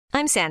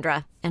I'm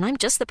Sandra, and I'm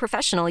just the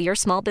professional your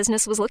small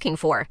business was looking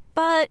for.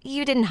 But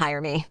you didn't hire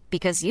me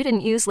because you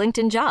didn't use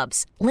LinkedIn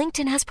Jobs.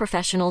 LinkedIn has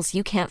professionals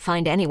you can't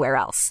find anywhere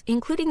else,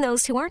 including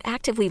those who aren't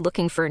actively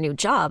looking for a new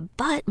job,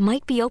 but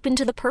might be open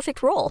to the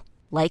perfect role,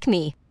 like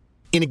me.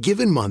 In a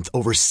given month,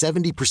 over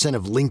 70%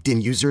 of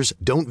LinkedIn users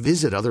don't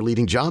visit other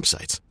leading job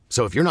sites.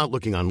 So if you're not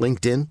looking on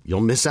LinkedIn,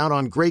 you'll miss out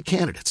on great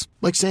candidates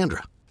like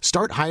Sandra.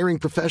 Start hiring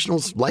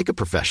professionals like a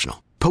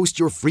professional. Post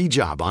your free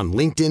job on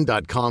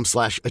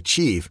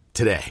linkedin.com/achieve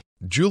today.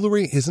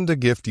 Jewelry isn't a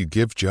gift you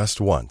give just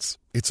once.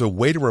 It's a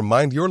way to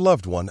remind your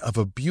loved one of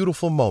a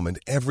beautiful moment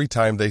every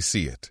time they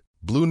see it.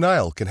 Blue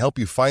Nile can help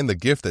you find the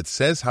gift that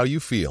says how you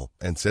feel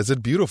and says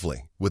it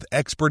beautifully, with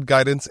expert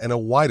guidance and a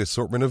wide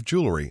assortment of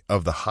jewelry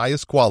of the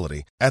highest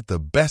quality at the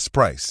best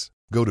price.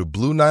 Go to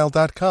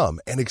BlueNile.com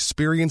and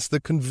experience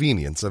the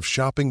convenience of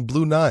shopping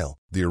Blue Nile,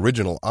 the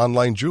original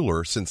online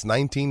jeweler since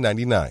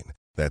 1999.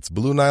 That's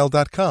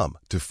BlueNile.com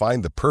to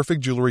find the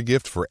perfect jewelry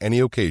gift for any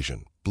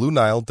occasion.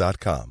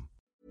 BlueNile.com.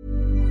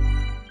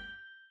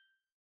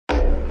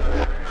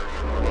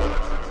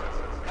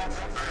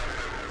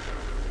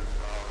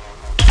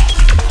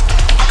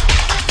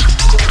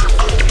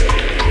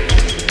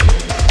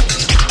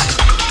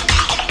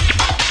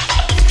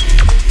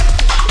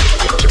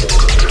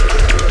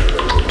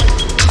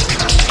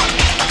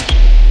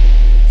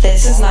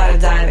 This is not a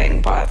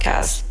diving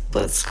podcast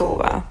with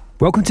Scuba.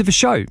 Welcome to the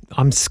show.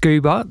 I'm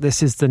Scuba.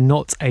 This is the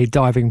Not a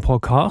Diving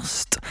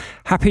podcast.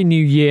 Happy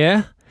New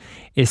Year.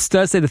 It's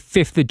Thursday the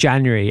 5th of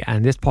January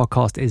and this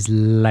podcast is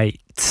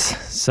late.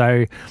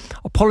 So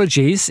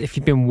apologies if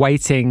you've been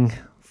waiting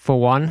for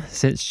one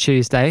since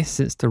Tuesday,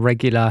 since the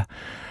regular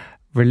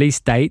release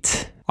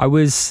date. I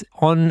was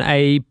on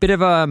a bit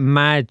of a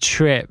mad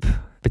trip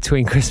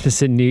between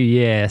Christmas and New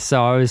Year.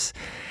 So I was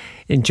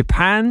in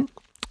Japan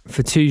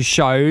for 2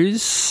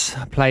 shows.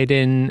 I played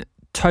in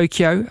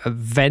Tokyo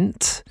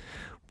event,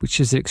 which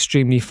is an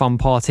extremely fun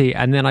party,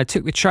 and then I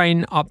took the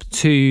train up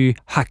to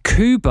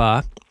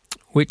Hakuba,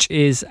 which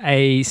is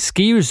a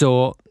ski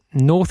resort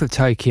north of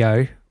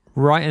Tokyo,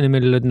 right in the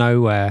middle of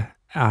nowhere.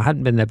 I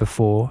hadn't been there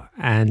before,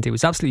 and it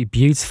was absolutely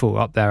beautiful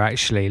up there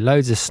actually.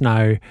 Loads of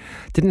snow.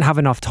 Didn't have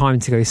enough time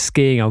to go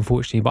skiing,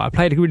 unfortunately, but I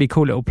played a really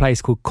cool little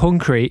place called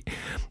Concrete,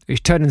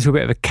 which turned into a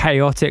bit of a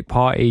chaotic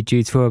party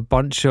due to a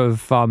bunch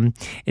of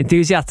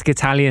enthusiastic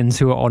Italians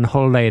who were on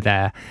holiday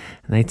there.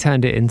 And they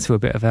turned it into a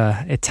bit of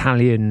a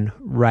Italian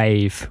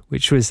rave,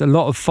 which was a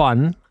lot of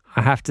fun,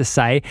 I have to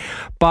say.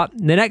 But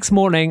the next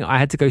morning, I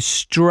had to go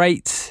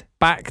straight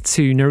back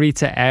to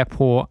Narita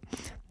Airport,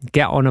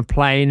 get on a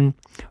plane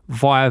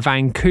via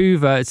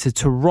Vancouver to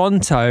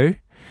Toronto,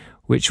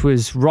 which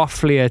was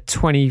roughly a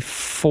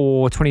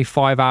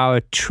 25 hour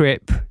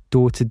trip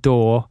door to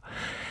door.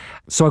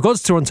 So I got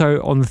to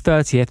Toronto on the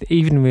 30th,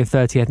 evening with the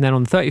 30th, and then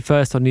on the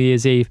 31st, on New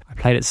Year's Eve, I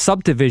played at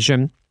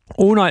Subdivision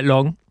all night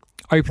long,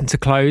 open to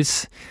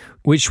close,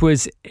 which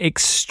was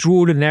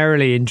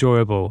extraordinarily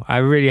enjoyable. I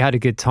really had a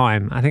good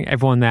time. I think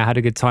everyone there had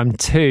a good time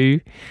too.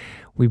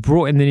 We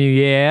brought in the new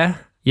year.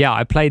 Yeah,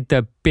 I played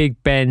the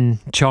Big Ben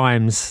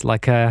chimes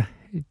like a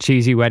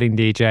cheesy wedding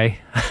DJ,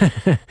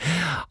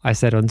 I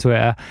said on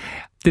Twitter.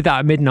 Did that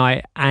at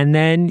midnight, and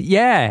then,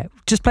 yeah,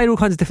 just played all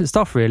kinds of different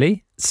stuff,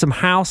 really. Some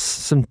house,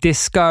 some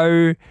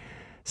disco,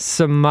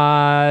 some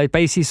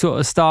bassy sort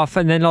of stuff,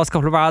 and then last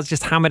couple of hours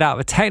just hammered out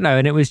with techno,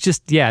 and it was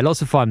just, yeah,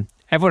 lots of fun.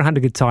 Everyone had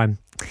a good time,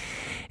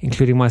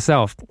 including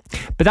myself.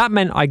 But that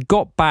meant I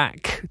got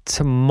back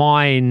to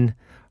mine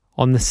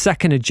on the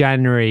 2nd of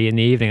January in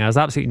the evening. I was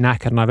absolutely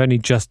knackered, and I've only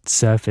just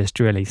surfaced,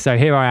 really. So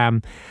here I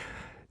am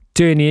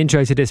doing the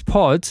intro to this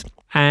pod,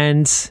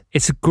 and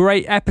it's a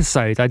great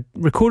episode. I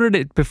recorded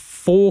it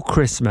before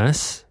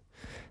Christmas,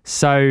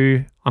 so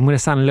I'm going to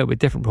sound a little bit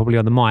different probably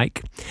on the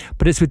mic,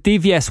 but it's with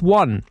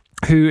DVS1,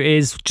 who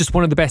is just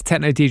one of the best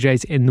techno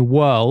DJs in the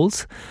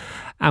world.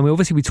 And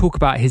we talk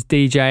about his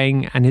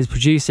DJing and his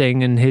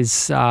producing and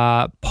his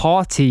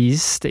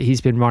parties that he's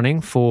been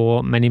running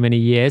for many, many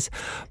years.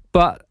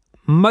 But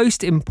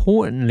most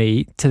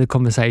importantly to the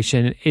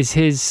conversation is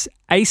his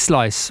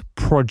A-Slice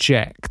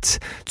project.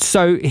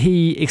 So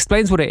he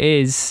explains what it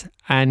is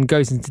and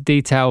goes into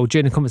detail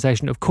during the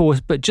conversation, of course,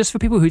 but just for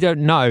people who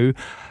don't know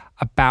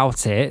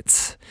about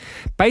it,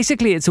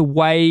 basically it's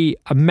a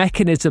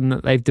mechanism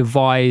that they've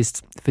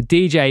devised for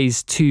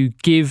DJs to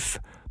give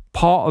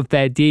part of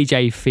their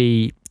DJ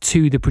fee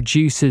to the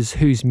producers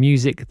whose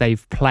music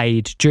they've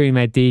played during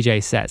their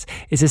DJ sets.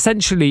 It's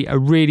essentially a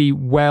really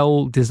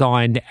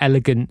well-designed,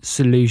 elegant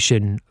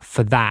solution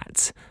for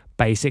that,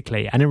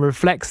 basically. And it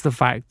reflects the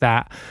fact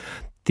that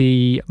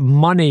the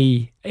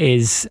money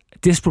is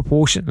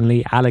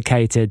disproportionately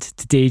allocated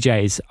to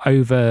DJs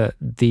over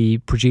the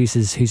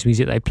producers whose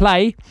music they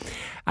play.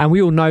 And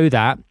we all know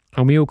that,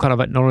 and we all kind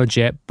of acknowledge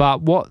it.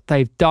 But what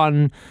they've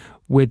done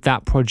with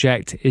that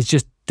project is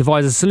just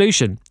devise a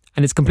solution.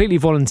 and it's completely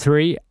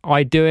voluntary.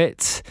 I do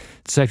it.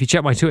 So if you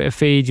check my Twitter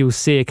feed, you'll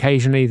see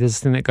occasionally there's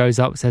a thing that goes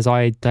up that says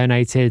I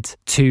donated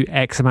to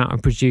X amount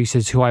of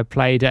producers who I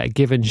played at a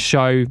given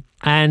show.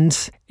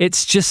 And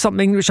it's just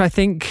something which I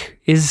think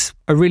is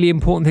a really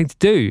important thing to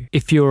do.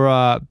 If you're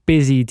a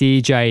busy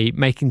DJ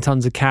making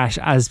tons of cash,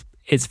 as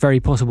it's very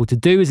possible to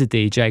do as a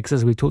DJ, because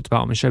as we talked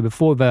about on the show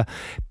before, the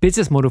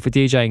business model for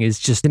DJing is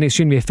just an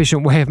extremely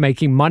efficient way of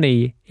making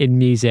money in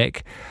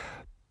music.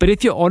 But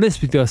if you're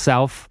honest with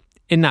yourself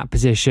in that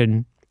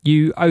position,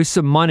 you owe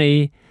some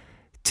money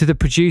to the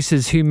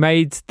producers who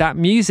made that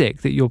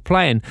music that you're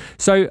playing.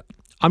 So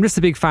I'm just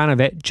a big fan of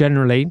it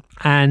generally,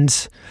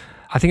 and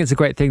I think it's a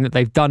great thing that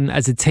they've done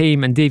as a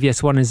team, and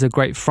DVS1 is a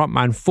great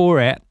frontman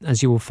for it,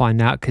 as you will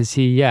find out, because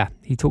he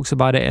talks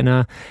about it in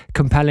a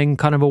compelling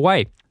kind of a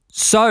way.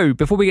 So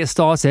before we get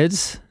started,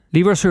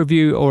 leave us a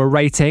review or a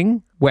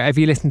rating wherever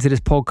you listen to this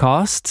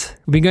podcast.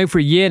 We've been going for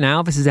a year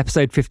now. This is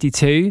episode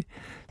 52.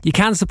 You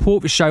can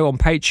support the show on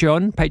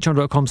Patreon,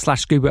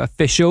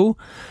 patreon.com/ScubaOfficial.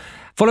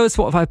 Follow the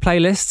Spotify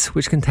playlist,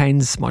 which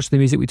contains much of the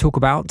music we talk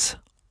about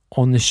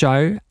on the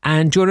show,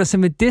 and join us in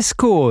the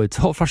Discord,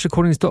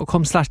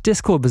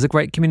 hotflashrecordings.com/Discord. There's a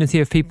great community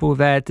of people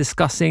there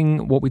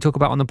discussing what we talk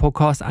about on the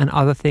podcast and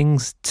other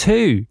things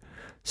too.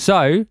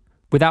 So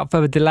without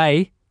further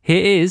delay,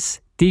 here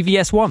is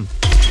DVS1.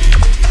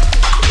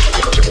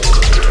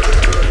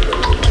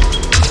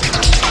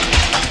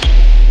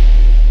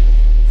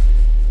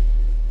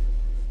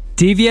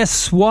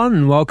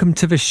 DVS1, welcome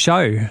to the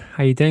show.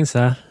 How are you doing,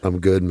 sir?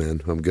 I'm good,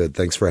 man. I'm good.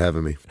 Thanks for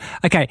having me.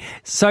 Okay,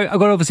 so I've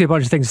got obviously a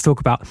bunch of things to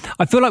talk about.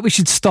 I feel like we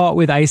should start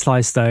with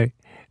A-Slice though,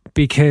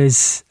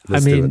 because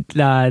this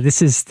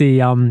is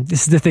the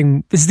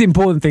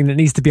important thing that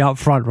needs to be up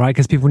front, right?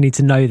 Because people need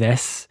to know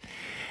this.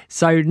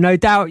 So no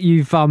doubt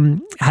you've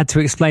had to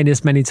explain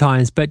this many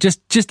times, but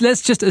just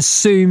let's just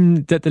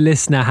assume that the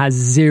listener has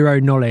zero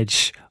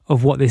knowledge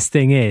of what this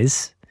thing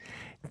is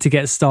to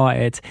get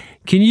started.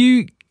 Can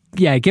you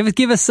give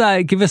us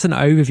an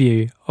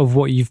overview of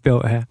what you've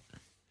built here?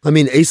 I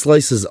mean,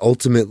 A-Slice is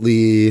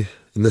ultimately,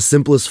 in the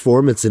simplest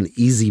form, it's an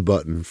easy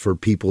button for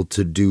people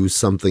to do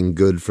something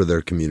good for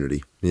their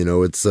community. You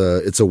know, it's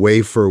a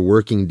way for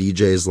working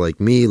DJs like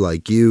me,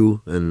 like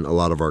you, and a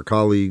lot of our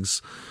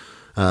colleagues,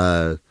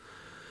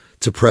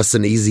 to press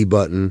an easy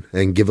button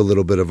and give a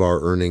little bit of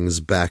our earnings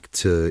back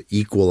to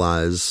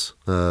equalize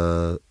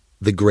the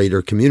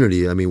greater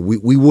community. I mean,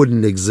 we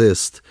wouldn't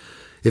exist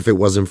if it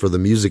wasn't for the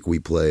music we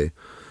play.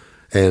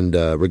 And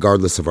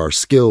regardless of our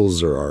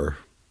skills or our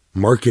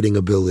marketing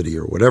ability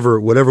or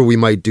whatever we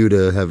might do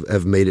to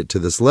have made it to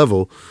this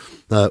level,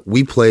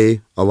 we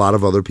play a lot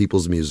of other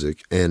people's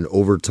music. And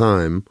over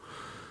time,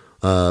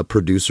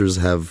 producers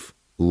have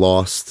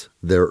lost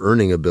their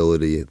earning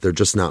ability. They're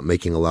just not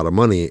making a lot of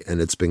money, and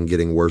it's been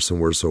getting worse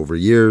and worse over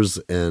years.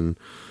 And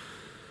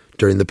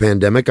during the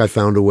pandemic, I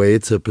found a way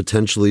to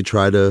potentially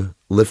try to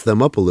lift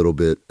them up a little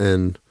bit.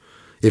 And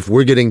if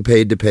we're getting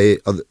paid to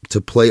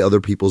play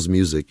other people's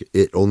music,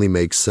 it only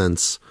makes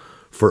sense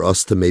for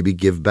us to maybe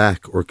give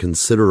back or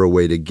consider a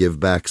way to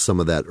give back some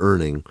of that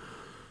earning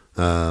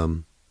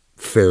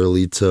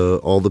fairly to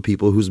all the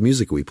people whose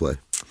music we play.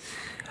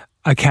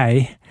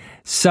 Okay.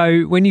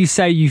 So when you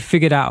say you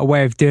figured out a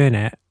way of doing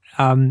it,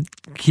 can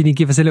you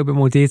give us a little bit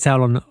more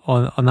detail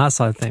on that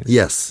side of things?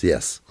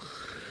 Yes.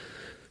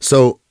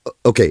 So,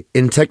 okay,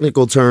 in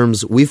technical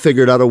terms, we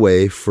figured out a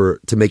way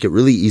to make it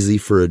really easy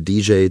for a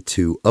DJ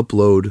to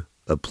upload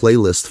a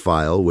playlist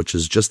file, which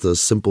is just a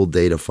simple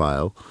data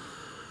file.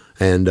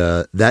 And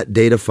that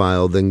data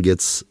file then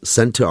gets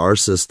sent to our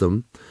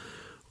system.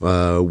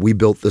 We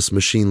built this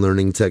machine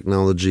learning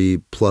technology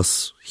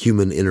plus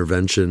human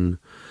intervention.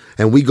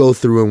 And we go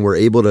through and we're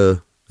able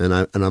to, and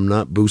I'm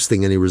not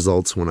boosting any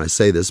results when I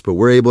say this, but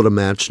we're able to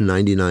match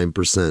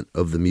 99%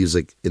 of the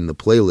music in the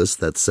playlist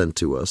that's sent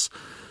to us.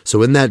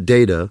 So in that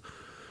data,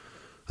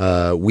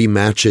 we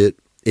match it.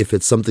 If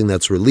it's something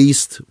that's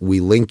released, we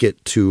link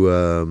it to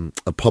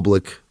a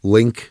public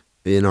link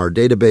in our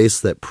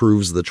database that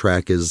proves the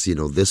track is,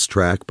 this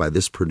track by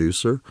this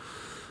producer.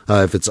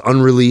 If it's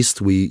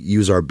unreleased, we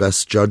use our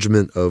best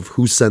judgment of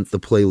who sent the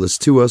playlist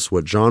to us,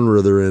 what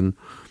genre they're in.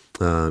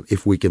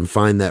 If we can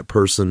find that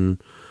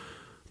person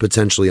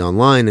potentially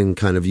online and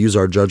kind of use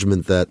our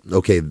judgment that,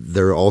 okay,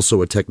 they're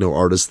also a techno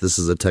artist, this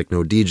is a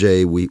techno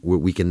DJ,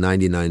 we can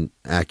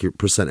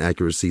 99%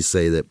 accuracy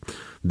say that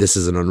this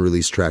is an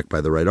unreleased track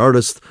by the right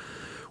artist.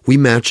 We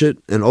match it,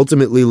 and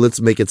ultimately, let's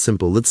make it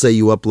simple. Let's say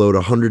you upload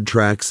 100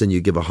 tracks and you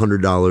give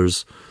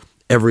 $100.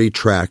 Every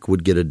track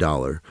would get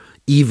 $1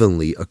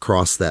 evenly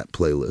across that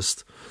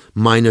playlist,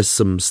 minus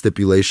some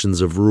stipulations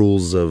of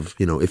rules of,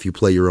 if you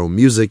play your own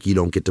music, you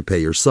don't get to pay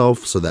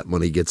yourself, so that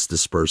money gets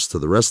dispersed to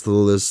the rest of the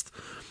list.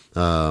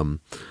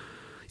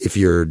 If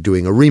you're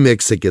doing a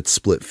remix, it gets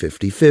split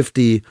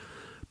 50-50.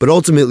 But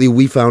ultimately,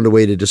 we found a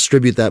way to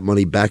distribute that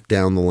money back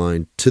down the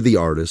line to the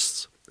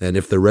artists. And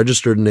if they're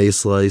registered in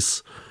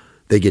A-Slice,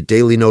 they get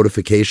daily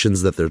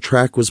notifications that their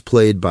track was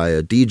played by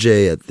a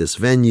DJ at this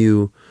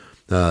venue.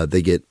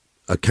 They get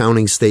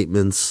accounting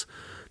statements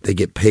They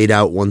get paid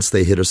out once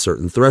they hit a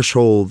certain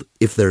threshold.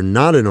 If they're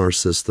not in our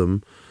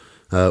system,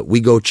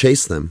 we go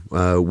chase them.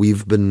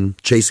 We've been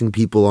chasing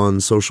people on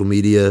social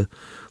media,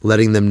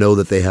 letting them know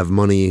that they have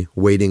money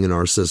waiting in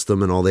our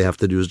system, and all they have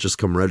to do is just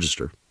come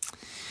register.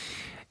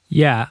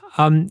 Yeah.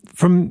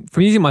 From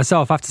using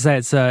myself, I have to say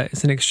it's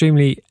an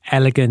extremely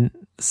elegant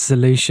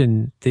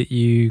solution that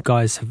you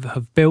guys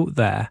have built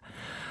there.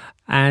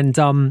 And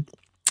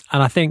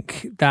I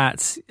think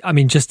that, I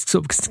mean, just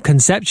sort of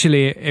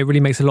conceptually, it really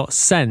makes a lot of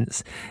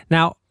sense.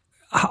 Now,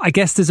 I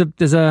guess there's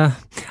a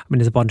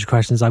bunch of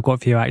questions I've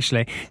got for you,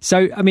 actually.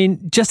 So, I mean,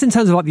 just in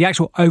terms of like the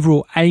actual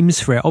overall aims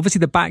for it, obviously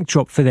the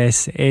backdrop for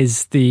this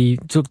is the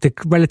sort of the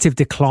relative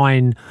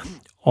decline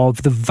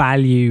of the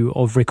value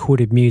of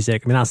recorded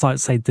music. I mean, that's like,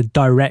 say, the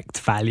direct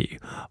value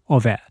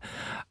of it.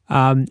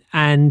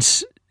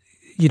 And,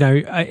 you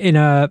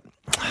know,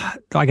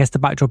 I guess the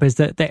backdrop is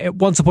that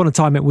once upon a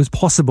time it was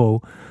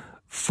possible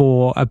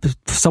for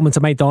someone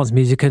to make dance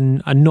music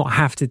and not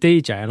have to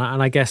DJ. And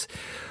I guess,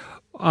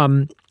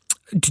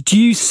 do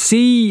you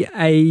see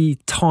a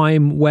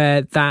time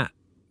where that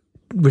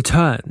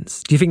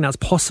returns? Do you think that's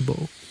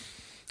possible?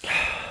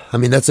 I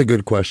mean, that's a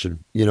good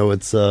question. You know,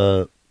 it's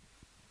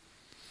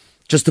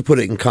just to put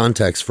it in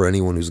context for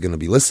anyone who's going to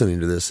be listening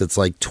to this, it's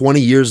like 20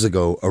 years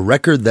ago, a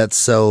record that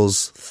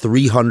sells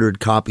 300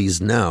 copies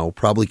now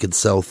probably could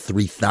sell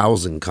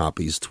 3,000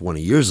 copies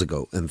 20 years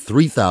ago. And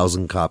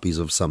 3,000 copies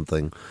of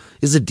something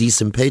is a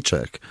decent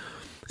paycheck.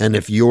 And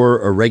if you're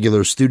a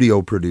regular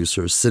studio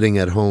producer sitting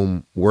at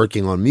home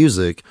working on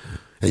music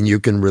and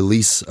you can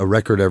release a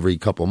record every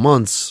couple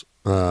months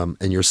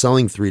and you're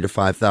selling 3,000 to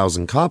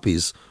 5,000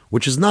 copies,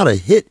 which is not a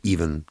hit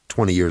even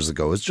 20 years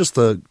ago, it's just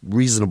a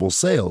reasonable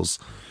sales.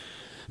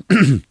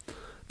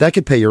 That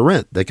could pay your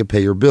rent. That could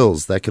pay your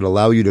bills. That could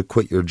allow you to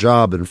quit your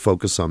job and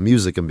focus on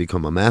music and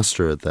become a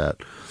master at that.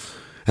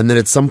 And then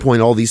at some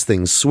point, all these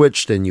things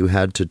switched and you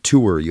had to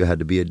tour. You had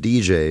to be a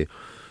DJ.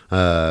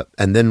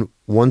 And then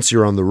once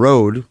you're on the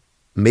road,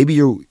 maybe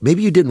you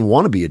didn't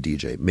want to be a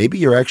DJ. Maybe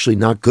you're actually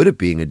not good at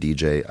being a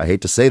DJ. I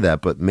hate to say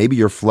that, but maybe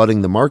you're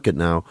flooding the market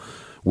now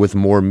with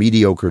more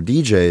mediocre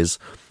DJs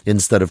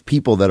instead of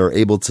people that are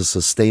able to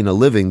sustain a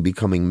living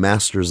becoming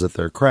masters at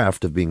their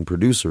craft of being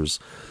producers.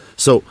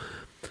 So,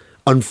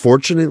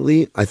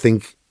 unfortunately, I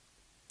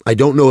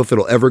don't know if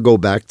it'll ever go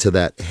back to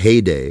that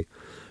heyday,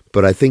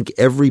 but I think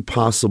every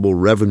possible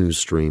revenue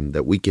stream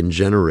that we can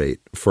generate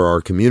for our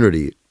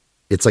community,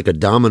 it's like a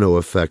domino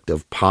effect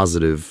of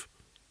positive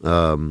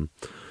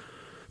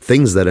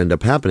things that end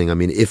up happening. I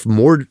mean, if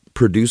more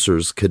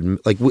producers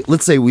could, like,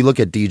 let's say we look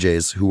at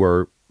DJs who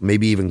are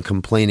maybe even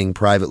complaining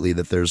privately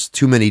that there's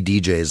too many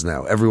DJs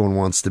now. Everyone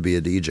wants to be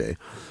a DJ.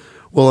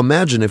 Well,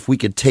 imagine if we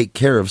could take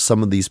care of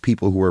some of these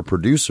people who are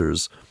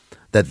producers,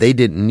 that they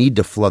didn't need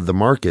to flood the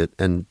market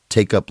and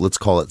take up, let's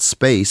call it,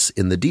 space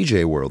in the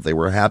DJ world. They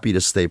were happy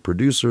to stay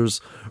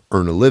producers,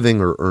 earn a living,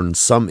 or earn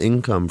some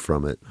income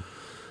from it.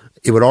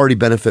 It would already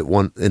benefit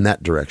one in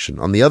that direction.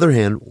 On the other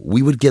hand,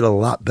 we would get a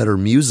lot better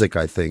music,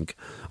 I think,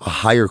 a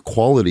higher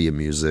quality of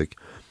music,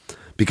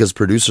 because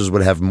producers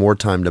would have more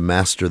time to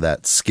master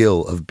that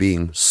skill of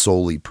being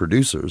solely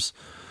producers.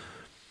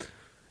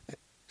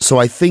 So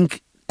I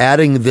think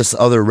adding this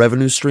other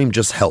revenue stream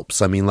just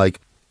helps. I mean,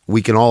 like,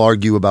 we can all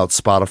argue about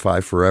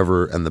Spotify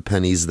forever and the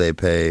pennies they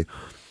pay.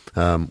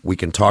 We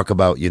can talk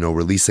about,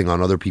 releasing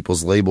on other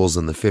people's labels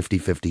and the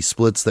 50-50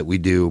 splits that we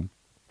do.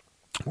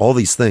 All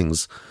these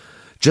things.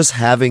 Just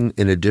having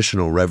an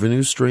additional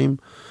revenue stream.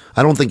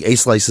 I don't think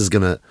A-Slice is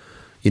going to,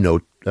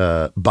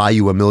 buy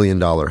you $1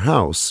 million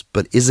house,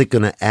 but is it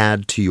going to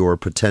add to your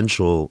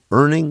potential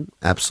earning?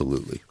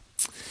 Absolutely.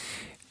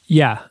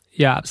 Yeah,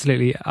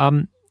 absolutely.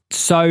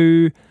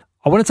 So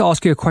I wanted to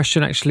ask you a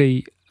question,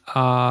 actually,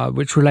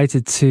 which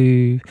related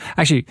to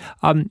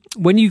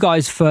when you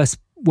guys first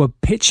were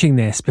pitching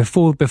this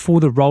before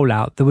the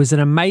rollout, there was an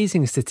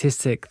amazing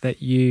statistic that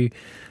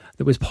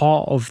was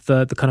part of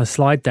the kind of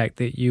slide deck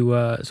that you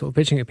were sort of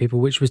pitching at people,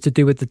 which was to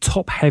do with the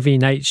top heavy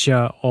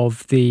nature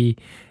of the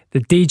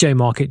DJ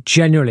market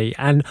generally.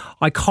 And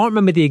I can't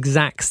remember the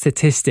exact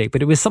statistic,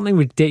 but it was something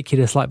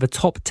ridiculous, like the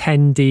top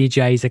 10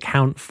 DJs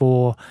account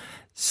for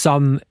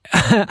some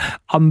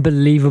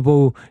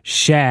unbelievable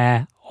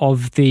share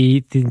of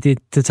the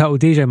total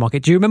DJ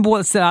market. Do you remember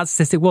what that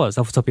statistic was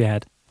off the top of your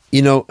head?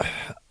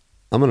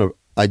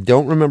 I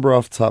don't remember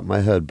off the top of my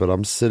head, but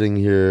I'm sitting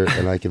here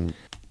and I can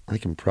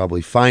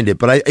probably find it.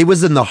 But it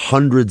was in the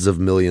hundreds of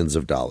millions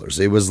of dollars.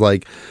 It was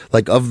like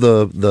of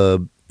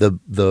the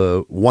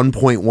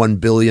 $1.1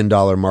 billion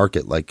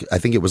market, like I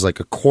think it was like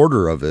a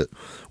quarter of it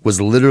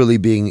was literally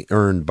being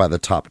earned by the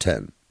top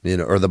 10,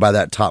 or by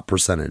that top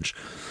percentage.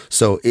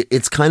 So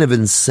it's kind of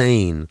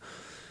insane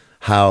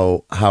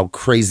how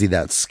crazy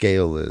that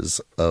scale is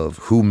of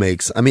who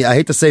makes. I mean, I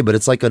hate to say, but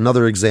it's like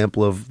another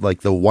example of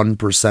like the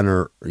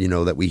 1%er,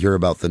 that we hear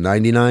about, the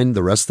 99,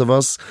 the rest of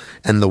us,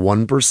 and the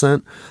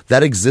 1%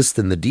 that exists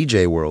in the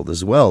DJ world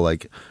as well,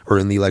 or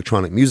in the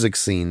electronic music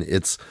scene.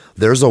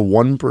 There's a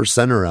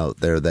 1%er out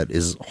there that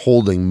is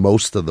holding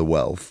most of the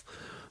wealth.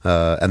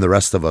 and the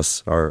rest of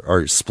us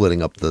are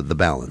splitting up the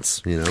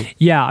balance, you know?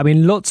 Yeah, I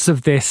mean, lots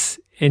of this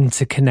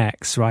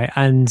interconnects, right?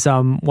 And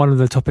one of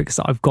the topics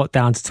that I've got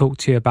down to talk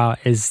to you about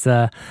is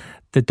the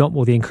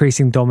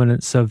increasing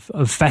dominance of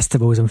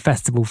festivals and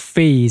festival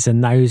fees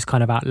and those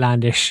kind of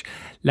outlandish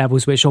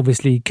levels, which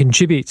obviously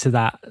contribute to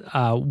that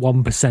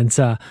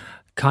 1%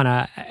 kind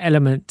of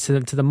element to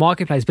the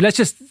marketplace. But let's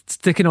just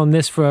stick in on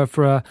this for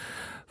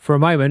a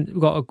moment. We've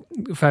got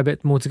a fair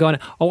bit more to go on.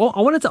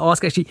 I wanted to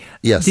ask, actually,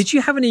 yes. Did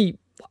you have any?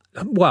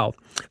 Well,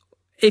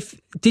 have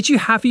you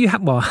had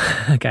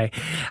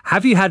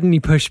any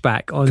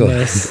pushback on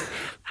this?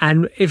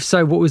 And if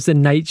so, what was the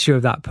nature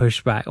of that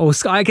pushback? Or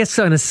I guess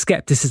kind of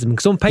skepticism,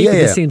 because on paper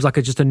this seems like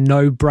just a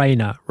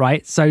no-brainer,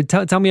 right? So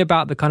tell me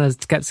about the kind of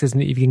skepticism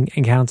that you've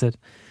encountered.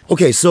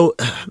 Okay, so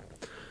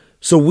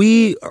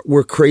we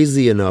were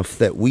crazy enough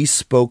that we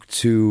spoke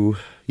to,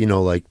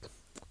 I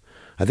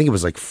think it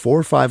was like 400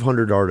 or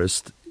 500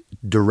 artists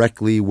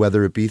directly,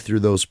 whether it be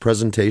through those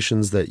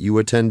presentations that you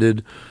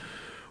attended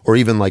or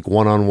even like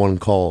one-on-one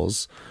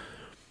calls.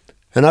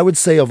 And I would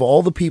say of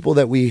all the people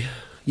that we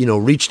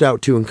reached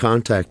out to and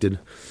contacted,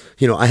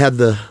 I had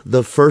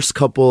the first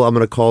couple, I'm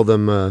going to call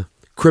them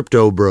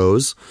crypto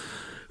bros,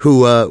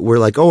 who were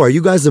like, oh, are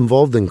you guys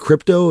involved in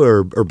crypto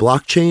or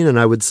blockchain? And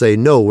I would say,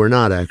 no, we're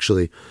not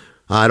actually.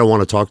 I don't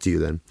want to talk to you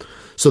then.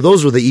 So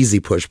those were the easy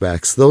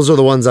pushbacks. Those are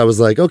the ones I was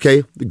like,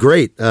 okay,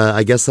 great.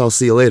 I guess I'll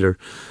see you later.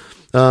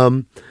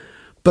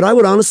 But I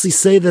would honestly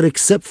say that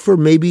except for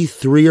maybe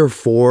 3 or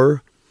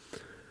 4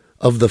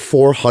 of the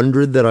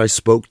 400 that I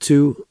spoke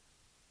to,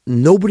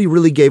 nobody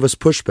really gave us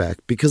pushback,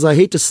 because I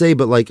hate to say,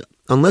 but like,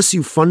 unless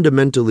you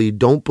fundamentally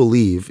don't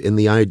believe in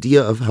the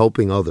idea of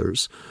helping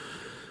others,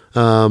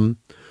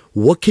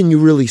 what can you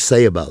really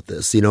say about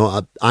this?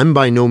 I'm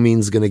by no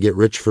means going to get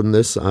rich from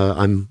this.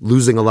 I'm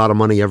losing a lot of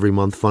money every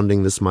month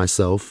funding this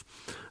myself.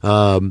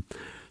 So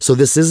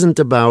this isn't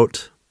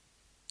about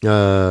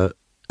a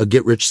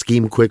get rich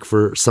scheme quick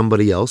for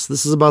somebody else.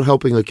 This is about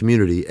helping a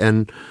community.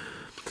 And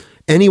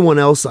anyone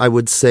else, I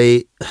would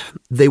say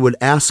they would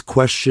ask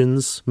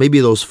questions,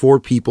 maybe those 4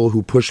 people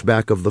who push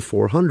back of the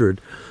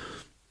 400,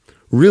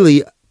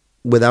 really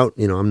without,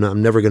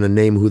 I'm never going to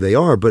name who they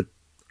are, but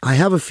I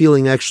have a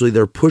feeling actually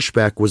their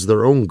pushback was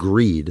their own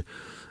greed.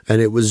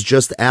 And it was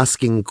just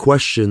asking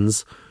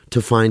questions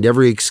to find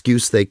every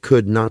excuse they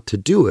could not to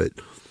do it.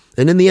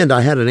 And in the end,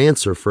 I had an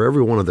answer for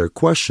every one of their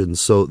questions.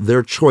 So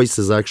their choice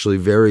is actually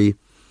very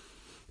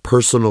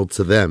personal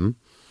to them,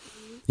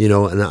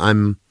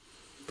 and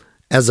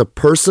as a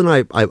person,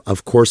 I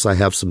of course I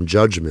have some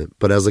judgment,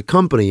 but as a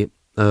company,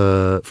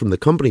 from the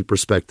company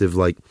perspective,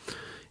 like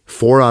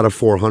 4 out of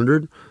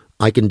 400,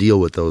 I can deal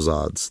with those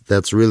odds.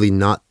 That's really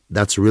not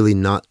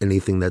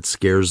anything that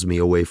scares me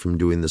away from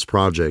doing this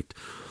project.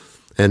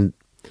 And,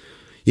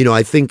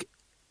 I think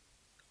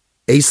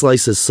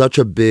A-Slice is such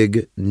a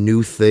big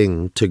new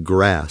thing to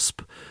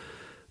grasp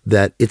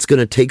that it's going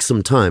to take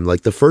some time.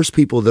 Like the first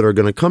people that are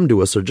going to come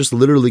to us are just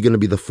literally going to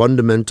be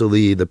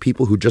the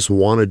people who just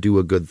want to do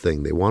a good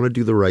thing. They want to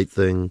do the right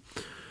thing.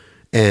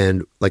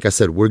 And like I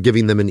said, we're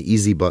giving them an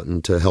easy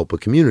button to help a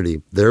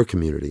community, their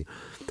community.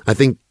 I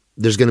think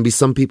there's going to be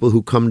some people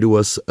who come to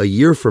us a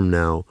year from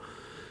now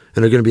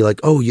and are going to be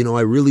like, oh,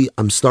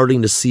 I'm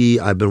starting to see,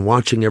 I've been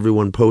watching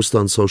everyone post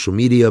on social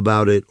media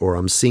about it, or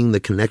I'm seeing the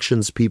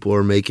connections people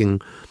are making.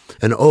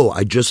 And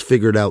I just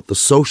figured out the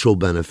social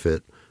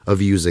benefit of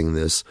using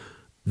this.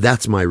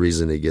 That's my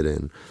reason to get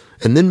in.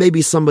 And then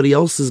maybe somebody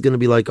else is going to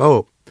be like,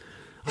 oh,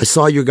 I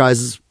saw your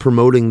guys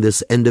promoting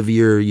this end of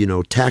year,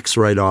 tax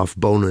write-off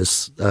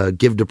bonus,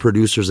 give to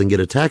producers and get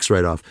a tax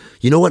write-off.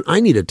 You know what? I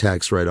need a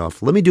tax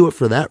write-off. Let me do it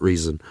for that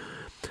reason.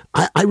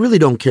 I really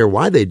don't care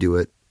why they do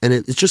it. And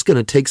it's just going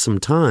to take some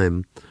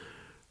time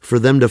for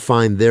them to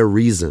find their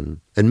reason.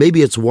 And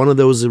maybe it's one of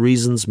those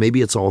reasons.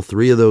 Maybe it's all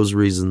 3 of those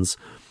reasons.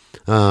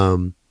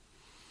 But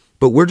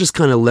we're just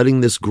kind of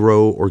letting this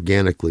grow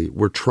organically.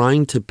 We're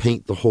trying to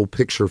paint the whole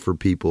picture for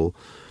people.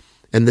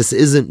 And this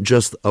isn't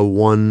just a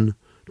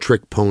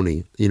one-trick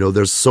pony.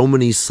 There's so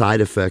many side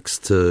effects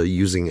to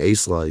using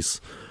A-Slice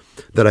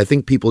that I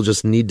think people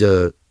just need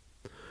to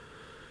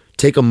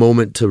take a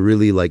moment to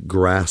really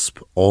grasp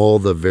all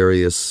the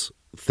various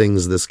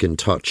things this can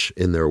touch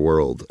in their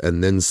world,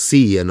 and then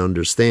see and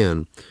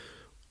understand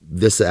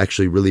this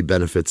actually really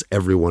benefits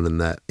everyone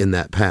in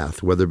that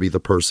path, whether it be the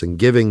person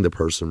giving, the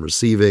person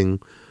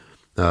receiving,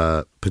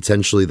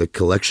 potentially the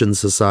collection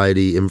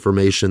society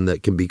information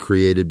that can be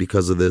created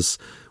because of this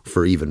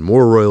for even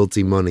more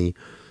royalty money.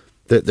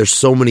 There's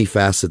so many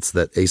facets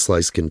that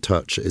A-Slice can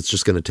touch. It's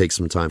just going to take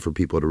some time for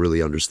people to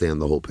really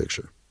understand the whole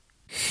picture.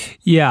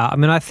 Yeah, I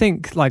mean, I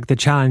think the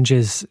challenge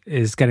is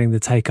getting the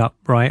take up,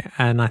 right?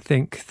 And I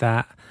think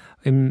that,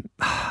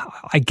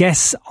 I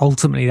guess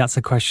ultimately that's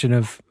a question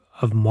of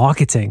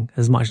marketing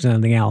as much as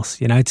anything else,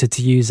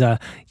 to use a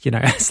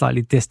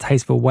slightly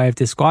distasteful way of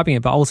describing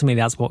it. But ultimately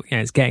that's what,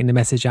 it's getting the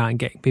message out and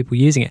getting people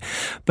using it.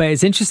 But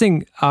it's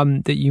interesting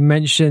that you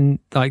mentioned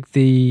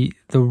the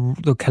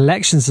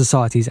collection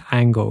society's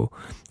angle.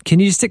 Can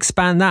you just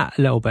expand that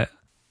a little bit?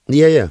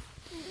 Yeah.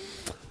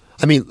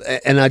 I mean,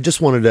 and I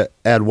just wanted to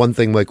add one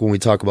thing, like when we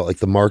talk about like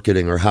the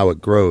marketing or how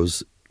it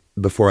grows,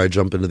 before I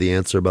jump into the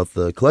answer about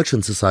the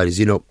collection societies,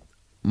 you know,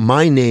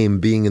 my name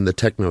being in the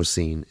techno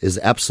scene is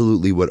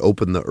absolutely what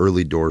opened the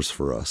early doors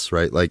for us,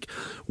 right? Like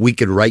we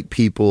could write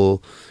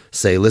people,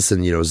 say,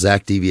 listen, you know,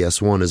 Zach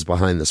DVS1 is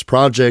behind this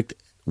project.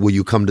 Will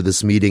you come to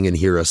this meeting and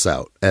hear us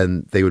out?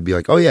 And they would be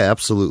like, oh yeah,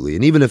 absolutely.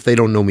 And even if they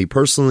don't know me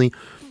personally,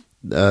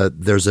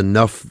 there's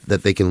enough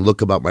that they can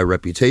look about my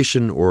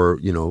reputation, or,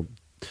 you know,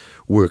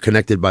 we're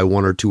connected by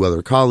one or two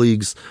other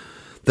colleagues,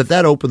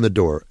 that opened the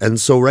door. And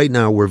so right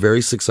now we're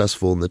very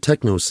successful in the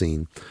techno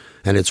scene,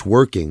 and it's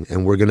working.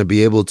 And we're going to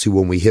be able to,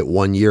 when we hit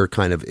 1 year,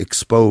 kind of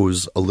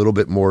expose a little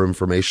bit more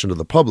information to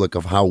the public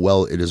of how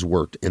well it has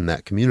worked in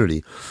that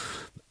community.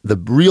 The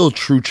real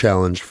true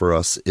challenge for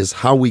us is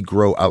how we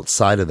grow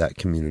outside of that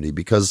community,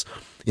 because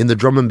in the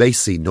drum and bass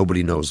scene,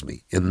 nobody knows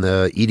me. In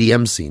the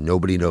EDM scene,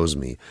 nobody knows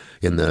me.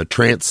 In the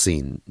trance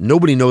scene,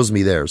 nobody knows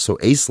me there. So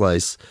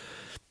A-Slice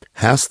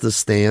has to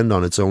stand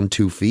on its own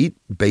 2 feet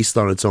based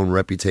on its own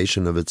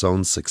reputation of its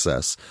own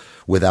success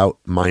without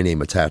my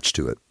name attached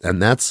to it.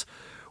 And that's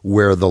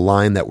where the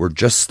line that we're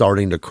just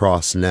starting to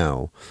cross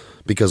now,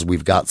 because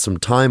we've got some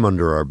time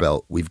under our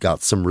belt. We've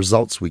got some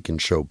results we can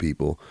show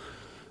people.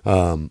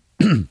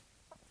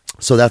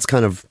 So that's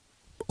kind of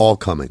all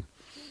coming.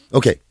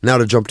 Okay, now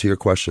to jump to your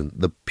question,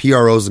 the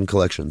PROs and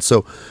collections.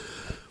 So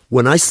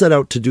when I set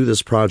out to do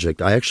this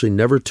project, I actually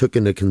never took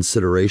into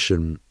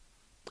consideration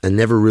and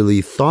never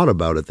really thought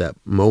about at that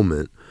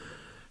moment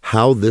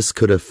how this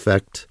could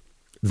affect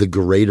the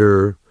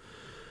greater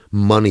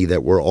money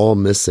that we're all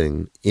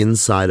missing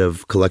inside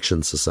of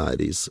collection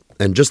societies.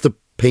 And just to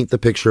paint the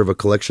picture of a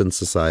collection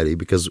society,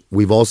 because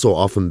we've also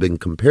often been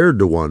compared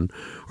to one,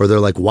 or they're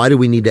like, why do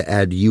we need to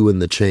add you in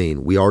the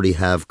chain? We already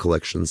have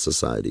collection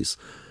societies.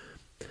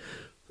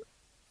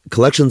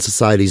 Collection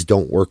societies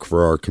don't work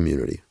for our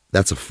community.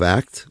 That's a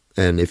fact.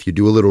 And if you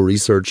do a little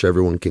research,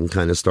 everyone can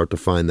kind of start to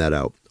find that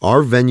out.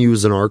 Our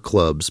venues and our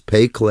clubs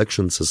pay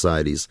collection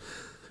societies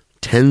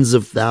tens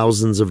of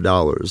thousands of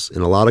dollars.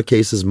 In a lot of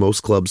cases,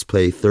 most clubs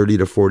pay 30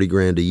 to 40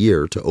 grand a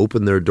year to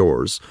open their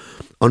doors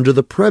under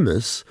the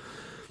premise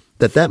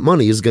that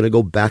money is going to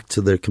go back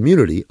to their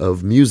community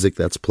of music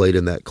that's played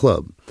in that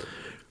club.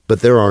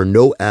 But there are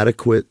no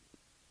adequate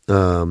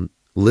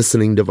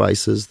listening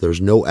devices. There's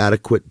no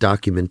adequate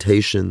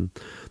documentation.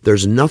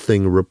 There's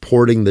nothing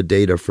reporting the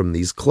data from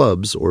these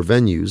clubs or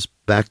venues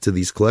back to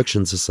these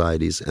collection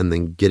societies and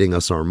then getting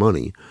us our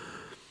money.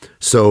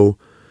 So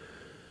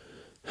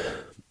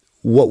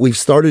what we've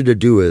started to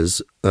do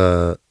is,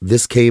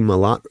 this came a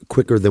lot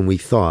quicker than we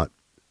thought,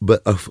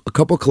 but a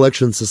couple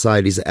collection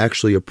societies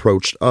actually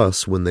approached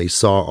us when they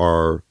saw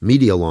our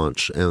media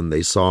launch and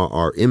they saw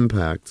our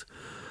impact.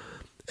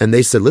 And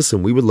they said,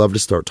 listen, we would love to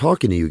start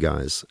talking to you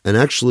guys. And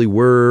actually,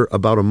 we're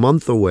about a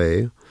month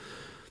away,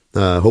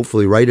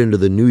 hopefully right into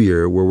the new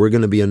year, where we're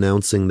going to be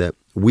announcing that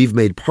we've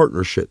made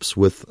partnerships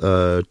with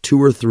 2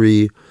 or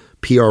 3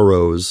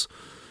 PROs.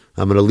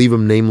 I'm going to leave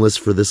them nameless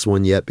for this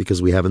one yet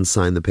because we haven't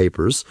signed the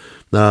papers.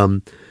 But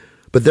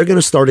they're going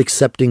to start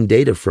accepting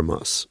data from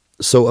us.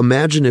 So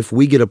imagine if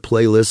we get a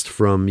playlist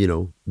from, you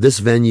know, this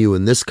venue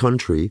in this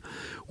country,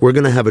 we're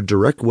going to have a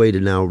direct way to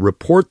now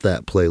report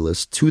that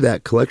playlist to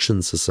that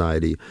collection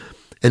society.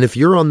 And if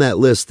you're on that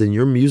list and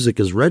your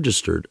music is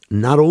registered,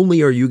 not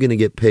only are you going to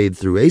get paid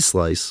through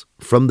A-Slice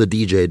from the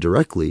DJ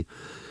directly,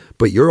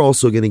 but you're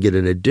also going to get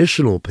an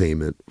additional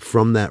payment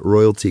from that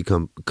royalty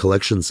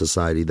collection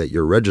society that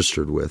you're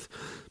registered with,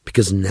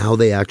 because now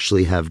they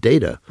actually have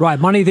data. Right,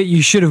 money that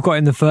you should have got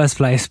in the first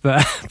place,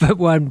 but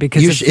weren't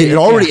because it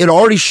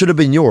already should have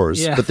been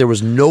yours, but there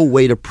was no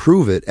way to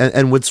prove it.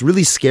 And what's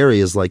really scary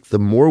is, like, the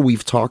more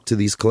we've talked to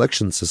these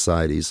collection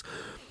societies,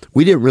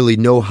 we didn't really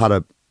know how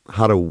to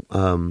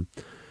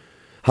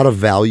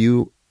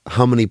value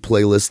how many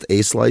playlists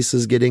A-Slice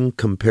is getting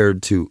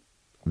compared to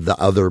the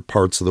other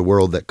parts of the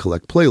world that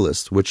collect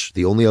playlists, which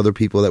the only other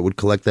people that would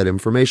collect that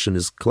information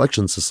is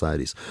collection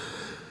societies.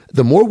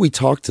 The more we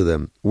talk to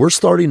them, we're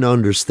starting to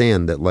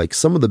understand that, like,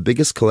 some of the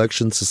biggest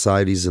collection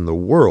societies in the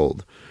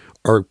world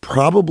are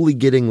probably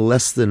getting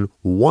less than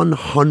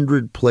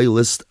 100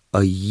 playlists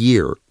a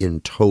year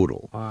in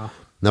total. Wow.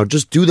 Now,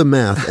 just do the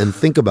math and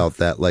think about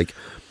that. Like,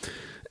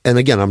 and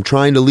again, I'm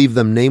trying to leave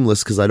them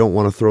nameless because I don't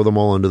want to throw them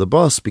all under the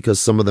bus, because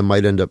some of them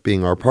might end up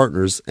being our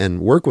partners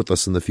and work with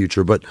us in the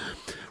future. But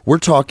we're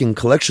talking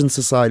collection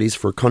societies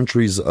for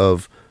countries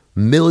of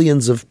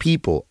millions of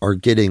people are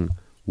getting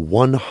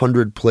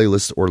 100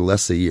 playlists or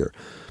less a year.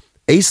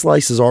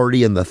 A-Slice is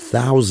already in the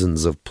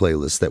thousands of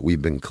playlists that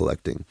we've been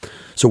collecting.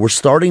 So we're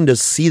starting to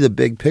see the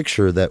big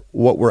picture that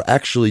what we're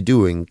actually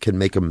doing can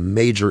make a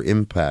major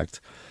impact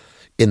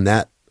in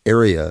that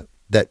area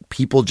that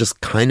people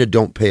just kind of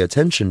don't pay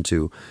attention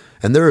to.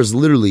 And there is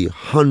literally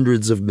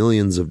hundreds of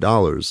millions of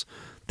dollars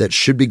that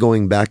should be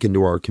going back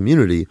into our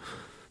community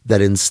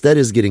that instead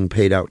is getting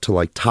paid out to,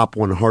 like, top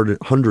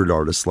 100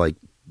 artists, like,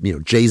 you know,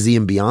 Jay-Z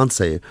and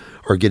Beyonce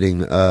are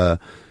getting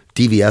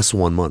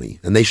DVS1 money,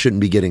 and they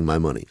shouldn't be getting my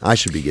money. I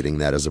should be getting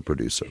that as a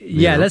producer.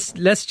 Yeah,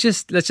 let's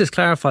just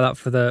clarify that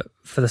for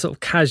for the sort of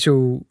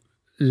casual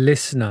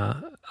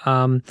listener,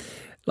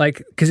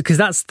 like, because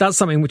that's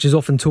something which is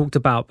often talked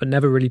about but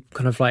never really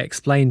kind of like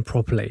explained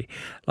properly.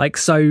 Like,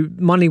 so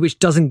money which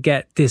doesn't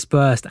get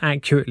dispersed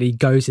accurately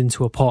goes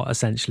into a pot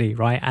essentially,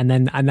 right? And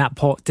that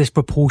pot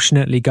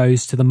disproportionately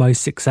goes to the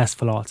most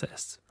successful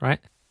artists, right?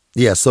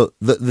 Yeah. So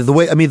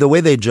the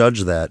way they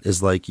judge that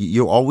is like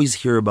you always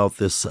hear about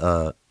this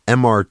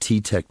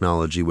MRT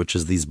technology, which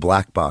is these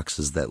black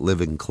boxes that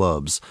live in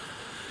clubs.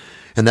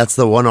 And that's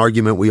the one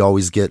argument we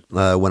always get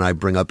when I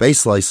bring up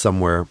A-Slice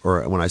somewhere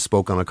or when I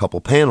spoke on a couple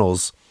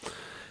panels.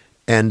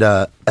 And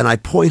I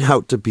point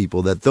out to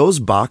people that those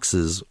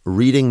boxes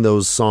reading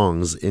those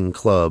songs in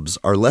clubs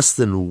are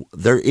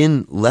they're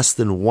in less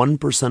than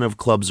 1% of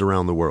clubs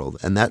around the world.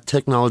 And that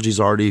technology's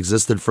already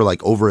existed for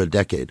like over a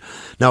decade.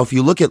 Now, if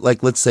you look at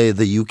like, let's say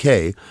the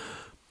UK,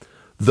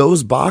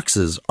 those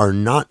boxes are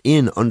not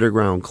in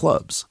underground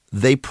clubs.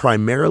 They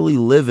primarily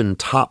live in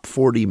top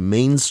 40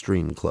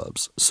 mainstream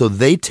clubs. So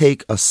they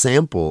take a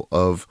sample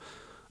of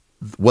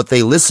what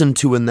they listen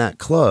to in that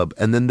club,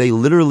 and then they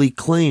literally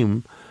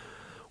claim,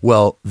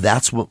 well,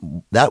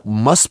 that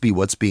must be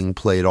what's being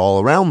played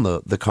all around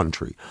the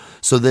country.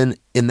 So then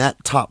in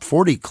that top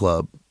 40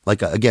 club,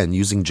 like again,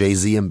 using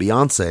Jay-Z and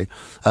Beyonce,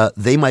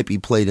 they might be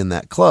played in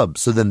that club.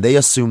 So then they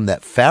assume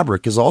that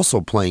Fabric is also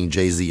playing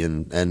Jay-Z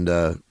and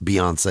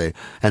Beyonce,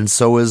 and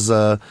so is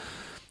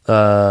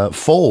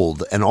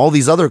Fold and all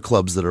these other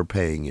clubs that are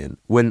paying in,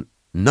 when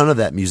none of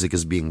that music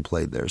is being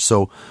played there.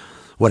 So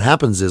what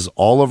happens is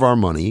all of our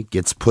money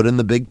gets put in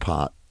the big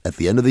pot. At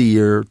the end of the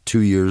year, 2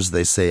 years,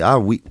 they say,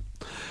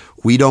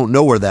 we don't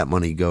know where that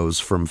money goes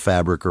from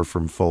Fabric or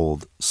from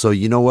Fold. So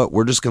you know what?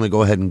 We're just going to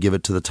go ahead and give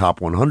it to the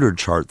top 100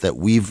 chart that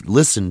we've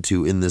listened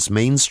to in this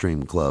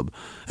mainstream club.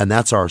 And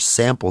that's our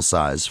sample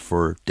size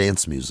for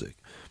dance music.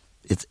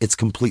 It's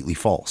completely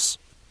false.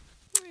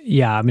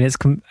 Yeah, I mean,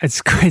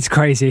 it's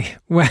crazy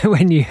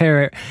when you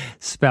hear it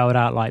spelled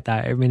out like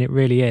that. I mean, it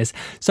really is.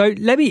 So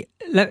let me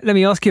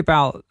ask you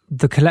about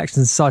the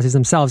collection societies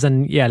themselves,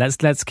 and yeah,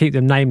 let's keep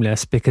them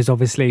nameless because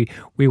obviously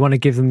we want to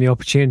give them the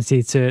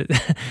opportunity to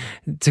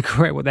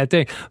correct what they're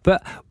doing.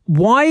 But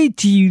why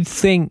do you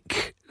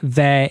think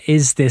there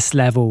is this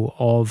level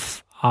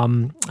of I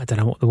don't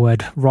know what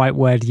the right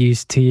word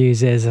to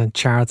use is, a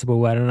charitable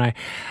word, I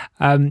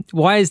don't know.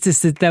 Why is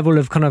this the level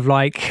of kind of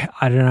like,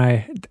 I don't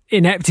know,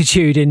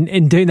 ineptitude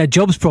in doing their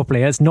jobs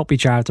properly? Let's not be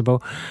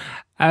charitable.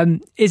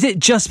 Is it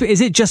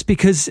just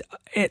because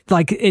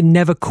it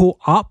never caught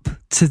up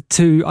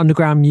to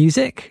underground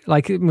music?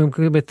 Like,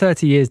 we're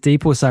 30 years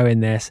deep or so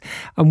in this,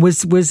 and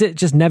was it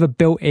just never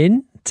built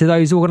in to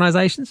those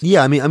organizations?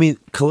 Yeah, I mean,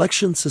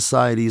 collection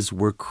societies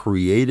were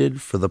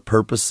created for the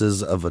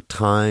purposes of a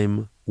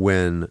time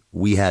when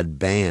we had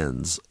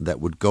bands that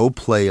would go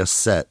play a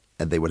set,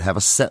 and they would have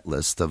a set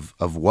list of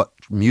what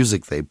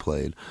music they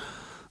played.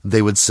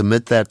 They would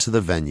submit that to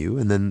the venue,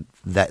 and then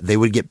that they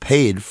would get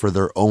paid for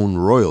their own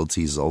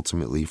royalties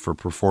ultimately for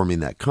performing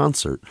that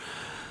concert.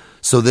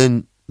 So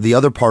then the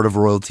other part of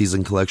royalties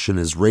and collection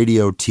is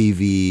radio,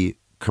 TV,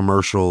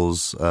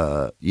 commercials,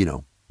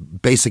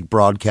 basic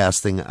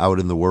broadcasting out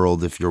in the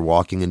world. If you're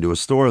walking into a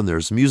store and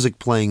there's music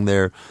playing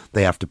there,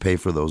 they have to pay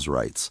for those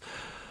rights.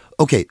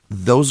 Okay,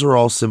 those are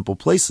all simple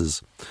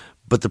places.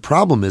 But the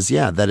problem is,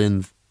 that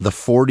in the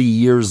 40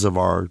 years of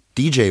our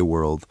DJ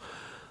world,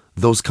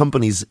 those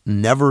companies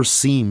never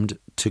seemed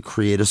to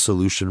create a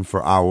solution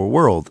for our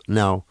world.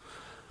 Now,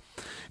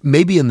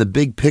 maybe in the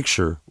big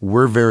picture,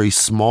 we're very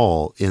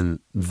small in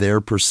their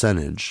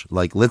percentage.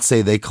 Like, let's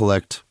say they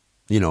collect,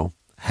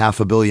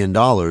 $500 million,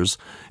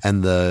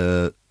 and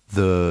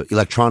the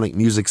electronic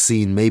music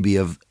scene maybe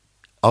of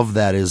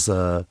that is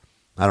a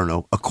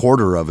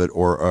quarter of it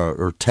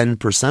or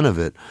 10% of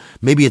it.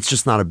 Maybe it's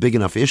just not a big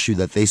enough issue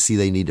that they see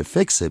they need to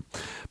fix it.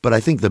 But I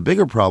think the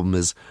bigger problem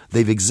is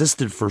they've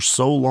existed for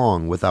so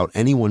long without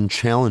anyone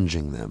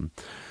challenging them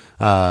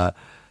that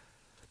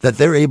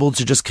they're able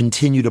to just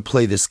continue to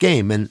play this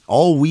game. And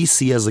all we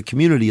see as a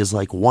community is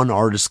like one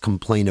artist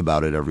complain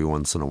about it every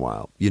once in a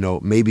while.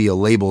 Maybe a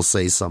label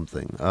say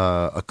something,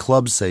 a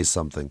club say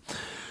something.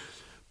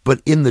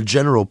 But in the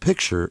general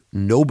picture,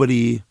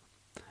 nobody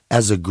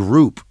as a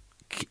group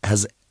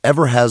has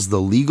the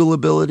legal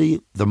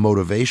ability, the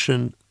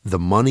motivation, the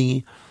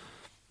money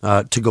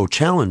to go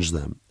challenge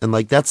them. And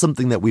like that's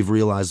something that we've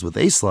realized with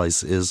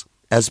A-Slice is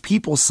as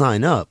people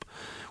sign up,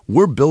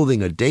 we're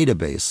building a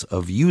database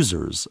of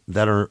users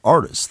that are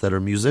artists, that are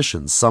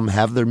musicians. Some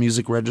have their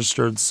music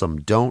registered, some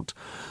don't.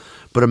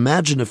 But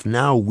imagine if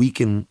now we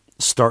can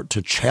start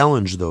to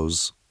challenge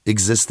those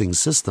existing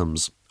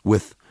systems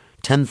with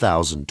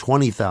 10,000,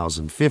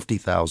 20,000,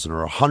 50,000, or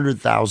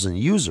 100,000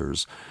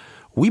 users.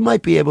 We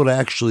might be able to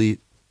actually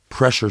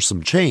pressure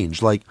some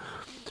change. Like,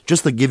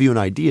 just to give you an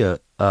idea,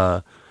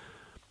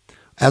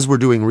 as we're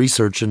doing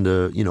research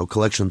into,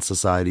 collection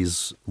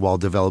societies while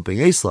developing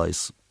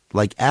A-Slice,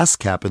 like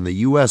ASCAP in the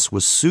U.S.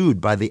 was sued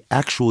by the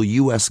actual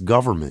U.S.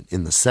 government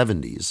in the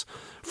 70s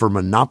for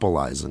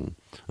monopolizing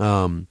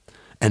and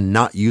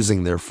not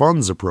using their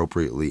funds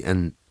appropriately.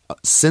 And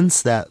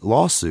since that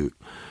lawsuit,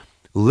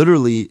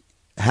 literally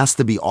has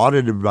to be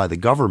audited by the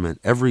government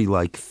every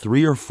like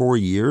 3 or 4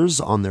 years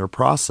on their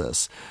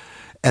process.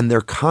 And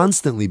they're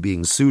constantly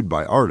being sued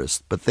by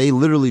artists, but they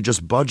literally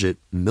just budget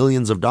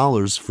millions of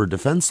dollars for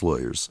defense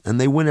lawyers, and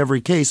they win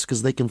every case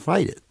because they can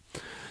fight it.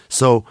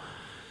 So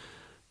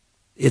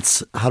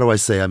it's, how do I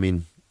say, I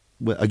mean,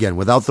 again,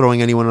 without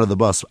throwing anyone under the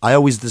bus, I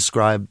always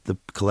describe the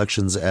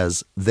collections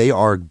as they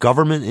are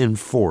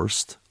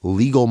government-enforced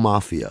legal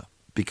mafia,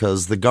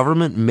 because the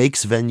government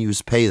makes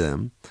venues pay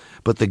them,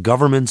 but the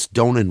governments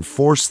don't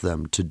enforce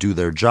them to do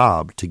their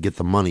job to get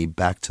the money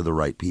back to the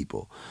right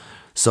people.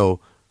 So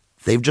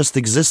they've just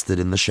existed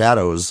in the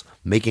shadows,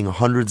 making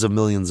hundreds of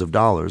millions of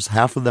dollars.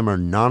 Half of them are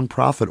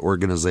nonprofit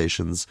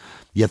organizations,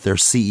 yet their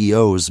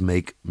CEOs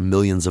make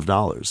millions of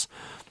dollars.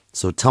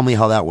 So tell me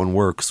how that one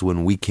works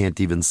when we can't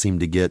even seem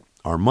to get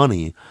our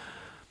money.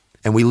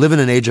 And we live in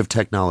an age of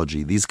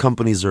technology. These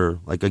companies are,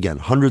 like, again,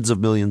 hundreds of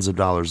millions of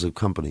dollars of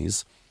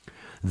companies.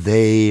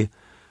 They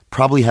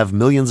probably have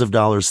millions of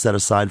dollars set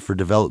aside for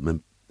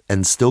development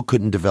and still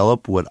couldn't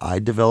develop what I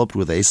developed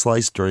with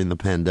A-Slice during the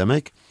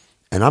pandemic.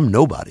 And I'm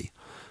nobody.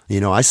 You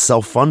know, I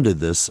self-funded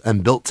this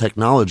and built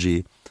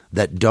technology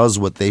that does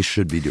what they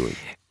should be doing.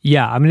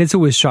 Yeah, I mean, it's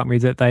always struck me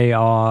that they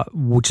are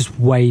just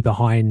way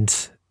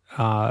behind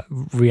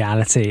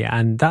reality.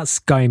 And that's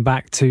going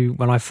back to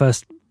when I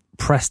first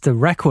pressed a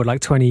record like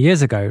 20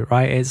 years ago,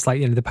 right? It's like,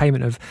 you know, the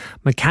payment of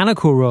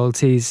mechanical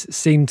royalties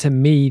seemed to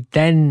me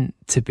then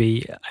to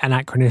be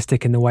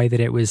anachronistic in the way that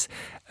it was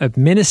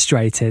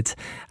administrated.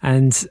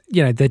 And,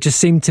 you know, there just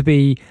seemed to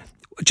be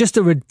just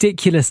a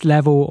ridiculous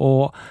level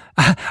or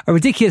a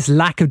ridiculous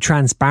lack of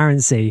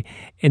transparency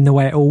in the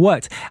way it all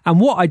worked.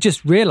 And what I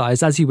just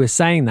realized as you were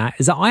saying that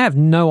is that I have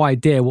no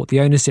idea what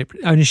the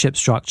ownership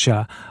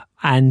structure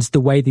and the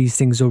way these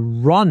things are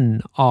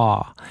run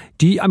are.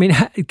 Do you, I mean,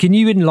 can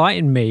you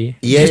enlighten me?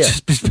 Yeah.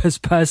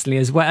 Just personally,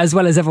 as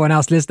well as everyone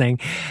else listening.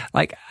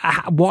 Like,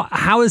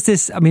 how is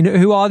this? I mean,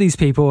 who are these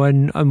people,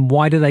 and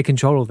why do they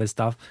control all this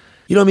stuff?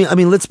 You know what I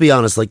mean? Let's be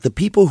honest. Like, the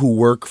people who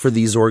work for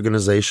these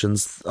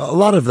organizations, a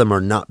lot of them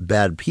are not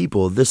bad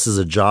people. This is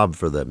a job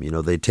for them. You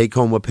know, they take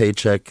home a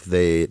paycheck.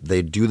 They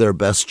do their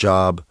best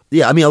job.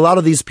 Yeah, I mean, a lot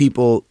of these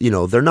people, you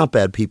know, they're not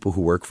bad people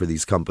who work for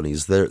these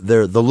companies. They're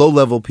the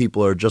low-level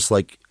people are just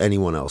like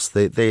anyone else.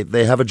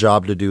 They have a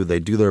job to do. They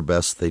do their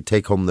best. They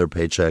take home their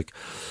paycheck,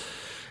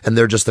 and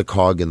they're just a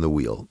cog in the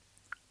wheel.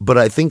 But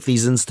I think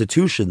these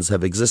institutions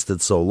have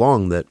existed so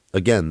long that,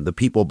 again, the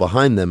people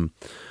behind them,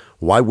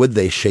 why would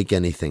they shake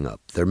anything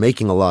up? They're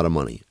making a lot of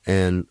money.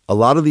 And a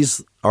lot of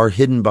these are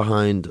hidden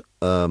behind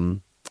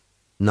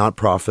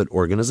nonprofit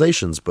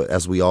organizations. But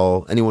as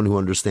anyone who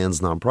understands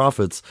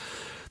nonprofits,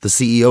 the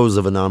CEOs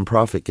of a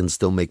nonprofit can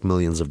still make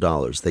millions of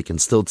dollars. They can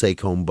still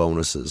take home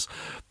bonuses.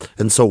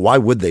 And so why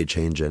would they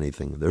change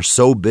anything? They're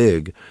so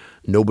big,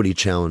 nobody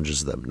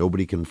challenges them.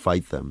 Nobody can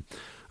fight them.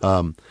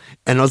 And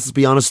let's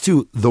be honest,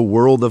 too, the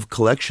world of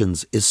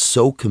collections is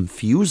so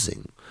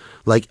confusing.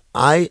 Like,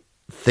 I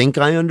think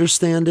I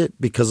understand it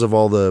because of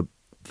all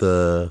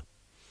the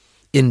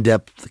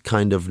in-depth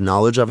kind of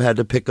knowledge I've had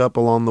to pick up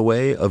along the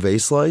way of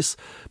A-Slice,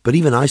 but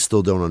even I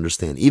still don't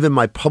understand. Even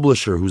my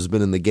publisher, who's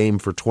been in the game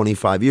for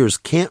 25 years,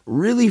 can't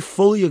really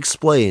fully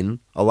explain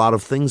a lot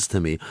of things to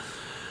me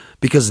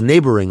because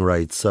neighboring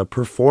rights,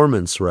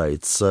 performance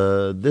rights,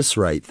 this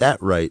right,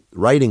 that right,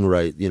 writing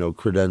right, you know,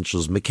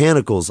 credentials,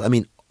 mechanicals. I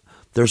mean,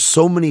 there's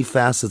so many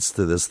facets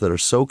to this that are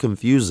so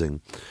confusing.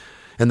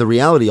 And the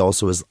reality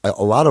also is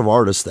a lot of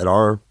artists at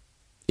our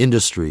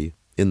industry,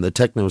 in the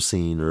techno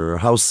scene or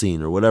house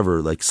scene or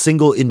whatever, like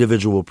single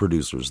individual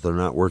producers. They're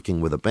not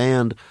working with a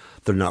band.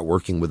 They're not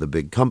working with a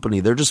big company.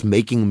 They're just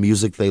making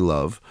music they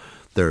love.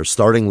 They're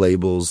starting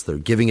labels. They're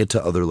giving it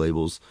to other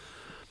labels.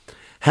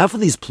 Half of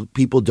these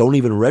people don't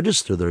even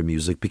register their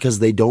music because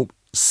they don't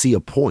see a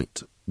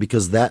point,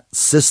 because that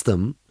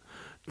system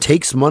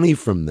takes money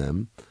from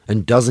them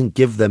and doesn't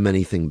give them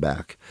anything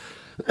back.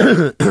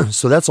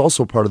 So that's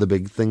also part of the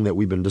big thing that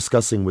we've been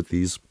discussing with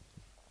these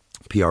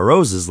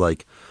PROs is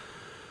like,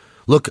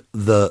 look,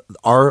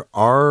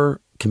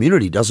 our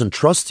community doesn't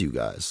trust you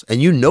guys,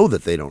 and you know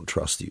that they don't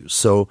trust you.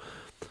 So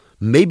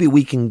maybe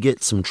we can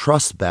get some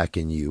trust back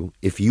in you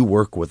if you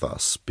work with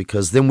us,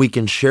 because then we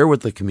can share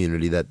with the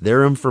community that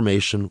their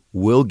information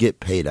will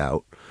get paid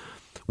out,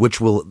 which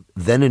will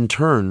then in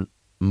turn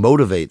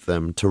motivate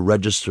them to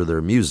register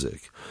their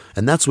music.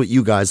 And that's what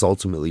you guys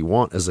ultimately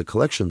want as a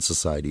collection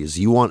society, is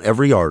you want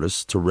every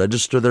artist to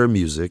register their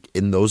music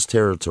in those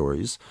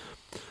territories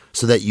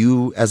so that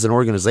you as an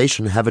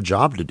organization have a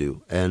job to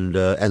do and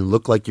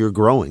look like you're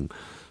growing.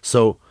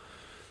 So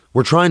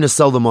we're trying to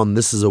sell them on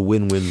this is a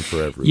win-win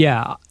for everyone.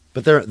 Yeah.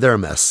 But they're a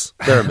mess.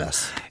 They're a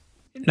mess.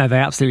 No, they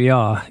absolutely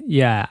are.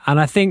 Yeah. And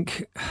I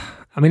think,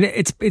 I mean,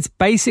 it's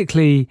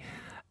basically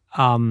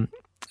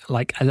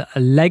like a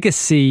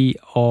legacy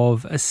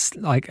of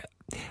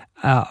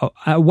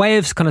a way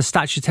of kind of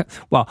statutory.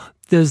 Well,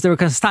 there were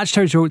kind of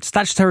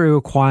statutory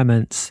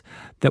requirements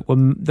that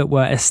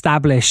were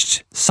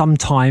established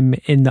sometime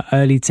in the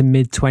early to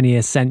mid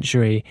 20th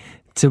century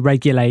to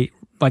regulate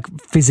like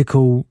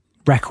physical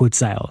record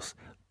sales.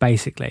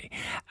 basically.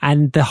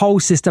 And the whole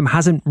system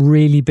hasn't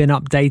really been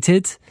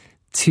updated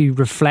to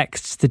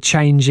reflect the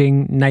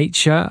changing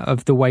nature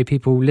of the way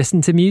people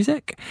listen to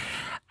music.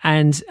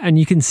 And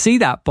you can see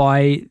that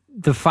by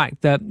the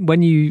fact that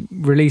when you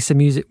release a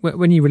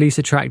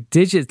track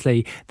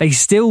digitally, they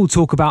still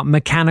talk about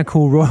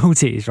mechanical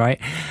royalties, right?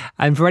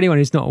 And for anyone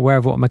who's not aware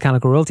of what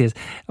mechanical royalty is,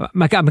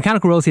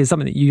 mechanical royalty is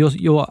something that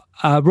your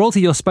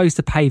royalty you're supposed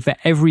to pay for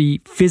every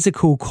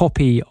physical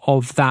copy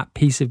of that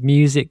piece of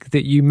music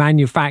that you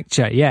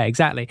manufacture. Yeah,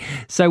 exactly.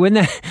 So when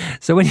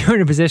you're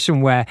in a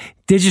position where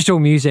digital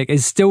music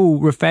is still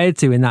referred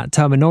to in that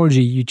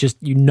terminology,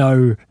 you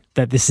know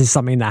that this is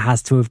something that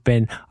has to have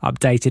been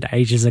updated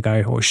ages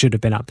ago, or should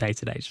have been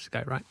updated ages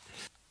ago, right?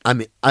 I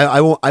mean, I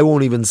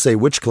won't even say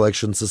which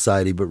collection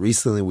society, but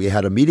recently we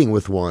had a meeting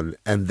with one,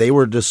 and they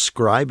were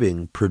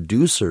describing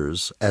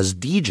producers as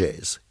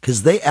DJs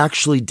because they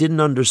actually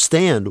didn't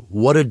understand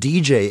what a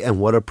DJ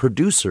and what a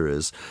producer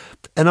is.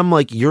 And I'm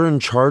like, you're in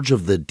charge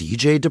of the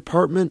DJ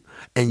department,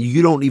 and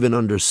you don't even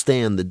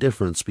understand the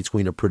difference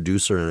between a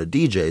producer and a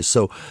DJ.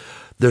 So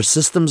their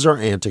systems are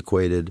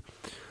antiquated.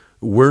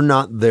 We're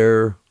not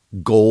their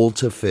goal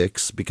to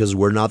fix because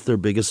we're not their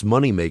biggest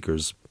money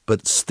makers.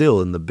 But still,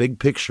 in the big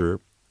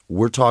picture,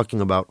 we're talking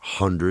about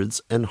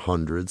hundreds and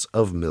hundreds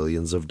of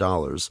millions of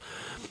dollars.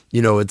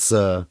 You know, it's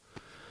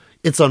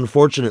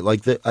unfortunate.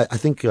 Like I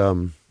think,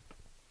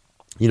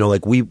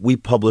 like we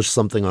published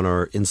something on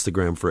our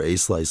Instagram for A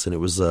Slice, and it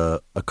was a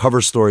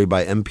cover story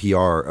by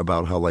NPR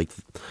about how, like,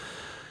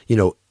 you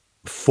know,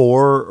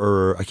 4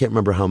 or I can't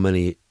remember how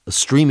many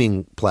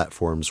streaming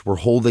platforms were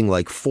holding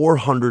like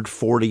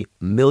 $440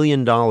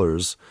 million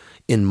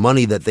in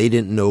money that they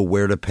didn't know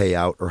where to pay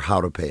out or how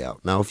to pay out.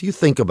 Now, if you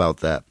think about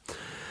that,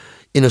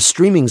 in a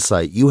streaming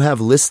site, you have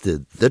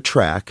listed the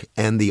track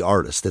and the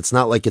artist. It's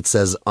not like it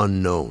says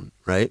unknown,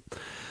 right?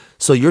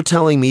 So you're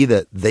telling me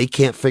that they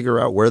can't figure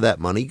out where that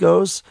money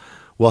goes?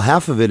 Well,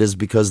 half of it is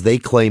because they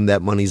claim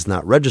that money's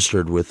not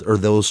registered with, or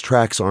those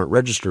tracks aren't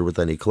registered with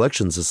any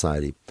collection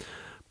society.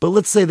 But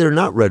let's say they're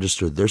not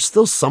registered. They're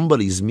still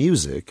somebody's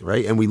music,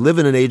 right? And we live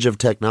in an age of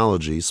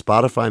technology.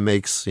 Spotify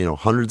makes,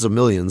 hundreds of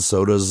millions.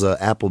 So does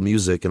Apple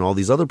Music and all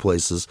these other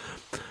places.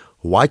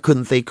 Why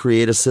couldn't they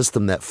create a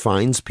system that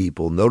finds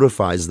people,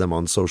 notifies them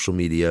on social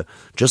media,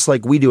 just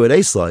like we do at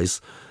A Slice,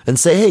 and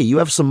say, hey, you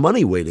have some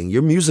money waiting.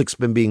 Your music's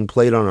been being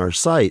played on our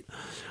site.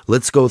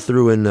 Let's go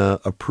through and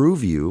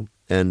approve you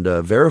and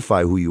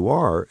verify who you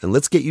are, and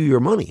let's get you your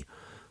money.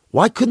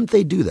 Why couldn't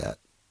they do that?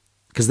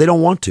 Because they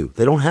don't want to.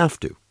 They don't have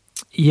to.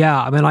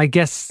 Yeah, I mean, I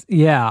guess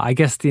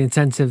the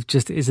incentive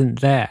just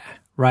isn't there,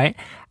 right?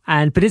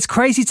 But it's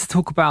crazy to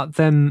talk about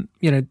them,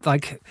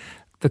 like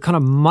the kind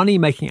of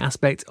money-making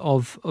aspect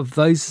of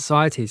those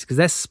societies, because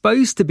they're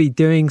supposed to be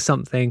doing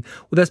something,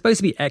 well, they're supposed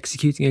to be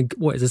executing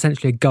what is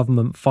essentially a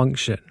government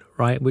function,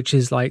 right? Which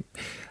is like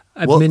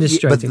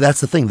administrating. But that's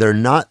the thing. They're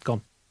not.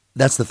 Gone.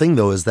 That's the thing,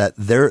 though, is that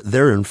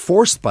they're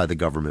enforced by the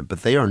government,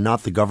 but they are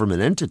not the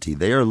government entity.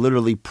 They are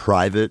literally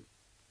private.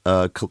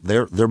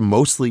 They're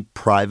mostly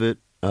private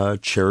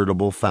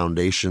charitable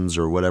foundations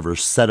or whatever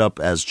set up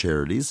as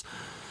charities.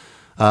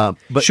 But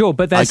sure,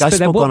 but there's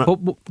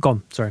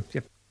gone. Sorry.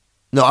 Yeah.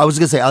 No, I was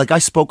going to say, like, I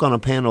spoke on a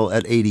panel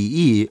at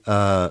ADE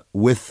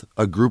with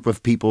a group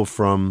of people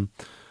from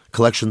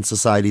collection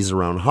societies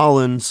around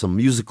Holland, some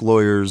music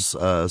lawyers,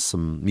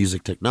 some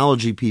music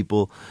technology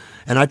people,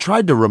 and I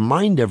tried to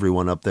remind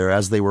everyone up there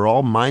as they were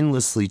all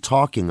mindlessly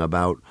talking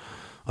about,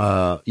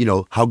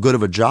 how good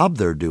of a job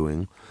they're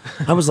doing.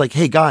 I was like,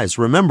 hey guys,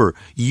 remember,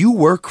 you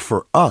work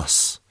for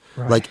us.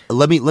 Right. Like,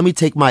 let me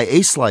take my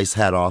A Slice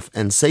hat off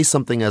and say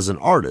something as an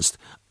artist.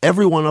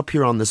 Everyone up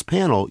here on this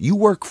panel, you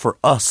work for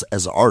us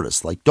as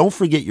artists. Like, don't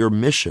forget your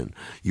mission.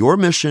 Your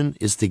mission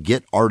is to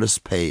get artists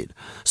paid.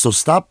 So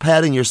stop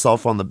patting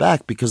yourself on the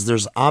back, because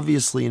there's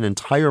obviously an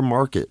entire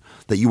market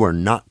that you are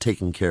not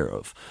taking care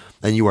of,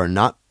 and you are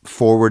not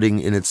forwarding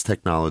in its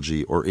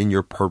technology or in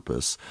your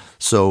purpose.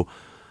 So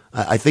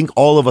I think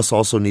all of us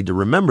also need to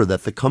remember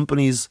that the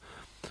companies,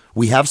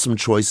 we have some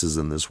choices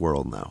in this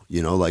world now,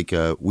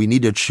 we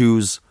need to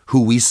choose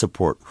who we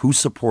support, who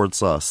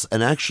supports us,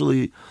 and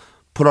actually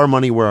put our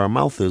money where our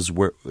mouth is,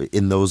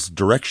 in those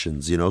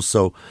directions,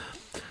 So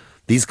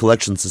these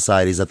collection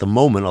societies at the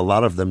moment, a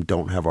lot of them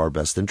don't have our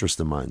best interest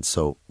in mind.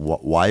 So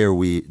why are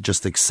we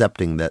just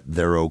accepting that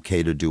they're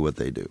okay to do what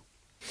they do?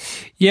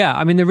 Yeah,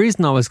 I mean, the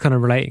reason I was kind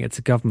of relating it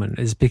to government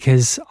is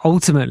because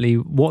ultimately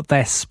what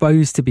they're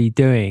supposed to be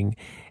doing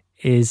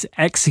is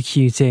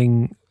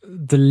executing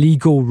the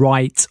legal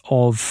right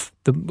of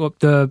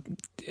the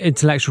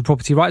intellectual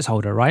property rights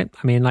holder, right?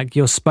 I mean, like,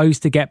 you're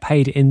supposed to get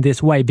paid in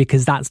this way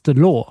because that's the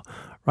law,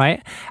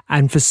 right?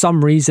 And for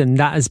some reason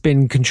that has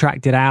been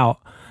contracted out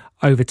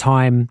over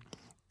time,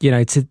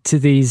 to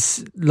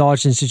these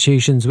large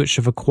institutions which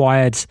have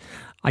acquired,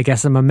 I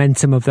guess, a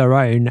momentum of their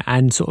own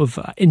and sort of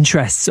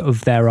interests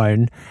of their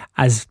own,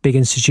 as big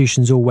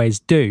institutions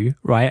always do,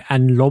 right?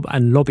 And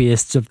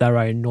lobbyists of their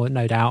own,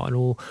 no doubt, and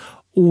all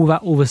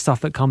the stuff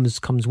that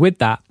comes with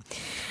that.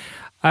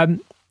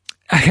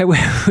 Okay,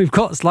 we've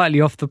got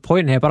slightly off the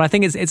point here, but I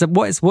think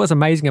what's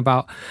amazing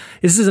about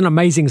this is an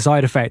amazing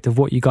side effect of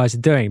what you guys are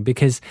doing,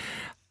 because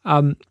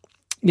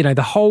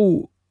the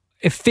whole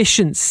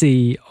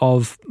efficiency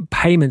of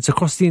payments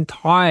across the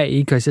entire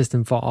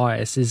ecosystem for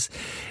artists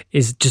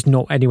is just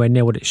not anywhere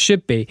near what it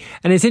should be.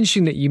 And it's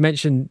interesting that you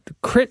mentioned the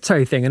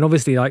crypto thing, and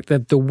obviously like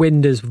the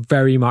wind has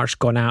very much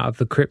gone out of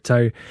the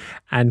crypto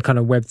and kind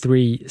of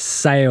Web3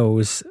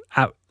 sales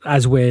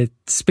as we're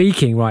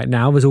speaking right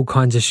now. There's all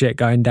kinds of shit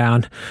going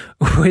down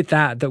with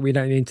that we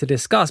don't need to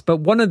discuss. But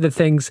one of the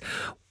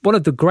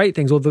great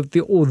things, or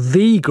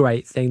the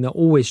great thing that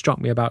always struck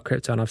me about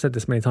crypto, and I've said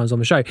this many times on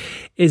the show,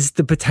 is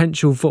the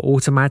potential for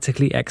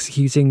automatically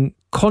executing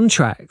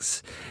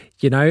contracts,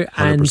 and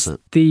 100%.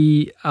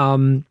 the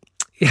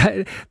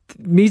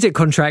music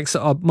contracts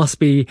must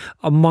be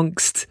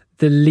amongst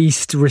the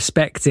least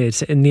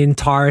respected in the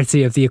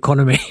entirety of the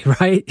economy,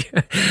 right?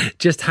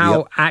 Just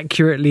how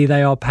accurately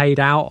they are paid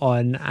out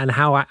on, and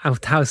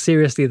how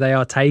seriously they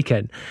are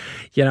taken.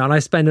 And I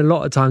spend a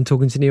lot of time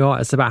talking to new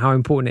artists about how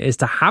important it is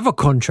to have a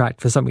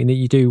contract for something that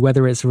you do,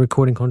 whether it's a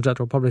recording contract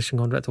or a publishing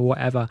contract or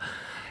whatever,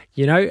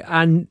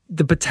 and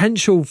the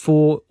potential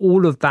for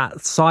all of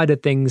that side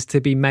of things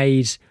to be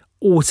made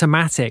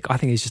automatic, I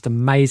think is just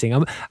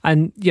amazing.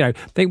 And I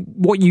think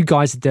what you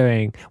guys are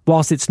doing,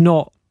 whilst it's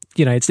not,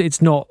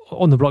 it's not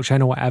on the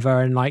blockchain or whatever,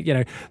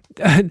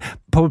 and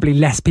probably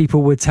less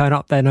people would turn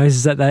up their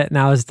noses at that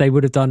now as they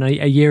would have done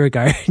a year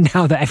ago,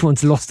 now that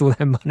everyone's lost all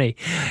their money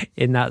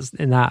in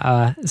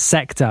that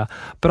sector.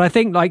 But I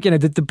think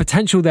the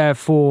potential there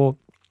for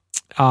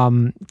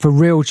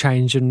real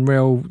change and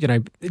real,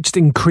 just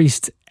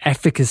increased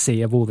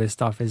efficacy of all this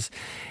stuff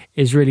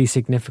is really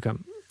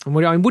significant. And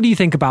what do you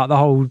think about the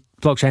whole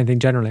blockchain thing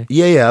generally?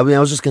 Yeah. I mean, I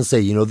was just going to say,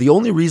 the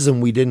only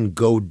reason we didn't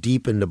go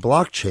deep into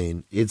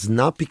blockchain, it's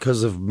not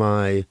because of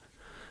my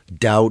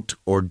doubt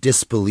or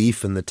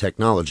disbelief in the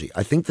technology.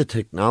 I think the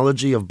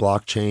technology of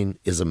blockchain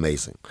is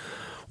amazing.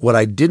 What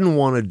I didn't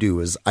want to do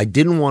is I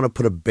didn't want to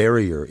put a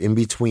barrier in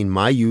between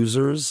my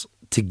users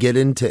to get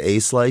into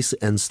A-Slice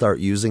and start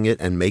using it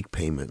and make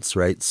payments,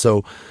 right?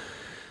 So,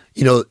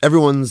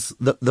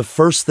 the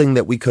first thing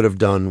that we could have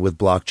done with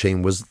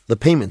blockchain was the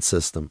payment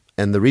system.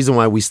 And the reason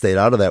why we stayed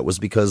out of that was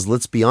because,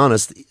 let's be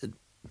honest,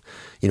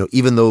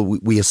 even though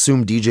we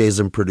assume DJs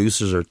and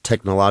producers are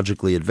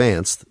technologically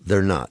advanced,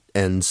 they're not.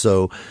 And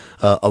so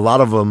a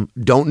lot of them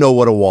don't know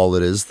what a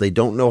wallet is. They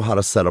don't know how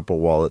to set up a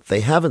wallet.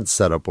 They haven't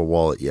set up a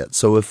wallet yet.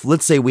 So if,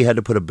 let's say we had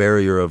to put a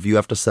barrier of you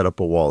have to set up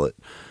a wallet,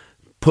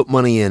 put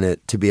money in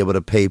it to be able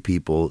to pay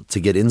people, to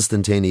get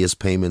instantaneous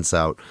payments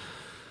out,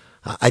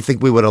 I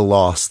think we would have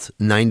lost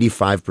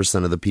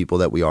 95% of the people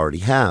that we already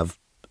have.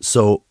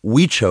 So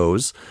we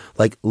chose,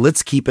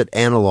 let's keep it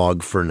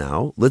analog for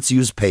now. Let's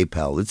use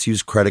PayPal. Let's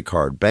use credit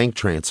card, bank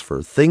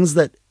transfer, things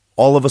that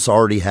all of us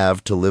already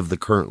have to live the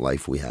current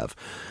life we have.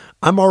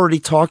 I'm already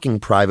talking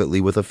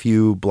privately with a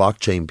few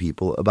blockchain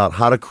people about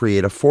how to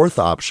create a fourth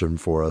option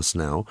for us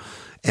now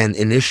and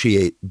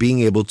initiate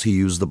being able to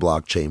use the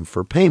blockchain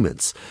for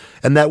payments.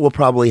 And that will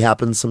probably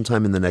happen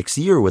sometime in the next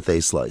year with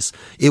A-Slice.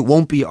 It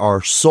won't be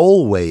our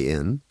sole way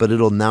in, but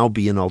it'll now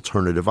be an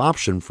alternative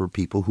option for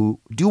people who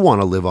do want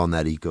to live on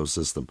that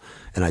ecosystem.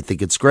 And I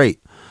think it's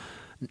great.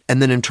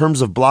 And then in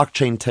terms of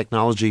blockchain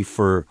technology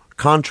for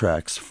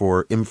contracts,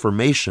 for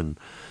information,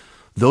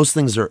 those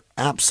things are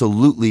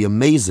absolutely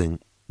amazing,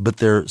 but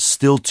they're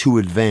still too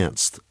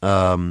advanced.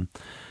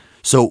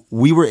 So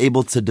we were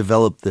able to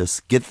develop this,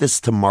 get this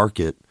to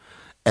market,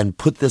 and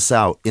put this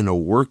out in a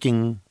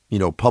working,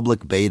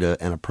 public beta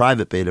and a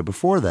private beta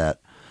before that,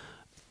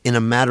 in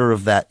a matter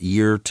of that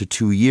year to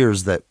 2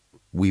 years that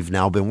we've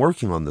now been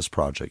working on this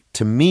project.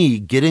 To me,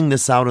 getting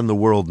this out in the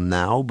world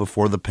now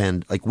before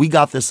the we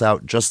got this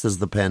out just as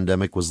the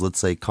pandemic was, let's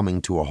say,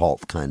 coming to a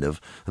halt, kind of.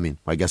 I mean,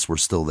 I guess we're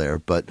still there,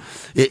 but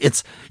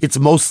it's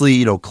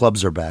mostly,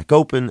 clubs are back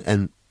open,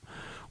 and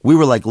we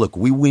were like, look,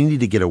 we need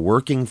to get a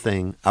working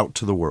thing out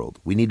to the world.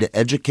 We need to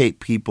educate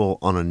people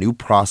on a new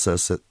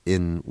process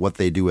in what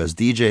they do as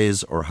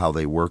DJs or how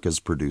they work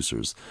as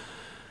producers.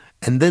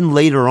 And then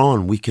later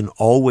on, we can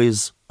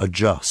always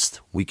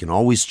adjust. We can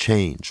always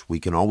change.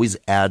 We can always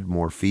add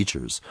more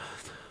features.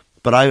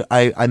 But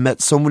I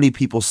met so many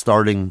people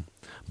starting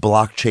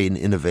blockchain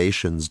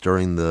innovations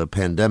during the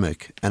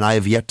pandemic, and I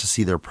have yet to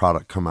see their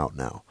product come out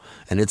now.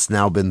 And it's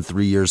now been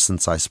 3 years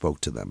since I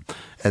spoke to them.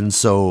 And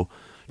so,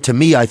 to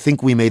me, I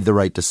think we made the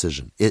right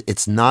decision.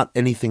 It's not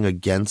anything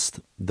against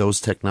those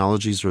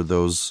technologies or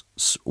those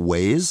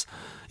ways.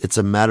 It's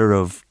a matter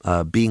of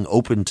being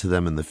open to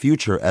them in the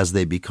future as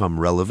they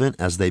become relevant,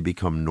 as they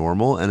become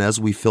normal, and as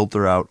we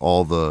filter out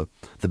all the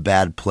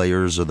bad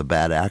players or the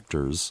bad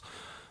actors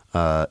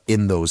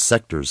in those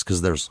sectors,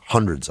 because there's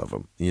hundreds of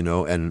them,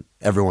 and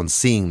everyone's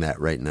seeing that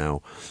right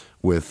now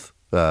with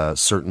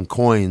certain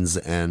coins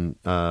and,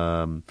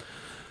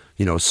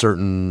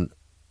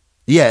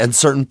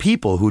 certain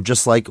people who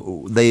just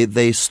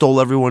they stole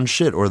everyone's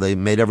shit, or they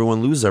made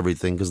everyone lose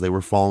everything because they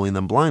were following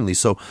them blindly.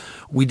 So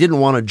we didn't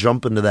want to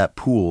jump into that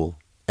pool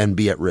and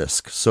be at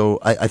risk. So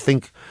I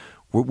think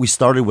we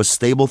started with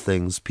stable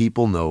things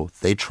people know,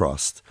 they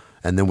trust,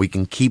 and then we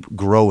can keep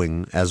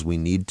growing as we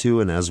need to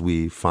and as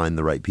we find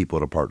the right people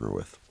to partner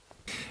with.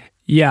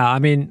 Yeah, I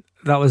mean,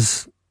 that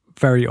was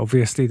very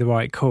obviously the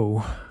right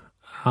call.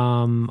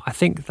 I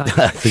think that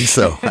I think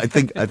so. I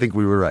think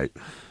we were right.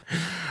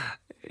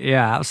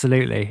 Yeah,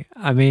 absolutely.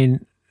 I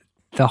mean,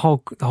 the whole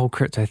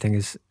crypto thing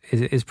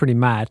is pretty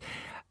mad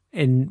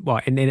in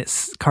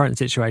its current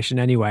situation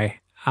anyway.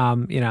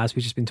 As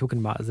we've just been talking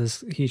about,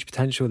 there's huge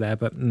potential there,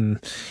 but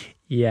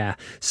yeah.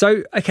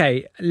 So,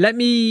 okay, let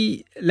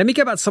me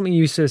go back to something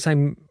you were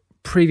saying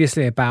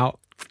previously about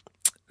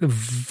the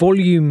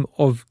volume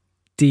of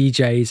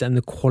DJs and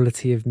the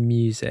quality of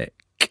music.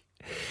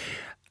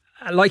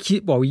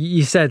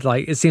 You said,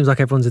 like, it seems like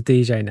everyone's a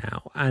DJ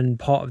now, and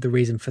part of the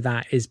reason for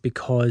that is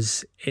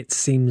because it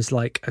seems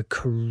like a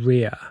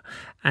career,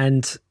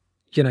 and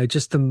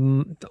just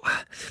the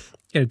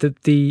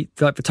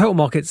total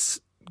market's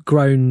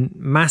grown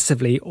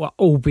massively,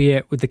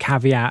 albeit with the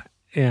caveat,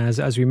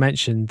 as we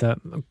mentioned, that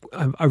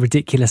a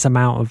ridiculous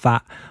amount of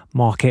that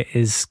market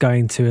is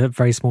going to a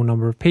very small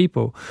number of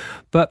people.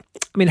 But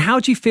I mean, how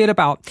do you feel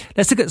about,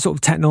 let's look at sort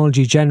of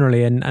technology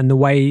generally and the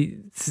way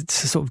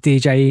sort of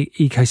DJ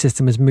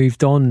ecosystem has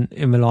moved on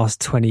in the last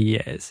 20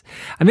 years.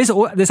 And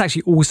this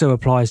actually also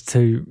applies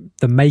to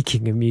the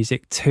making of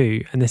music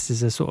too. And this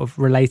is a sort of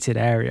related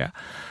area.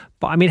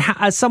 But I mean,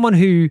 as someone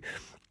who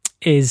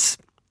is,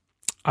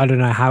 I don't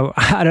know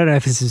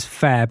if this is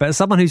fair, but as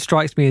someone who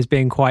strikes me as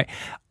being quite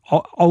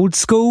old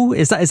school,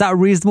 is that a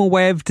reasonable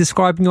way of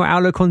describing your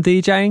outlook on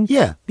DJing?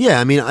 Yeah.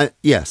 I mean,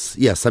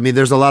 yes. I mean,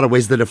 there's a lot of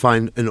ways to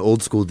define an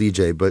old school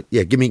DJ, but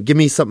yeah, give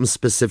me something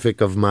specific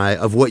of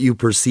what you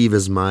perceive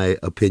as my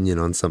opinion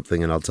on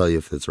something, and I'll tell you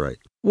if it's right.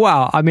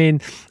 Well, I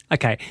mean,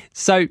 okay,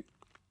 so,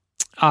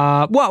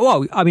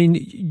 I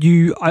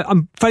mean,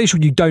 I'm fairly sure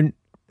you don't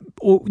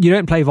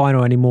play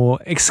vinyl anymore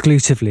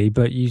exclusively,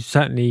 but you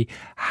certainly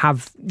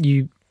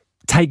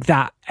take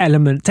that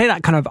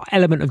kind of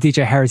element of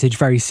DJ heritage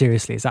very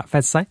seriously. Is that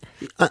fair to say?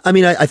 I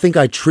mean, I think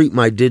I treat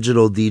my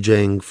digital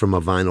DJing from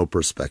a vinyl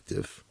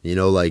perspective.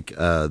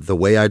 The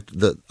way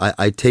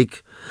I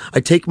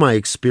take my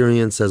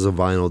experience as a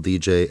vinyl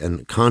DJ,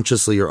 and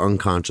consciously or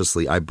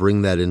unconsciously, I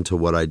bring that into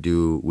what I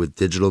do with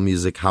digital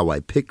music, how I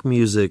pick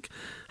music,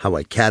 how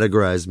I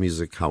categorize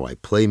music, how I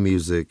play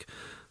music.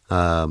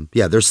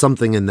 There's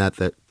something in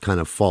that kind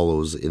of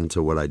follows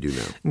into what I do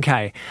now.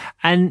 Okay.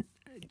 And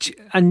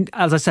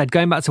as I said,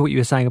 going back to what you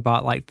were saying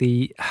about like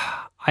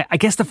I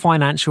guess the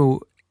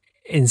financial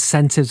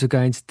incentives of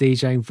going to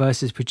DJing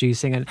versus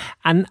producing,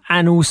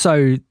 and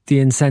also the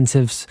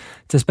incentives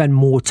to spend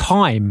more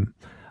time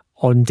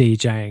on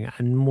DJing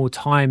and more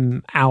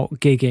time out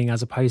gigging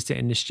as opposed to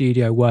in the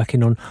studio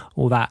working on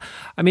all that.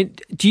 I mean,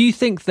 do you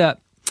think that?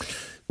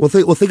 Well,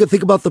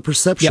 think about the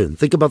perception. Yep.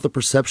 Think about the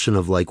perception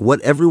of like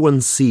what everyone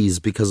sees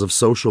because of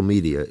social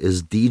media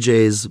is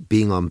DJs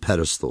being on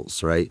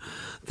pedestals, right?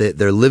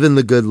 They're living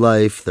the good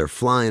life. They're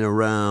flying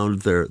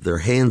around. Their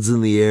hands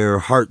in the air,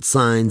 heart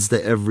signs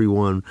to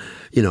everyone.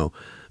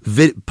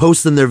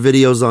 Posting their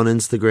videos on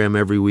Instagram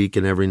every week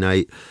and every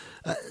night.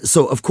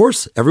 So of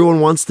course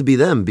everyone wants to be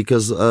them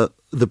because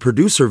the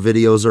producer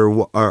videos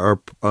are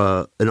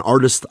an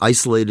artist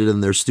isolated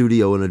in their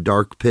studio in a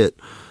dark pit,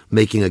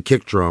 making a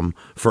kick drum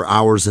for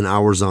hours and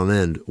hours on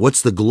end.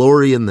 What's the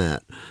glory in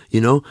that?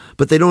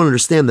 But they don't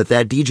understand that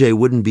DJ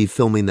wouldn't be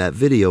filming that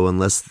video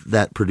unless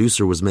that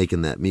producer was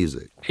making that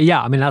music.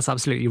 Yeah, I mean, that's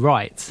absolutely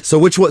right. So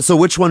which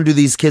one do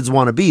these kids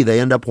want to be? They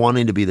end up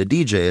wanting to be the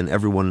DJ, and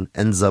everyone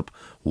ends up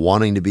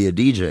wanting to be a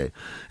DJ.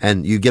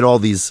 And you get all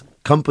these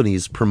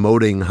companies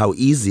promoting how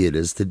easy it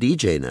is to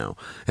DJ now,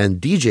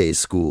 and DJ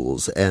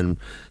schools and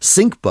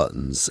sync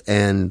buttons,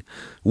 and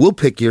we'll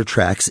pick your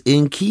tracks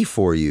in key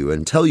for you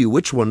and tell you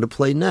which one to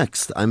play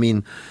next. I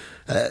mean,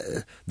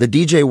 the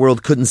DJ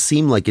world couldn't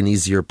seem like an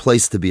easier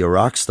place to be a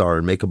rock star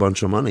and make a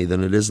bunch of money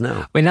than it is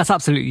now. I mean, that's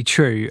absolutely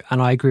true,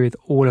 and I agree with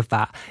all of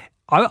that.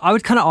 I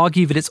would kind of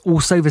argue that it's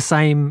also the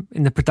same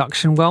in the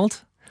production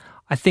world.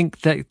 I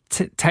think that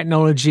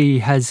technology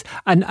has,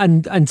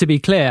 and to be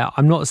clear,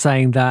 I'm not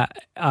saying that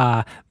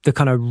the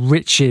kind of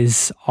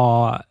riches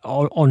are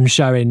on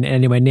show in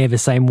anywhere near the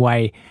same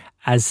way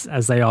as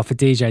they are for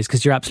DJs,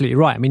 because you're absolutely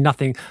right. I mean,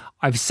 nothing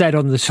I've said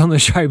on the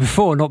show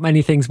before, not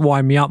many things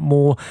wind me up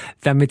more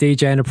than the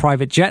DJ in a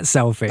private jet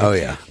selfie. Oh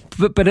yeah.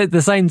 But at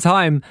the same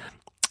time,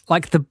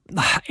 like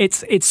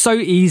it's so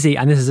easy,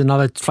 and this is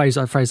another phrase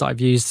that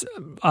I've used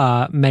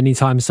many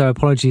times, so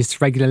apologies to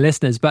regular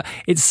listeners, but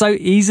it's so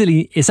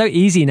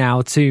easy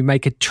now to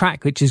make a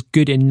track which is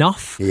good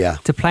enough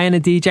to play in a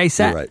DJ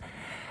set. You're right.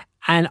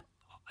 And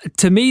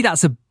to me,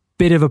 that's a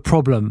bit of a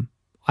problem,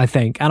 I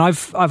think. And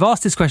I've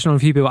asked this question on a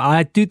few people.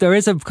 There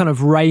is a kind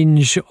of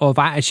range of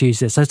attitudes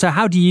to this. So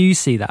how do you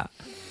see that?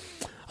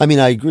 I mean,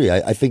 I agree.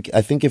 I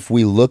think if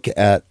we look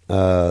at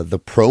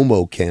the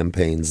promo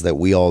campaigns that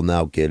we all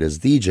now get as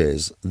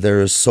DJs,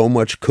 there is so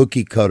much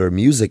cookie cutter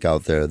music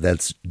out there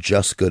that's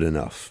just good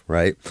enough,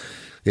 right?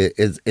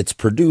 It's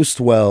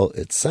produced well,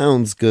 it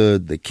sounds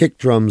good, the kick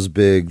drum's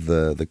big,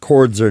 the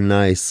chords are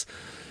nice,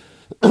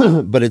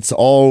 but it's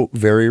all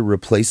very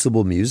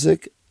replaceable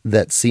music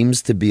that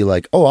seems to be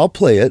like, oh, I'll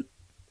play it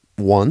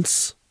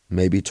once,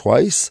 maybe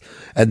twice,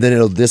 and then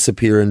it'll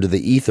disappear into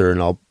the ether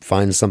and I'll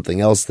find something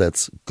else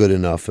that's good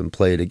enough and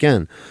play it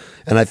again.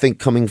 And I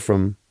think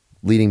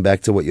leading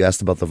back to what you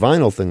asked about the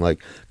vinyl thing,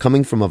 like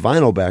coming from a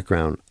vinyl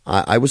background,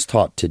 I was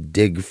taught to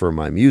dig for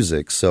my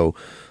music. So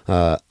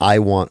I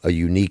want a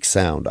unique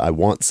sound. I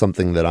want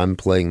something that I'm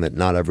playing that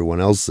not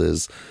everyone else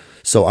is.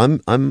 So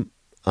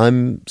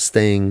I'm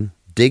staying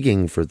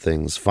digging for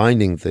things,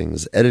 finding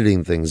things,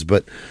 editing things.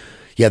 But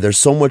yeah, there's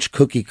so much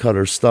cookie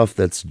cutter stuff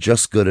that's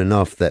just good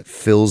enough that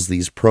fills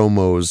these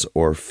promos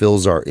or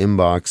fills our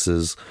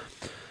inboxes.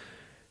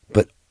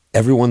 But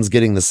everyone's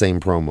getting the same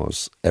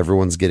promos.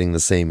 Everyone's getting the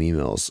same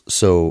emails.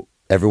 So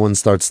everyone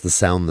starts to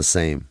sound the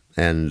same.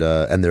 And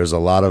there's a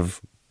lot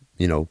of,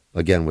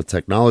 again, with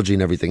technology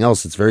and everything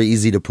else, it's very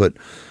easy to put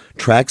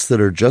tracks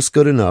that are just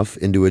good enough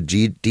into a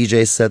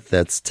DJ set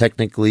that's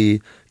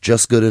technically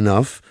just good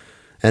enough.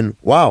 And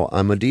wow,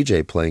 I'm a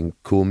DJ playing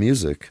cool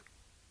music.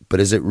 But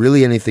is it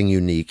really anything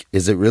unique?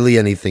 Is it really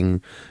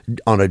anything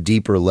on a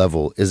deeper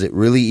level? Is it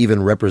really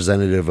even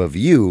representative of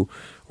you?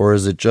 Or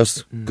is it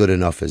just good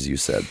enough, as you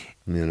said?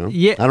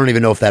 Yeah. I don't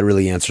even know if that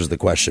really answers the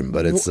question,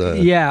 but it's...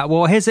 Yeah,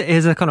 well, here's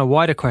a kind of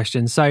wider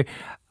question. So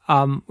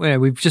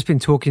we've just been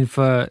talking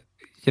for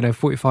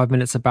 45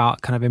 minutes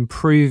about kind of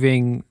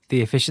improving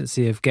the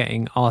efficiency of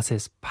getting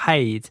artists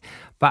paid.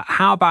 But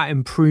how about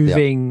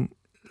improving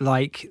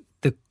and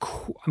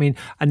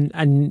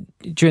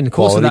during the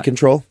course quality of that...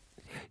 control?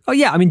 Oh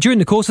yeah, I mean, during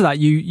the course of that,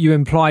 you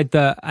implied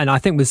that, and I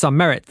think with some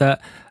merit,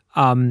 that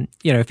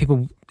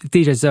if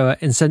DJs are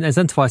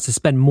incentivized to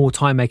spend more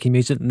time making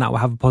music, then that will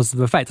have a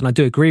positive effect, and I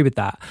do agree with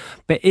that.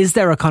 But is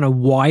there a kind of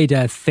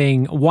wider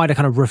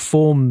kind of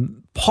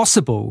reform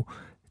possible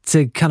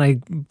to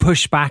kind of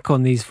push back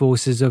on these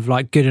forces of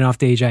like good enough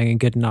DJing and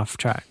good enough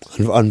tracks?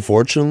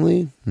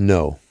 Unfortunately,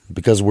 no,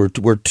 because we're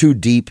too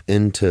deep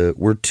into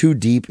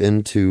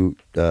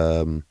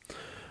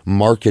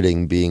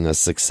marketing being a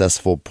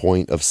successful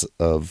point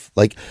of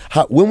like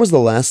when was the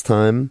last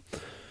time?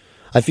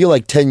 I feel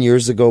like 10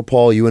 years ago,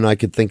 Paul, you and I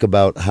could think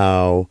about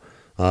how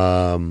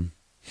there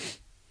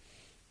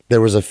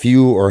was a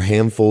few or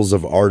handfuls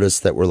of artists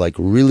that were like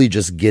really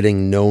just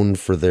getting known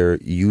for their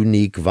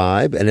unique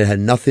vibe, and it had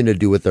nothing to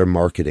do with their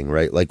marketing,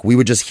 right? Like we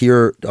would just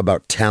hear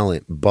about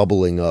talent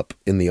bubbling up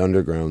in the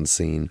underground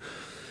scene.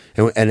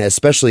 And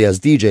especially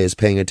as DJs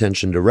paying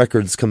attention to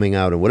records coming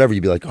out and whatever,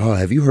 you'd be like, oh,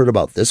 have you heard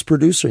about this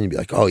producer? And you'd be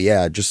like, oh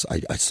yeah,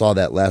 I saw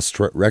that last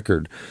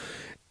record.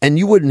 And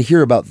you wouldn't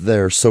hear about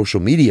their social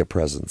media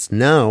presence.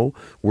 Now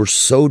we're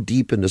so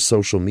deep into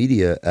social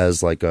media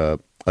as like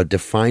a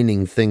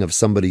defining thing of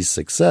somebody's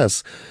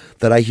success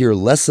that I hear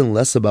less and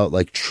less about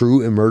like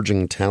true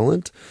emerging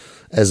talent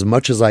as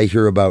much as I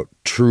hear about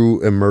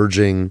true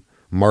emerging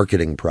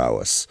marketing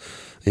prowess,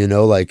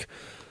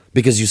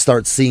 because you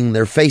start seeing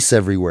their face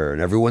everywhere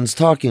and everyone's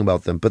talking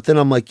about them. But then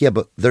I'm like, yeah,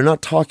 but they're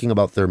not talking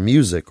about their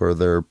music or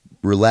their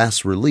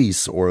last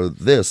release or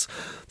this.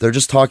 They're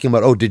just talking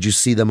about, oh, did you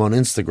see them on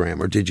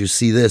Instagram, or did you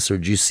see this, or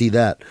did you see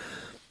that?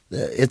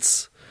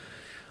 It's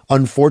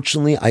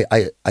unfortunately,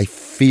 I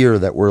fear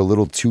that we're a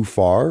little too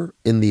far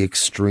in the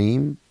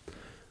extreme,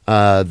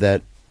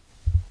 that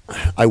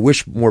I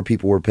wish more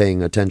people were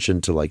paying attention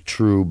to like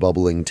true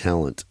bubbling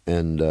talent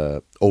and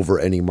over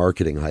any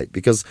marketing hype,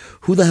 because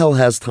who the hell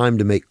has time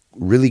to make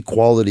really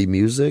quality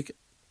music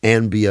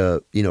and be a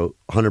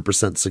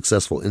 100%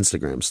 successful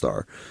Instagram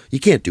star? You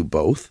can't do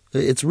both.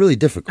 It's really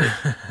difficult.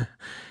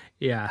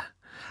 Yeah,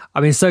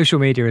 I mean, social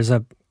media is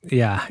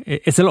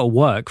it's a lot of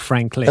work,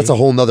 frankly. That's a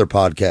whole nother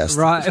podcast,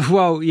 right?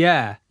 Well,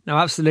 yeah, no,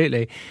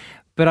 absolutely.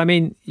 But I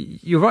mean,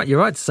 you're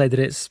right to say that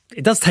it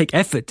does take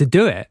effort to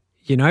do it.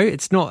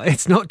 It's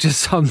not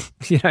just some,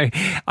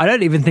 I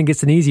don't even think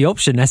it's an easy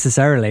option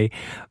necessarily,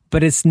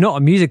 but it's not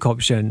a music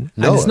option.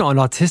 No. And it's not an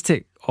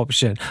artistic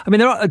option. I mean,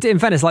 in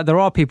fairness, there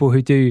are people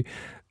who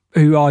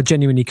are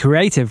genuinely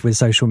creative with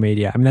social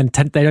media. I mean,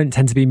 they don't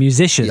tend to be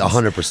musicians. Yeah,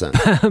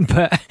 100%.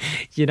 But,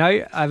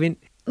 I mean...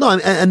 No,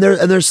 and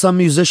there's some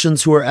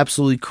musicians who are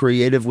absolutely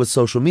creative with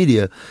social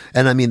media.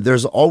 And I mean,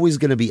 there's always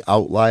going to be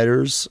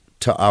outliers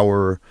to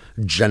our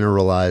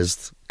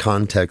generalized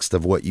context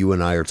of what you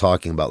and I are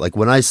talking about. Like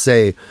when I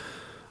say,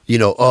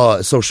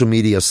 social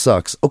media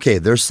sucks. Okay,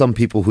 there's some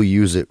people who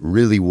use it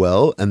really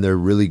well and they're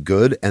really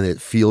good and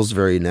it feels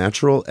very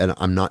natural, and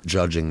I'm not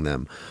judging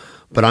them.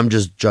 But I'm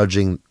just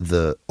judging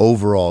the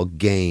overall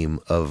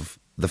game of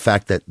the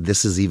fact that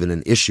this is even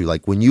an issue.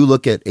 Like when you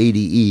look at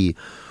ADE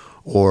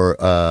or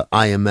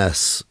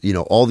IMS,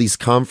 all these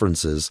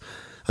conferences,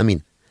 I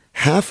mean,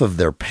 half of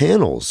their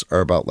panels are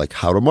about like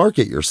how to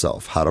market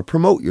yourself, how to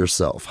promote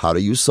yourself, how to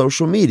use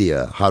social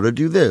media, how to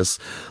do this.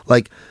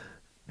 Like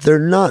they're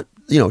not,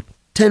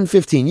 10,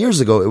 15 years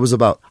ago, it was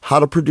about how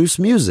to produce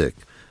music,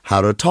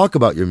 how to talk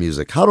about your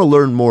music, how to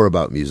learn more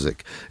about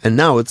music. And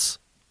now it's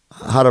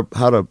how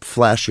to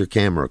flash your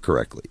camera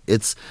correctly.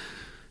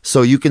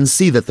 So you can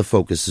see that the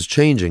focus is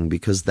changing,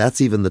 because that's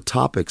even the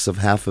topics of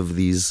half of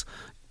these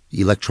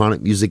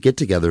electronic music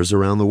get-togethers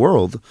around the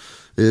world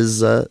is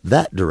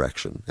that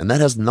direction. And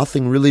that has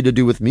nothing really to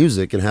do with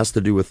music. It has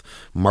to do with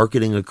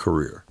marketing a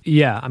career.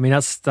 Yeah, I mean,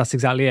 that's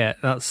exactly it.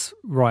 That's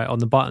right on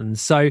the button.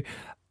 So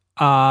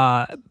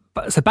back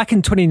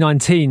in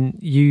 2019,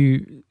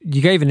 you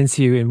gave an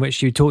interview in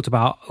which you talked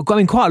about, I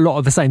mean, quite a lot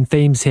of the same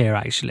themes here,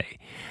 actually.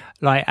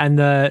 Like, and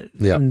the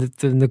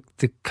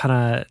kind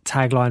of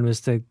tagline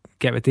was to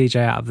get the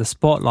DJ out of the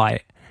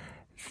spotlight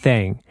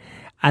thing.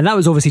 And that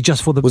was obviously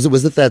just for the...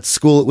 Was it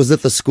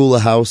the School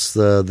of House,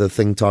 the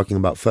thing talking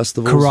about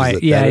festivals?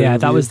 Correct. Yeah.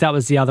 That was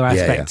the other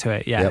aspect to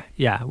it.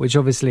 Yeah. Which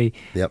obviously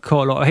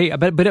caught a lot of heat.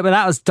 But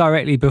that was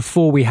directly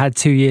before we had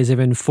 2 years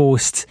of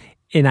enforced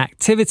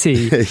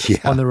inactivity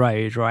on the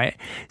road, right?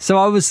 So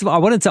I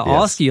wanted to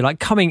ask you, like,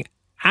 coming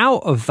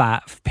out of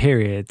that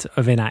period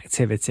of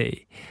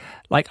inactivity,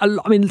 like, I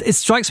mean, it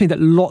strikes me that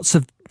lots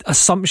of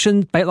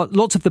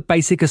the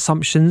basic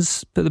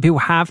assumptions that the people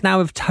have now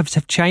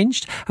have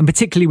changed, and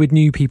particularly with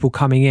new people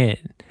coming in.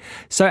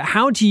 So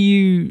how do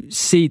you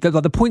see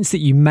the points that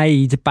you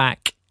made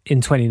back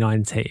in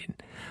 2019?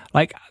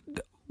 Like,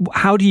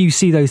 how do you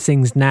see those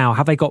things now?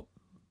 Have they got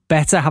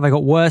better? Have they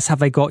got worse? Have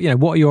they got,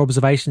 what are your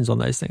observations on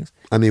those things?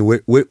 I mean,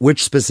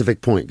 which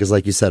specific point? Because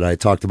like you said, I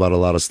talked about a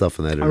lot of stuff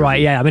in that interview.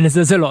 Right, yeah. I mean,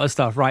 there's a lot of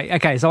stuff, right?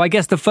 Okay, so I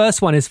guess the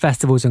first one is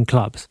festivals and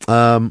clubs.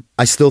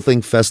 I still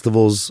think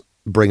festivals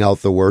bring out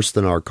the worst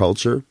in our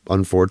culture.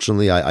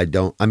 Unfortunately, I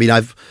don't. I mean,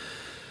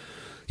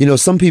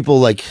 some people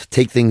like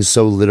take things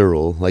so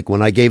literal. Like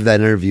when I gave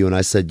that interview and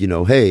I said,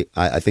 hey,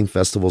 I think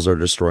festivals are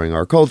destroying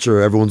our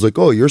culture. Everyone's like,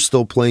 oh, you're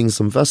still playing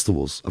some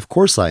festivals. Of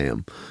course I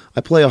am.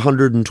 I play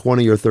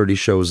 120 or 30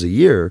 shows a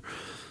year.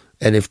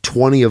 And if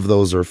 20 of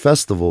those are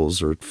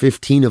festivals or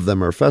 15 of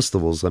them are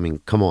festivals, I mean,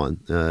 come on,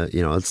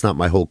 it's not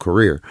my whole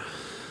career.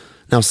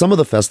 Now, some of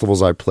the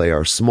festivals I play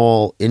are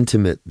small,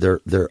 intimate.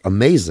 They're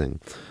amazing.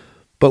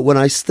 But when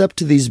I step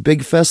to these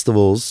big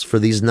festivals for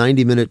these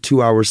 90-minute,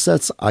 2-hour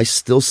sets, I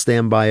still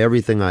stand by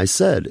everything I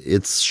said.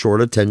 It's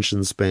short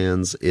attention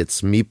spans.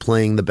 It's me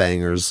playing the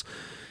bangers.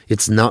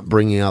 It's not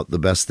bringing out the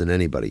best in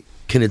anybody.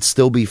 Can it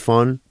still be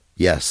fun?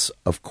 Yes,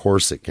 of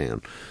course it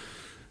can.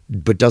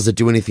 But does it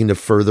do anything to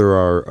further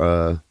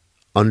our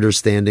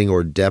understanding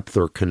or depth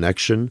or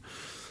connection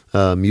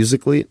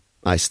musically?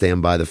 I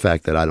stand by the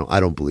fact that I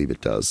don't believe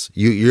it does.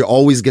 You're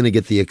always going to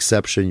get the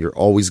exception. You're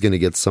always going to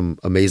get some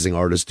amazing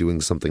artist doing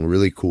something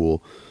really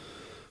cool.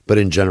 But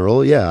in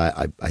general,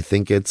 I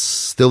think it's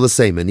still the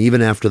same. And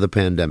even after the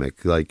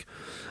pandemic, like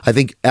I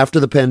think after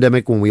the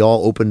pandemic, when we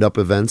all opened up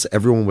events,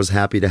 everyone was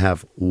happy to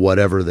have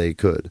whatever they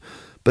could.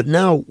 But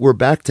now we're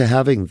back to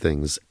having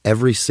things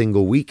every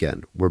single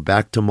weekend. We're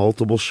back to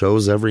multiple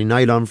shows every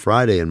night on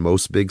Friday in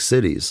most big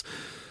cities.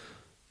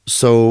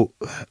 So,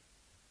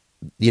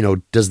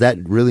 does that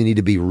really need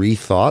to be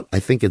rethought? I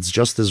think it's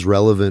just as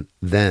relevant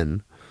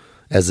then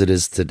as it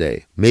is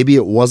today. Maybe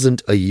it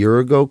wasn't a year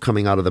ago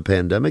coming out of the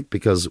pandemic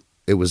because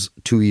it was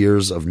 2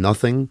 years of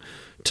nothing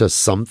to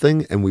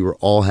something, and we were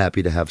all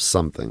happy to have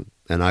something.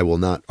 And I will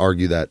not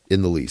argue that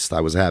in the least.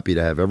 I was happy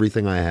to have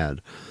everything I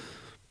had.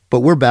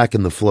 But we're back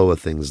in the flow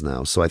of things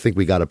now. So I think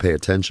we got to pay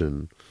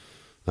attention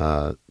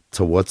to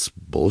what's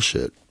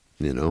bullshit,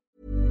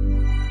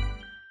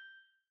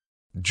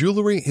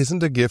 Jewelry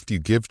isn't a gift you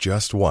give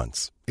just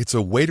once. It's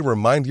a way to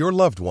remind your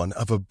loved one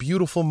of a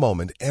beautiful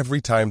moment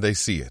every time they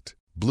see it.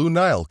 Blue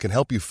Nile can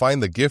help you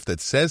find the gift that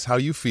says how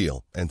you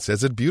feel and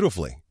says it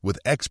beautifully, with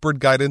expert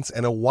guidance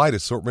and a wide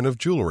assortment of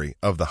jewelry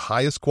of the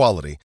highest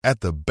quality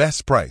at the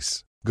best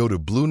price. Go to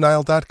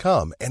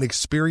BlueNile.com and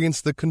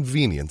experience the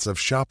convenience of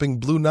shopping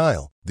Blue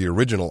Nile, the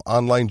original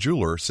online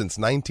jeweler since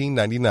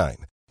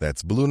 1999.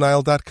 That's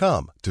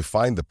BlueNile.com to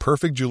find the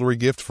perfect jewelry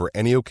gift for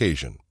any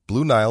occasion.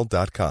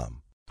 BlueNile.com.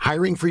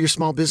 Hiring for your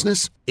small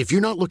business? If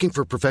you're not looking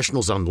for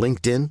professionals on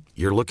LinkedIn,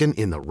 you're looking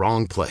in the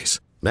wrong place.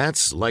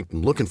 That's like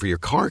looking for your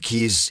car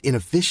keys in a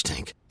fish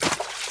tank.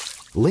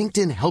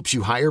 LinkedIn helps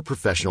you hire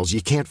professionals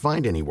you can't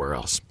find anywhere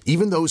else,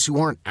 even those who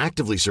aren't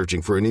actively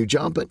searching for a new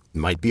job but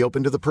might be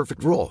open to the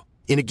perfect role.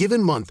 In a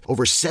given month,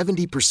 over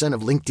 70%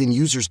 of LinkedIn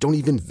users don't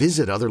even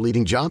visit other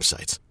leading job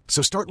sites.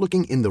 So start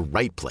looking in the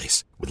right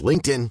place. With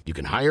LinkedIn, you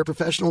can hire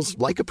professionals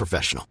like a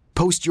professional.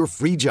 Post your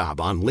free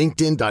job on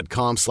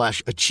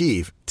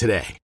linkedin.com/achieve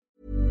today.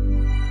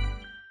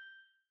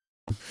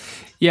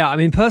 Yeah, I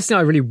mean, personally,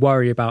 I really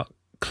worry about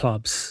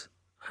clubs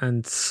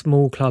and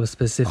small clubs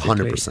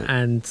specifically. 100%.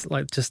 And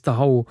like just the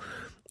whole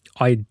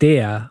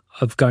idea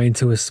of going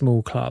to a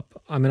small club.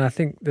 I mean, I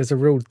think there's a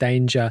real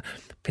danger,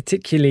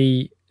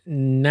 particularly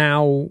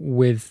now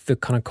with the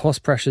kind of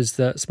cost pressures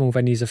that small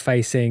venues are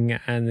facing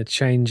and the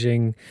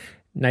changing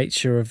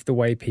nature of the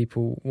way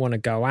people want to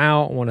go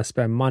out, want to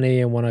spend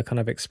money and want to kind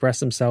of express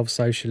themselves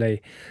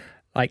socially.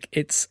 Like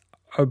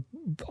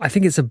I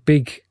think it's a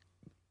big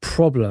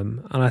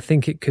problem, and I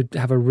think it could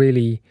have a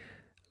really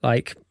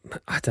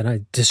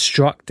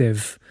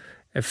destructive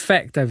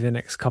effect over the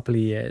next couple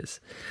of years.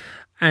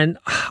 And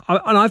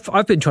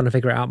I've been trying to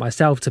figure it out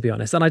myself, to be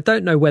honest. And I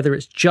don't know whether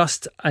it's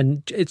just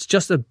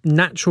a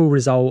natural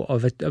result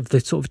of the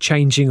sort of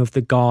changing of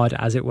the guard,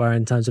 as it were,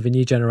 in terms of a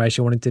new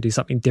generation wanting to do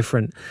something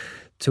different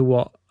to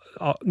what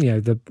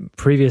the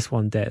previous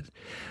one did.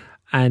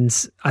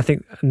 And I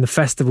think the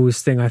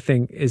festivals thing, I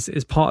think, is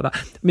part of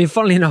that. I mean,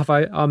 funnily enough,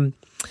 I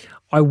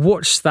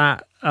watched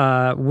that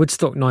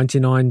Woodstock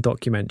 99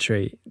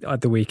 documentary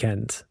at the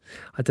weekend.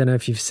 I don't know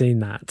if you've seen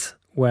that.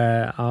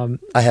 Where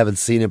I haven't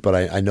seen it, but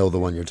I know the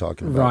one you're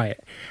talking about. Right.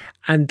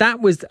 And that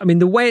was, I mean,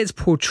 the way it's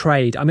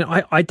portrayed, I mean,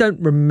 I don't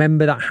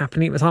remember that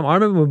happening at the time. I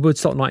remember when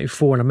Woodstock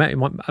 94 and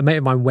a mate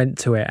of mine went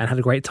to it and had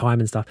a great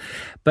time and stuff.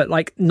 But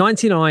like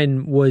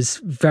 99 was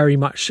very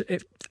much,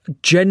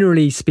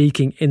 generally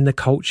speaking, in the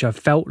culture,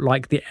 felt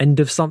like the end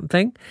of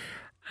something.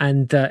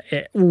 And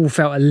it all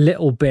felt a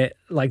little bit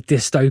like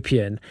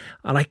dystopian.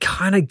 And I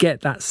kind of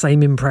get that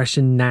same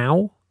impression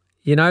now.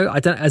 You know, I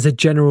don't, as a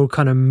general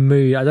kind of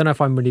mood, I don't know if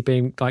I'm really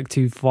being like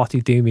too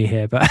doomy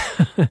here, but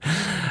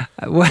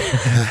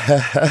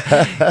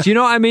do you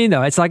know what I mean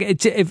though? It's like,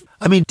 do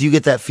you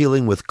get that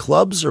feeling with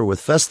clubs or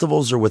with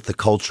festivals or with the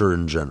culture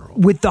in general?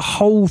 With the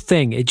whole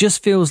thing, it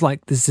just feels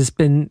like there's just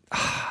been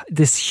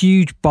this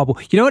huge bubble.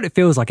 You know what it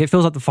feels like? It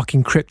feels like the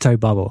fucking crypto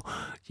bubble.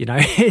 You know,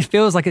 it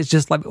feels like it's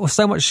just like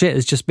so much shit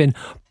has just been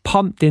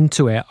pumped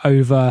into it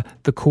over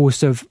the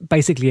course of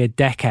basically a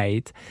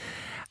decade.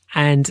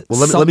 And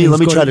let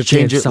me try to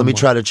change it. Let me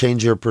try to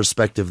change your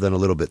perspective then a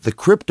little bit. The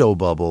crypto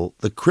bubble,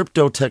 the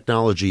crypto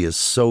technology is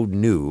so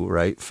new,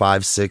 right?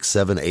 5, 6,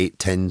 7, 8,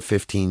 10,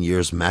 15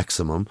 years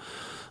maximum.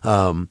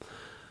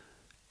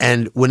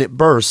 And when it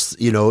bursts,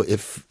 you know,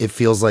 if it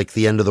feels like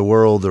the end of the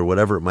world or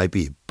whatever it might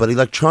be. But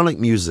electronic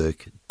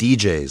music,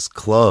 DJs,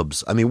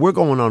 clubs, I mean, we're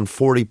going on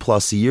 40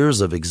 plus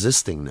years of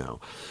existing now.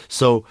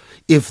 So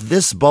if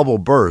this bubble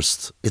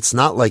bursts, it's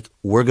not like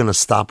we're going to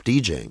stop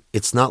DJing.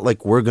 It's not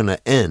like we're going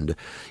to end.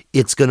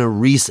 It's going to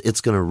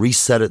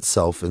reset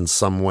itself in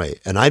some way.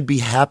 And I'd be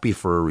happy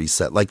for a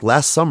reset. Like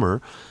last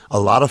summer, a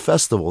lot of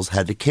festivals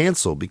had to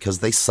cancel because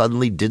they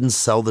suddenly didn't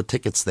sell the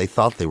tickets they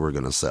thought they were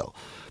going to sell.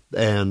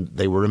 And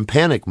they were in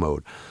panic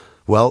mode.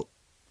 Well,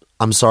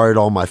 I'm sorry to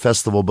all my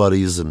festival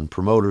buddies and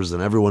promoters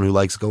and everyone who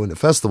likes going to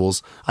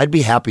festivals. I'd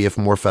be happy if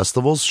more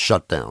festivals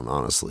shut down,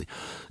 honestly,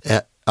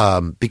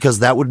 because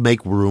that would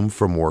make room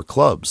for more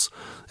clubs.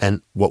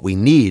 And what we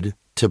need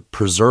to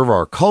preserve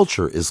our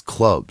culture is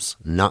clubs,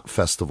 not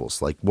festivals.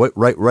 Like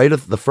right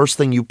at the first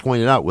thing you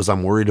pointed out was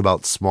I'm worried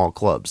about small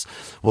clubs.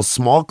 Well,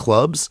 small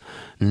clubs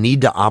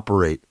need to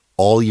operate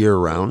all year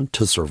round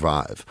to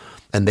survive.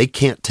 And they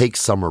can't take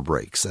summer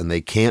breaks, and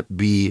they can't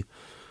be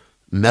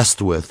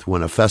messed with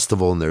when a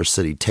festival in their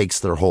city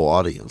takes their whole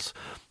audience.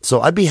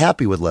 So I'd be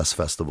happy with less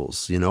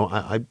festivals. You know,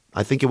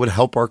 I think it would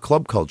help our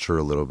club culture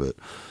a little bit.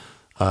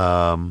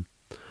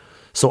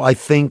 So I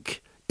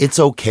think it's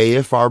okay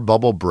if our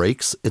bubble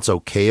breaks. It's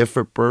okay if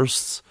it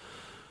bursts.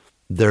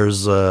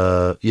 There's,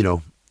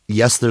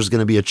 yes, there's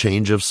going to be a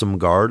change of some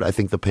guard. I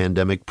think the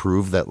pandemic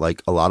proved that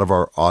like a lot of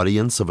our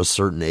audience of a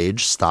certain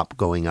age stopped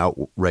going out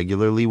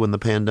regularly when the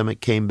pandemic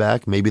came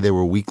back. Maybe they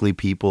were weekly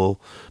people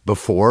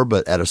before,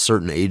 but at a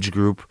certain age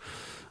group,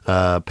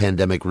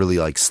 pandemic really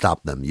like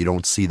stopped them. You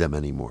don't see them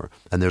anymore.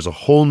 And there's a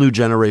whole new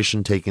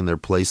generation taking their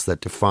place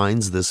that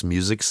defines this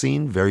music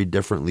scene very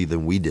differently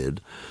than we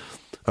did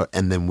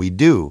and than we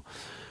do.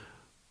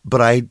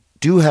 But I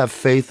do have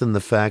faith in the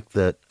fact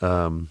that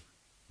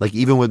like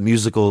even with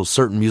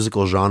certain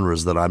musical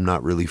genres that I'm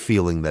not really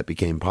feeling that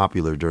became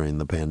popular during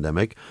the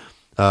pandemic,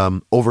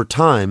 over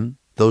time,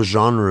 those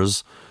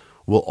genres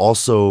will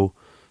also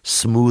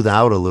smooth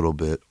out a little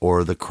bit,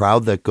 or the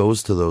crowd that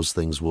goes to those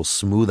things will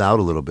smooth out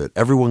a little bit.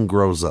 Everyone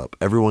grows up.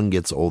 Everyone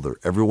gets older.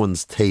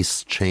 Everyone's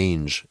tastes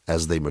change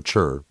as they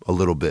mature a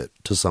little bit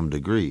to some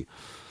degree.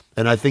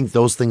 And I think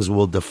those things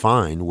will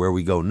define where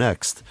we go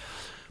next.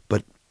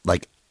 But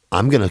like,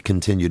 I'm going to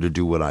continue to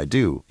do what I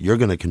do. You're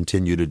going to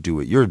continue to do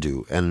what you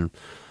do. And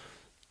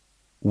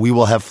we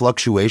will have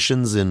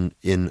fluctuations in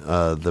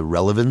the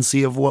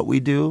relevancy of what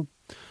we do.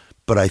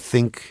 But I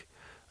think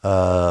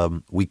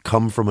we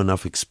come from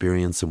enough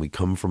experience and we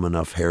come from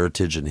enough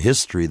heritage and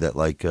history that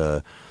like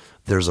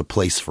there's a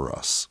place for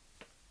us.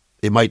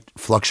 It might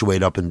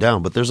fluctuate up and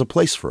down, but there's a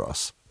place for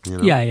us. You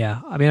know?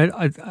 Yeah. I mean,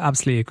 I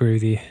absolutely agree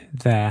with you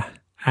there.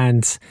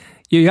 And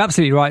you're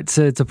absolutely right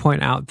to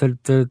point out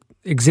the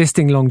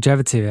existing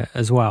longevity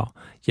as well.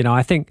 You know,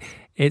 I think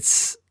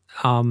it's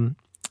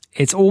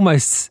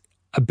almost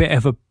a bit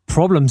of a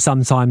problem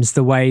sometimes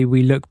the way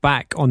we look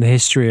back on the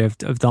history of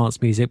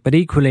dance music, but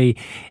equally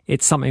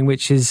it's something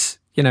which is,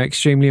 you know,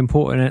 extremely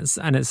important,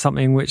 and it's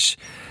something which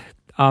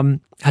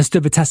has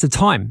stood the test of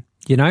time,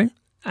 you know.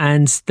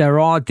 And there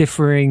are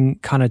differing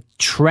kind of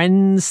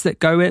trends that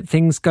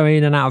things go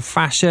in and out of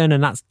fashion,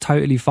 and that's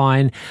totally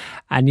fine.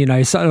 And, you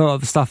know, so a lot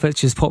of the stuff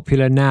which is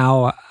popular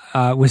now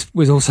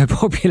was also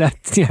popular,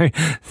 you know,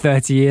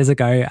 30 years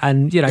ago.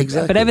 And, you know,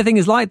 exactly. But everything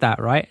is like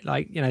that, right?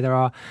 Like, you know, there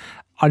are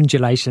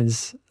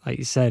undulations, like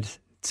you said,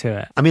 to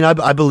it. I mean,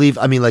 I believe,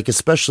 like,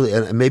 especially,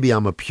 and maybe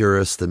I'm a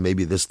purist, and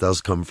maybe this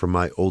does come from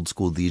my old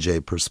school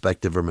DJ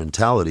perspective or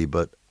mentality,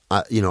 but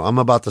I'm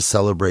about to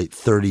celebrate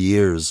 30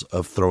 years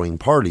of throwing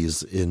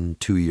parties in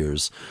 2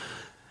 years.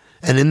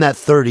 And in that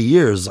 30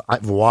 years,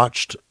 I've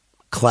watched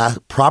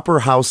proper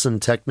house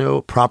and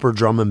techno, proper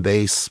drum and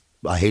bass.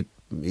 I hate,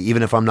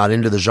 even if I'm not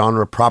into the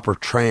genre, proper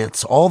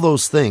trance, all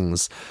those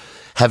things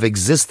have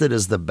existed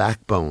as the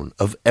backbone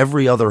of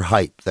every other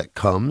hype that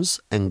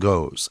comes and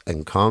goes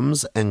and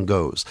comes and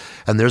goes.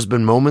 And there's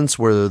been moments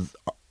where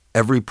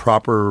every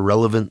proper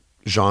relevant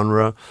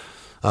genre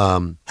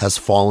has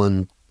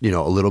fallen, a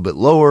little bit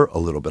lower, a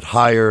little bit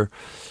higher.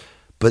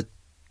 But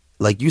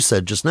like you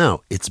said just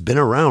now, it's been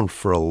around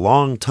for a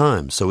long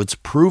time. So it's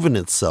proven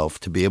itself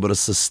to be able to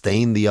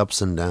sustain the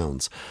ups and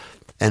downs.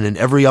 And in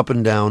every up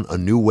and down, a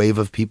new wave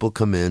of people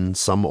come in,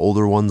 some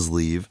older ones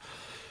leave.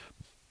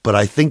 But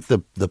I think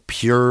the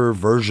pure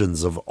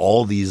versions of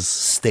all these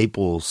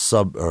staple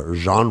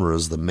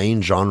genres, the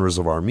main genres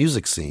of our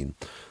music scene,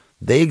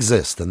 they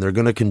exist, and they're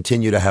going to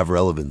continue to have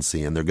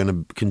relevancy, and they're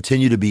going to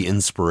continue to be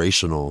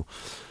inspirational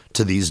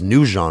to these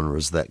new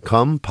genres that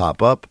come,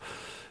 pop up,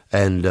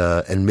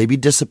 and maybe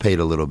dissipate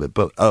a little bit.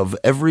 But of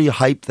every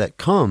hype that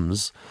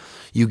comes,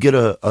 you get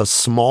a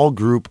small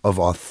group of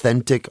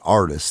authentic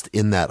artists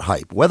in that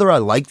hype. Whether I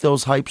like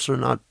those hypes or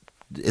not,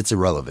 it's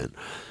irrelevant.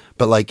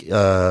 But like,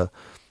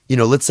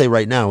 let's say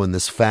right now in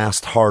this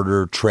fast,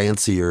 harder,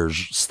 trancier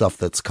stuff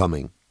that's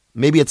coming,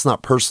 maybe it's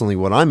not personally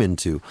what I'm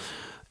into.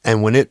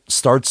 And when it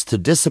starts to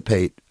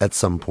dissipate at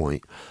some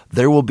point,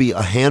 there will be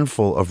a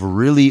handful of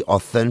really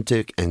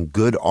authentic and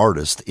good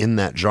artists in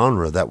that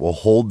genre that will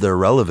hold their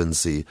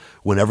relevancy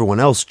when everyone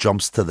else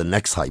jumps to the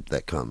next hype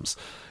that comes.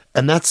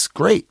 And that's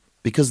great,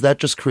 because that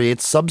just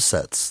creates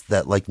subsets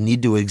that like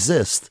need to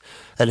exist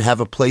and have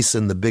a place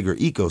in the bigger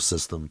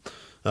ecosystem.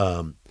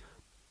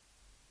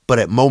 But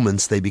at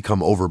moments they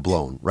become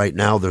overblown. Right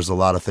now there's a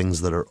lot of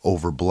things that are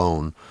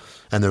overblown,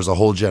 and there's a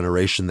whole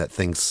generation that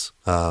thinks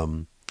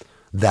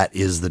that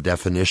is the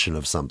definition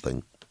of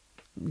something.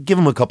 Give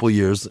them a couple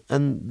years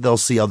and they'll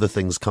see other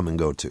things come and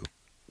go too.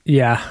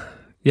 Yeah,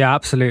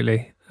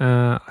 absolutely.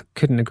 I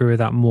couldn't agree with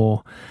that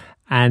more.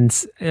 And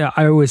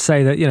I always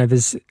say that,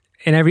 there's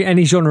in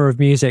any genre of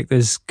music,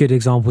 there's good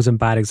examples and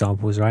bad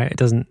examples, right? It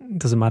doesn't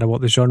matter what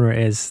the genre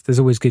is. There's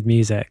always good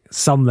music,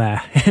 some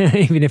there,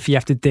 even if you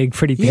have to dig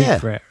pretty deep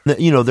for it.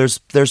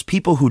 There's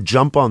people who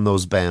jump on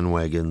those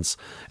bandwagons,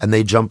 and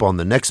they jump on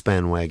the next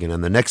bandwagon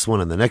and the next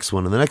one and the next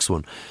one and the next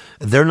one.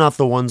 They're not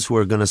the ones who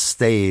are going to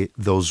stay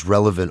those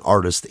relevant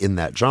artists in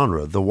that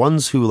genre. The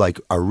ones who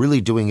like are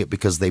really doing it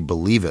because they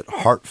believe it,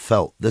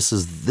 heartfelt. This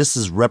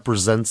is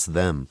represents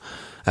them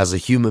as a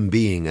human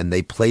being, and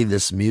they play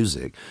this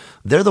music.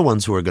 They're the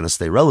ones who are going to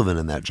stay relevant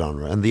in that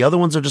genre, and the other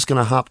ones are just going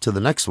to hop to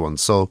the next one.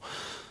 So,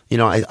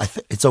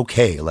 it's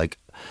okay. Like,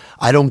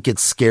 I don't get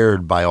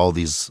scared by all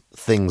these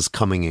things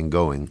coming and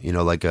going.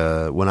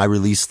 When I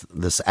released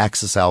this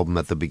Axis album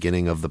at the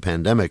beginning of the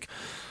pandemic,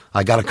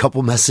 I got a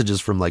couple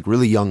messages from like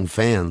really young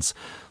fans,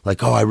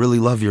 like, "Oh, I really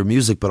love your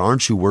music, but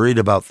aren't you worried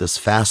about this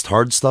fast,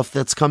 hard stuff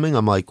that's coming?"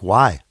 I'm like,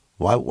 why?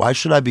 Why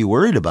should I be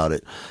worried about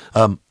it?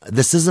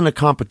 This isn't a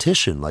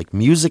competition. Like,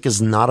 music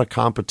is not a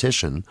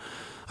competition.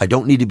 I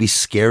don't need to be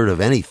scared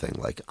of anything.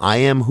 Like, I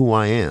am who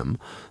I am.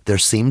 There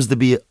seems to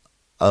be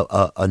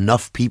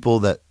enough people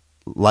that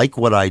like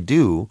what I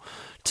do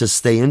to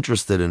stay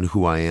interested in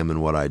who I am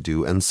and what I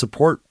do and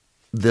support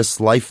this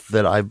life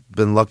that I've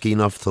been lucky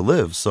enough to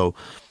live. So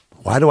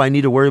why do I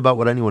need to worry about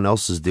what anyone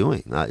else is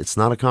doing? It's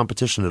not a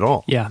competition at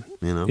all. Yeah.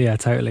 Yeah,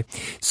 totally.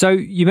 So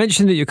you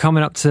mentioned that you're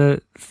coming up to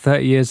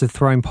 30 years of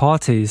throwing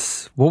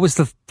parties. What was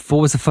the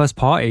first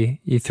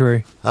party you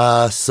threw?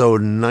 So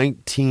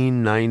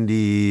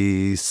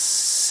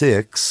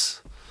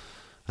 1996,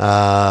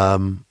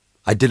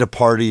 I did a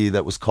party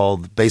that was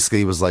called,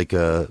 basically it was like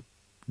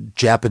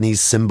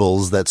Japanese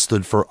symbols that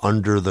stood for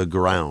under the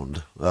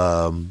ground.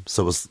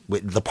 So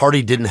the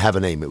party didn't have a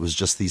name. It was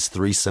just these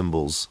three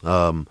symbols.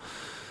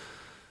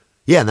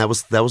 Yeah, and that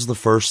was the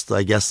first,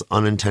 I guess,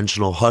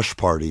 unintentional Hush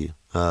party.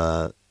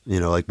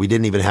 Like we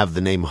didn't even have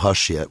the name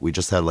Hush yet. We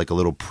just had like a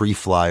little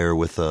pre-flyer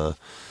with the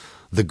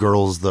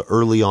girls. The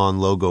early on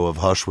logo of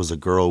Hush was a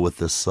girl with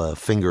this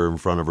finger in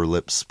front of her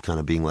lips, kind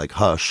of being like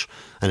Hush,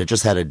 and it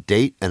just had a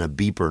date and a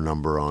beeper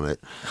number on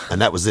it,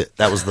 and that was it.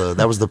 That was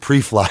the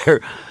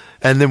pre-flyer,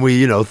 and then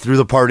we threw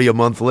the party a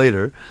month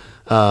later,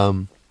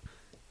 and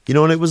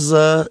it was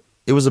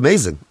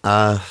amazing.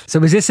 So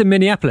was this in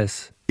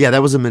Minneapolis? Yeah,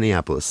 that was in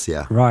Minneapolis,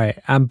 yeah. Right.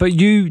 But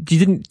you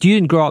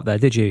didn't grow up there,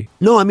 did you?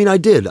 No, I mean, I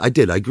did. I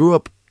grew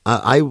up,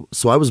 I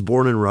was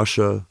born in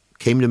Russia,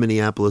 came to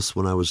Minneapolis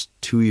when I was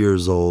 2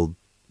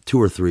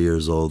 or 3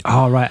 years old.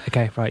 Oh, right.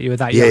 Okay, right. You were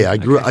that young. Yeah, I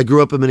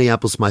grew up in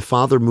Minneapolis. My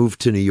father moved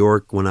to New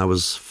York when I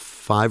was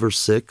 5 or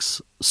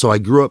 6. So I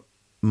grew up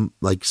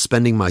like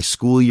spending my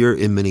school year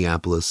in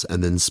Minneapolis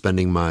and then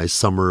spending my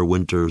summer,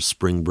 winter,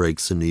 spring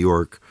breaks in New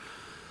York.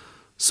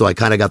 So I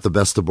kind of got the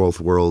best of both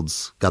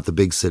worlds, got the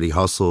big city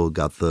hustle,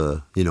 got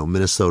the,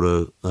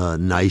 Minnesota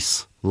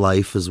nice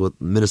life is what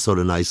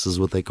Minnesota nice is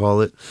what they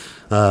call it.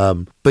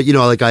 But you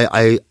know, like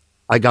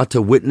I got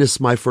to witness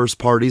my first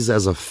parties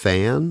as a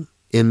fan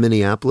in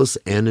Minneapolis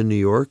and in New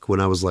York when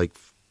I was like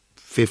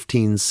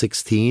 15,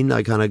 16.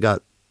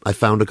 I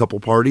found a couple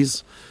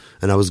parties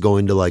and I was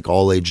going to like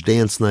all age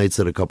dance nights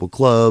at a couple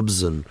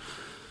clubs, and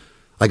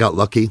I got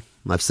lucky.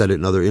 I've said it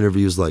in other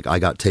interviews, like I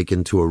got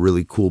taken to a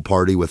really cool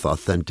party with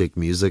authentic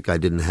music. I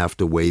didn't have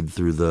to wade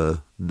through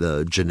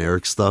the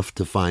generic stuff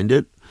to find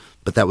it,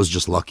 but that was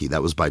just lucky.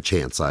 That was by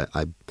chance. I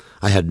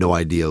had no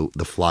idea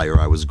the flyer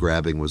I was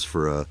grabbing was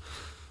for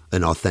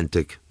an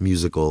authentic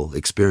musical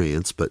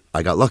experience, but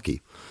I got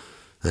lucky.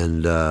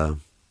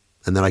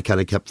 And then I kind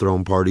of kept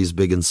throwing parties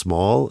big and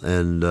small.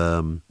 And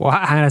well,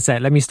 hang on a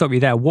sec. Let me stop you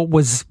there. What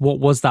was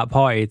that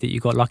party that you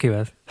got lucky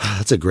with?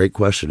 That's a great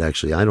question,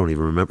 actually. I don't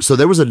even remember. So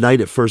there was a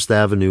night at First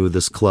Avenue,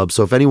 this club.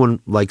 So if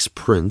anyone likes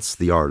Prince,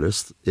 the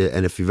artist,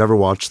 and if you've ever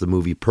watched the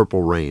movie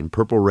Purple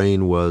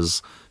Rain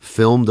was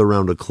filmed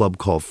around a club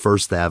called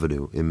First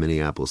Avenue in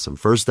Minneapolis. And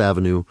First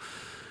Avenue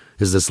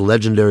is this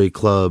legendary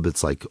club.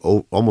 It's like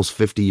almost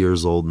 50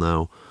 years old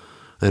now.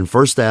 And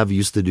First Ave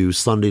used to do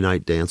Sunday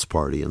Night Dance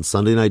Party. And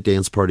Sunday Night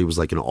Dance Party was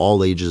like an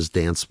all-ages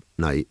dance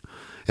night.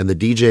 And the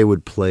DJ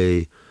would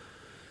play,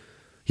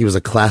 he was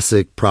a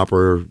classic,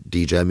 proper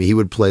DJ. I mean, he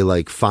would play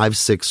like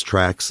 5-6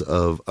 tracks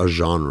of a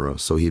genre.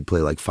 So he'd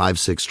play like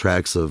 5-6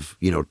 tracks of,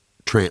 you know,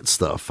 trance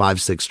stuff,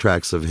 5-6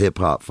 tracks of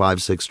hip-hop,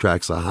 5-6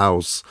 tracks of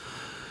house.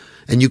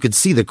 And you could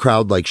see the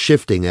crowd like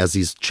shifting as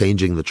he's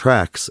changing the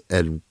tracks.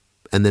 And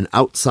then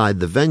outside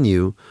the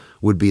venue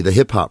would be the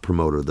hip-hop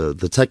promoter,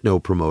 the techno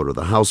promoter,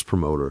 the house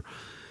promoter.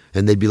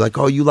 And they'd be like,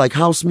 oh, you like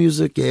house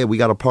music? Yeah, we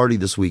got a party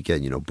this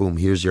weekend. You know, boom,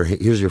 here's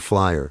your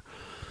flyer.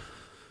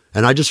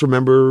 And I just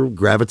remember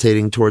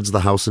gravitating towards the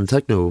house and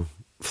techno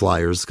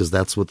flyers because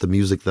that's what the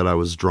music that I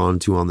was drawn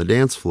to on the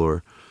dance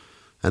floor.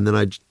 And then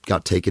I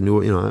got taken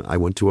to, you know, I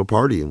went to a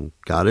party and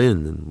got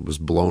in and was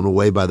blown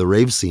away by the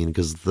rave scene,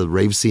 because the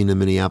rave scene in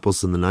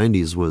Minneapolis in the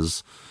 90s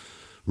was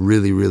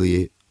really,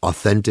 really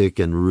authentic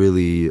and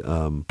really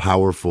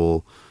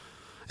powerful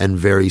and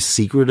very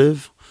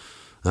secretive.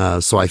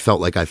 So I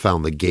felt like I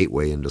found the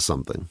gateway into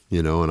something,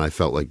 you know, and I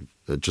felt like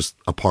just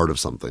a part of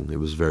something. It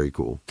was very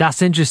cool.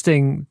 That's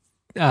interesting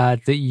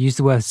that you used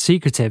the word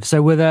secretive.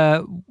 So were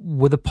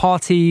the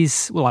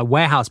parties, well, like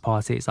warehouse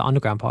parties, like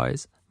underground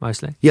parties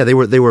mostly? Yeah,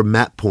 they were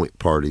map point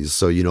parties.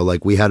 So, you know,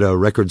 like we had a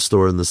record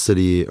store in the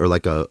city, or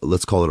like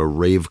let's call it a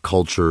rave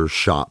culture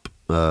shop.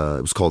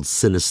 It was called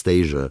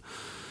Synesthesia.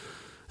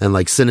 And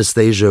like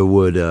Synesthesia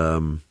would,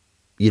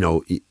 you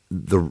know,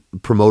 the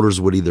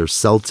promoters would either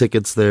sell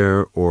tickets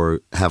there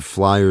or have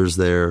flyers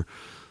there.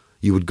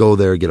 You would go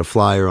there, get a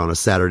flyer on a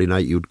Saturday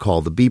night. You would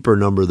call the beeper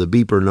number. The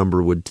beeper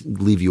number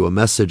would leave you a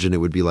message, and it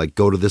would be like,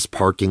 go to this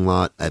parking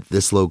lot at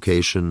this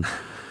location.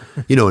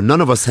 You know, none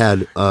of us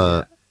had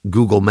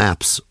Google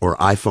Maps or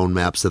iPhone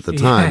Maps at the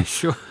time. Yeah,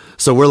 sure.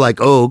 So we're like,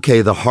 oh,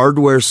 okay, the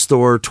hardware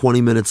store 20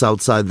 minutes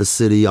outside the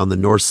city on the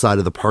north side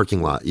of the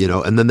parking lot, you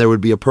know, and then there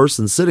would be a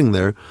person sitting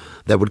there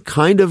that would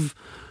kind of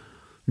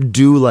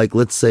do like,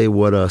 let's say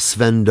what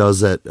Sven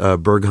does at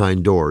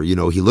Berghain Door. You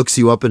know, he looks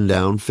you up and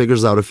down,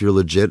 figures out if you're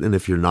legit and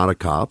if you're not a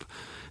cop,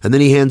 and then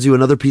he hands you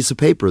another piece of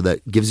paper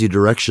that gives you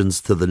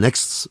directions to the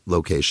next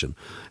location.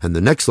 And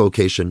the next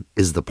location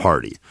is the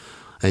party.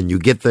 And you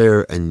get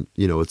there and,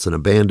 you know, it's an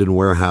abandoned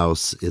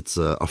warehouse. It's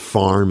a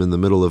farm in the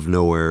middle of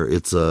nowhere.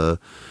 It's a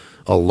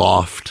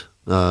loft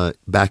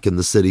back in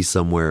the city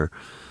somewhere.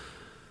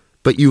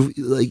 But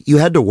you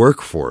had to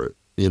work for it.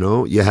 You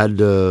know, you had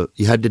to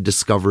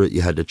discover it.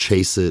 You had to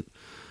chase it.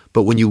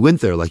 But when you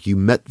went there, like, you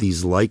met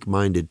these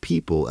like-minded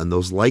people, and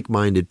those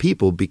like-minded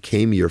people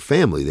became your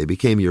family. They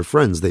became your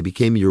friends. They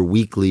became your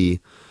weekly,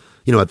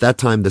 you know, at that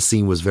time, the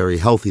scene was very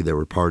healthy. There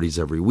were parties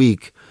every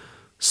week,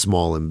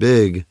 small and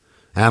big,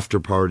 after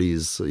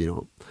parties, you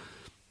know.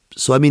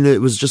 So, I mean,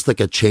 it was just like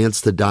a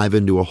chance to dive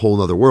into a whole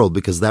other world,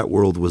 because that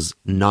world was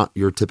not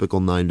your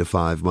typical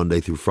 9-to-5 Monday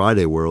through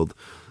Friday world.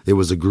 It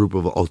was a group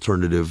of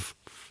alternative,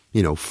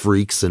 you know,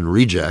 freaks and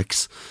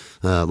rejects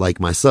like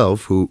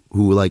myself who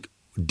like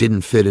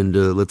didn't fit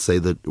into, let's say,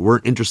 that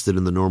weren't interested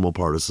in the normal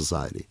part of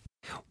society.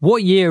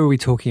 What year are we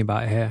talking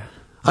about here?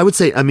 I would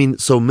say, I mean,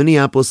 so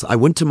Minneapolis, I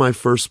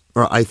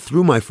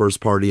threw my first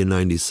party in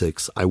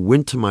 96. I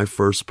went to my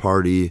first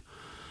party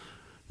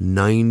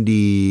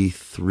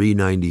 93,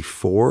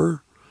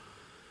 94.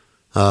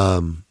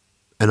 And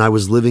I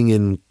was living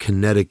in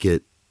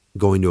Connecticut,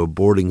 going to a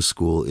boarding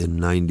school in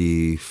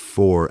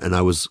 94, and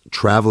I was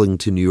traveling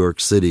to New York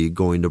City,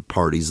 going to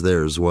parties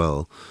there as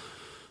well,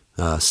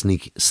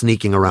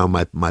 sneaking around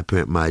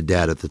my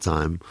dad at the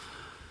time.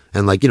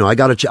 And like, you know, I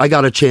got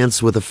a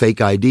chance with a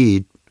fake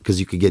ID, because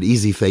you could get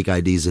easy fake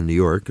IDs in New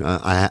York.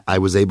 I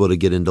was able to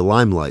get into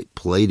Limelight,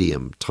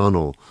 Palladium,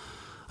 Tunnel.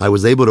 I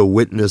was able to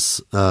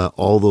witness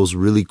all those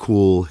really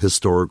cool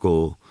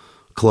historical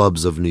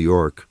clubs of New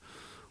York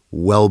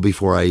well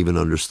before I even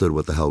understood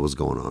what the hell was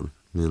going on.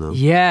 You know?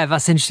 Yeah,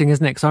 that's interesting,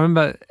 isn't it? Because I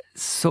remember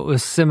sort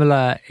of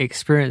similar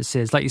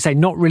experiences? Like you say,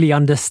 not really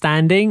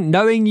understanding,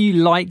 knowing you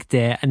liked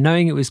it and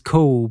knowing it was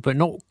cool, but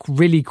not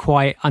really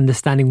quite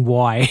understanding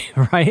why,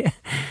 right?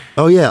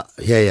 Oh yeah.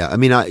 I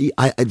mean, I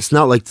it's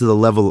not like to the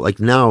level, like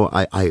now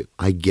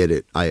I get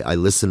it. I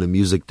listen to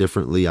music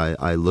differently.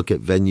 I look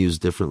at venues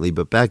differently,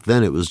 but back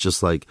then it was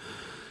just like,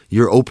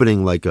 you're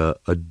opening like a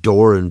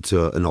door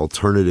into an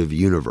alternative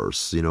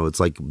universe. You know, it's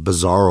like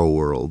bizarro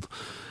world.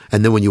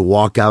 And then when you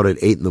walk out at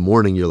 8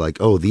 a.m, you're like,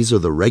 oh, these are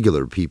the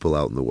regular people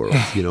out in the world,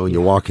 you know, and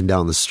you're walking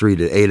down the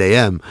street at 8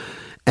 a.m.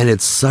 And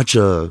it's such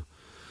a,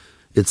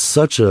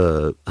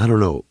 I don't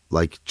know,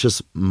 like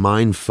just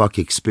mind fuck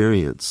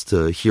experience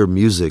to hear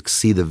music,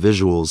 see the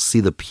visuals,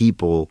 see the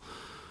people,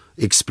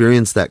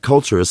 experience that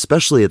culture,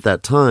 especially at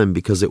that time,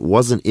 because it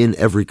wasn't in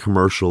every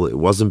commercial. It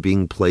wasn't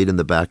being played in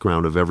the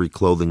background of every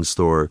clothing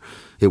store.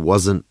 It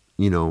wasn't,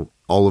 you know,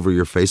 all over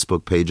your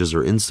Facebook pages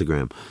or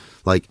Instagram.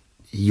 Like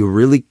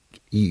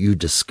you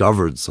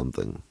discovered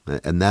something.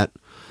 And that,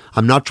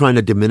 I'm not trying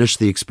to diminish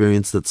the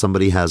experience that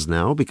somebody has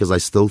now, because I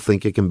still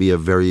think it can be a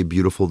very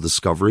beautiful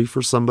discovery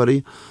for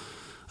somebody.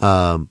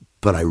 But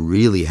I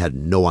really had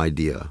no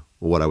idea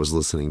what I was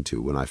listening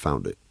to when I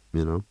found it,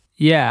 you know?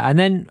 Yeah. And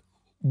then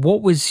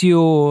what was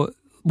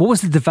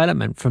the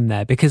development from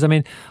there? Because I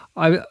mean,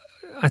 I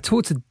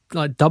talked to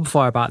like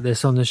Dubfire about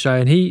this on the show,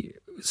 and he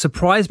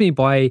surprised me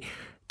by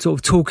sort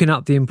of talking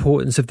up the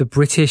importance of the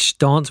British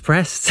dance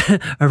press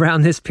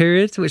around this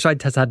period, which I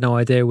just had no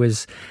idea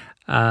was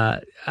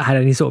had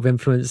any sort of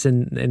influence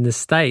in the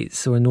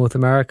States or in North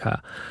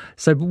America.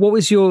 So what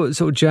was your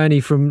sort of journey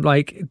from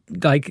like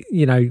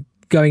you know,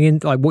 going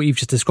in like what you've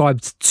just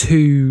described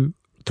to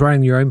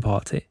throwing your own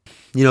party?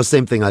 You know,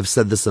 same thing. I've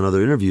said this in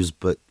other interviews,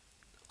 but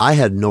I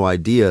had no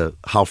idea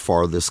how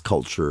far this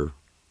culture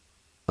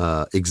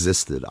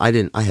existed. I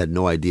had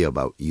no idea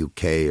about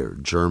UK or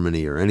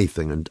Germany or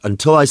anything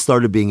until I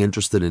started being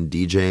interested in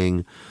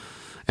DJing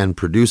and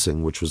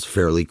producing, which was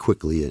fairly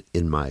quickly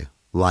in my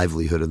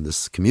livelihood in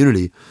this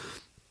community.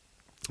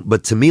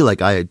 But to me,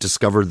 like, I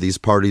discovered these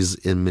parties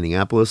in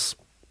Minneapolis,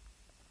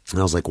 and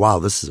I was like, wow,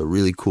 this is a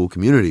really cool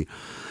community.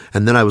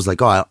 And then I was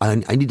like, oh,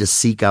 I need to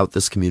seek out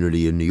this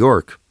community in New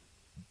York.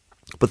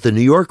 But the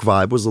New York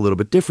vibe was a little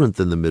bit different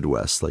than the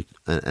Midwest. Like,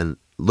 and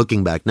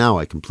looking back now,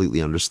 I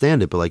completely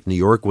understand it. But like, New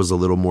York was a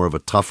little more of a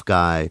tough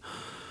guy,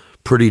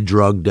 pretty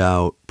drugged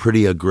out,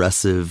 pretty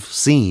aggressive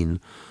scene,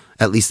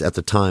 at least at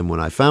the time when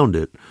I found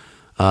it.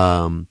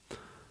 But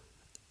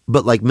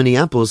like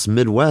Minneapolis,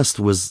 Midwest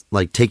was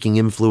like taking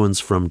influence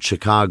from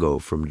Chicago,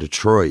 from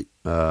Detroit.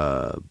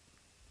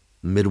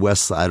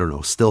 Midwest, I don't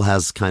know, still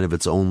has kind of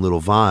its own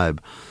little vibe.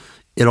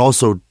 It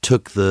also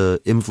took the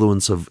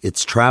influence of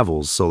its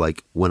travels. So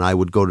like when I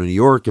would go to New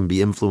York and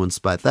be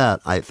influenced by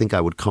that, I think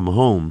I would come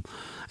home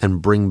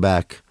and bring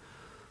back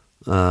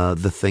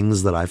the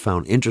things that I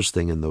found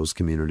interesting in those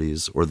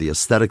communities, or the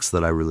aesthetics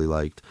that I really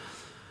liked.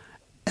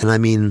 And I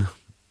mean,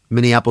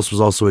 Minneapolis was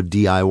also a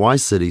DIY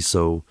city.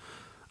 So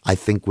I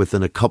think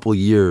within a couple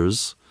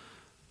years,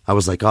 I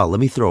was like, oh, let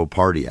me throw a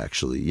party,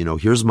 actually. You know,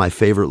 here's my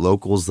favorite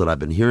locals that I've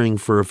been hearing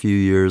for a few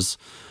years.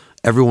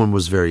 Everyone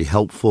was very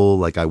helpful.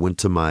 Like, I went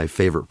to my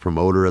favorite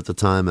promoter at the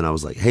time, and I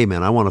was like, hey,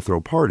 man, I want to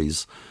throw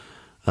parties.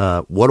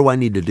 What do I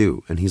need to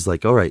do? And he's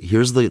like, all right,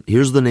 here's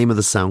the name of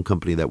the sound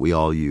company that we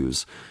all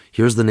use.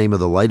 Here's the name of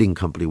the lighting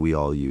company we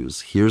all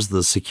use. Here's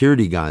the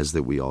security guys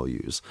that we all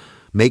use.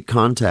 Make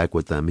contact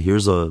with them.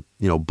 Here's a,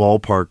 you know,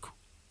 ballpark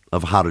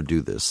of how to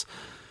do this.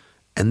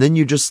 And then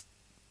you just,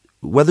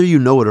 whether you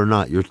know it or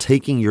not, you're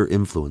taking your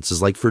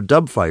influences. Like for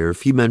Dubfire,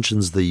 if he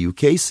mentions the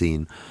UK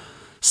scene,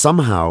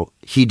 somehow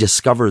he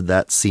discovered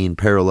that scene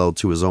parallel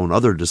to his own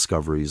other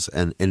discoveries,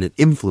 and it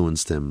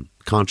influenced him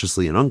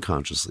consciously and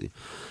unconsciously.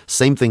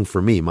 Same thing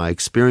for me. My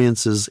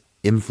experiences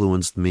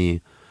influenced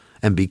me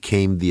and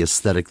became the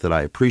aesthetic that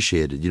I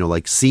appreciated. You know,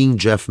 like seeing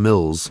Jeff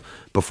Mills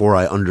before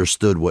I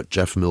understood what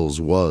Jeff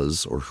Mills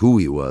was or who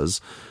he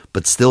was,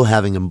 but still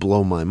having him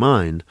blow my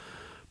mind,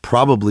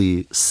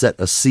 probably set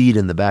a seed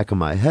in the back of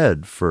my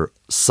head for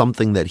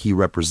something that he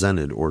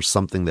represented or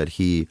something that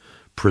he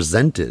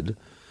presented.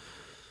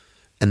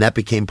 And that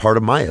became part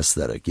of my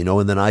aesthetic, you know.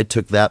 And then I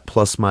took that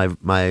plus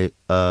my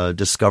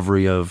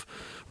discovery of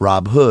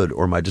Rob Hood,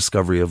 or my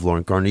discovery of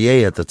Laurent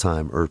Garnier at the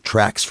time, or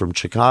tracks from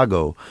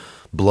Chicago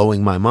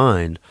blowing my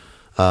mind.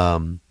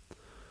 You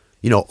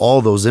know,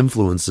 all those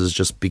influences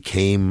just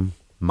became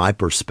my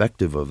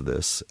perspective of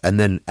this. And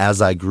then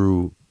as I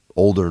grew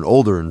older and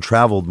older and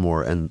traveled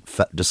more and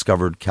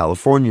discovered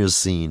California's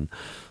scene,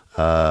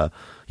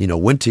 you know,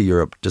 went to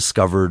Europe,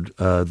 discovered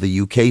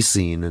the UK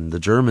scene and the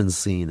German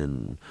scene,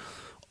 and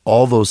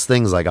all those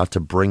things I got to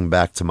bring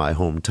back to my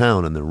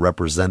hometown and then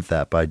represent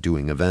that by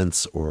doing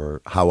events,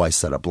 or how I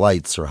set up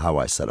lights, or how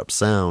I set up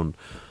sound.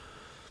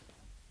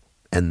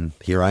 And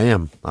here I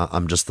am.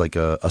 I'm just like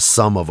a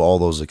sum of all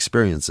those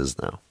experiences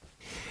now.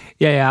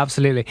 Yeah,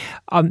 absolutely.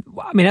 I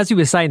mean, as you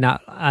were saying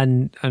that,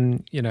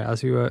 and you know,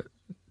 as we were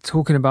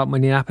talking about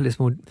Minneapolis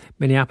more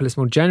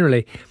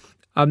generally,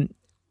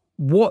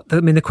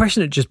 the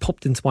question that just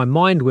popped into my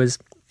mind was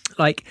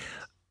like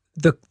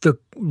the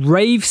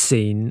rave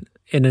scene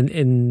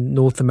in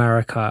North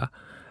America,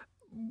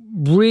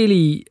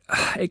 really,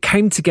 it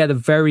came together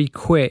very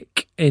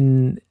quick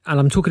and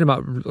I'm talking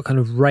about kind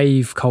of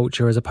rave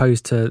culture as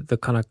opposed to the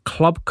kind of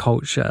club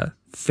culture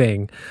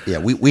thing. Yeah,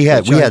 we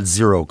had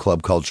zero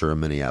club culture in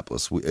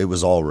Minneapolis. It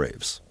was all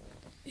raves.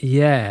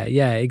 Yeah,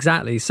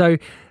 exactly. So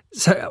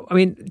I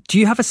mean, do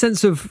you have a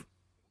sense of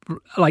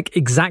like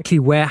exactly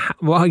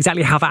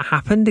how that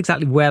happened,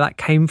 exactly where that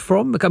came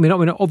from? I mean,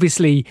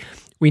 obviously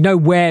we know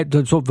where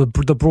the sort of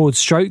the broad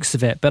strokes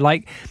of it, but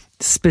like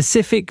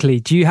specifically,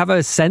 do you have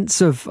a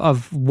sense of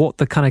what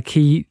the kind of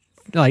key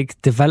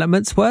like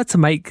developments were to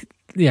make,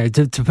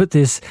 to put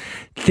this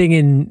thing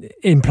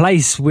in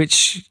place,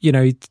 which,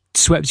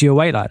 swept you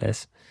away like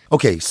this?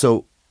 Okay,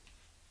 so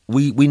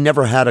we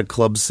never had a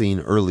club scene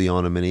early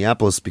on in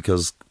Minneapolis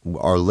because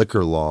our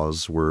liquor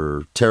laws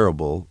were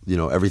terrible.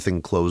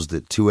 Everything closed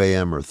at 2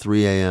 a.m. or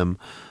 3 a.m.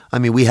 I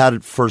mean, we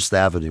had First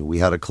Avenue. We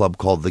had a club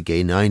called the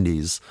Gay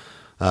 90s,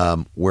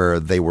 where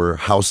they were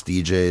house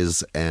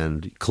DJs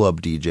and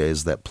club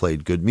DJs that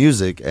played good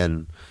music.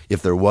 And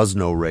if there was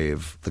no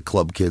rave, the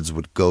club kids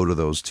would go to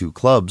those two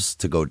clubs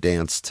to go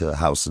dance to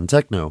house and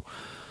techno.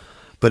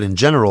 But in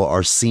general,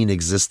 our scene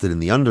existed in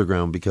the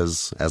underground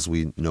because, as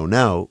we know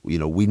now,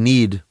 we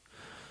need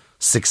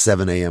 6,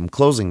 7 a.m.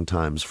 closing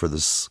times for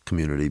this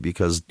community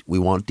because we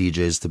want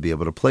DJs to be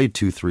able to play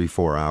 2, 3,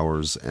 4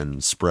 hours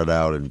and spread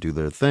out and do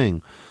their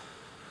thing.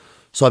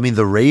 So, I mean,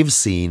 the rave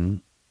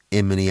scene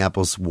in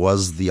Minneapolis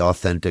was the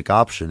authentic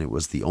option. It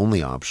was the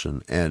only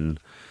option. And,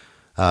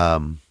 I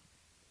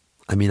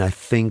mean, I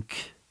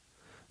think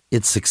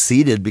it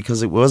succeeded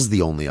because it was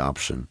the only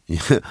option.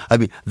 I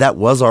mean, that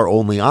was our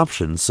only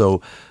option.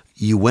 So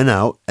you went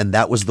out and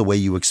that was the way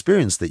you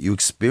experienced it. You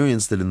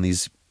experienced it in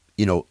these,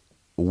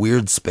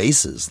 weird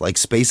spaces, like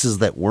spaces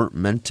that weren't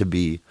meant to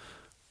be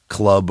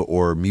club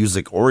or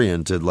music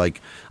oriented. Like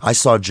I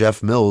saw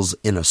Jeff Mills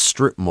in a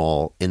strip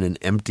mall in an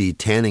empty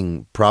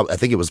tanning, I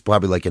think it was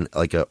probably like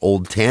an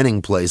old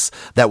tanning place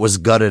that was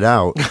gutted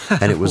out,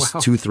 and it was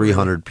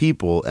 200-300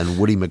 people, and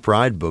Woody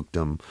McBride booked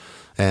him.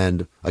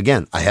 And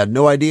again, I had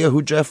no idea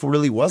who Jeff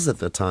really was at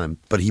the time,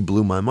 but he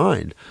blew my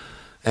mind.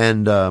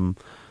 And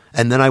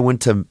then I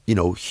went to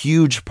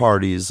huge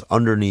parties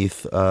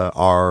underneath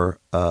our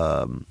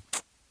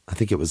I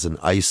think it was an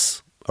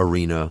ice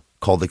arena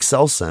called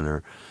Excel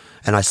Center.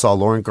 And I saw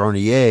Laurent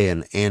Garnier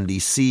and Andy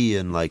C.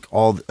 and like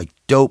all like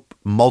dope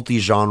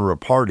multi-genre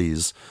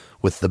parties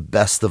with the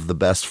best of the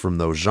best from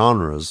those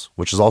genres,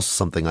 which is also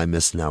something I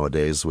miss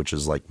nowadays, which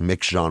is like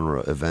mixed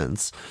genre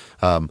events.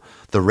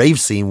 The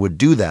rave scene would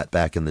do that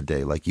back in the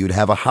day. Like you'd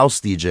have a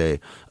house DJ,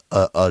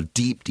 a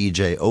deep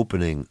DJ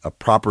opening, a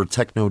proper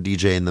techno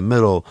DJ in the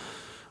middle,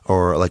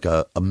 or like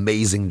a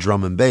amazing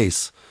drum and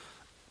bass.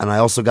 And I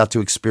also got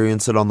to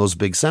experience it on those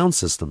big sound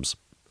systems,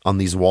 on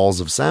these walls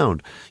of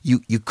sound.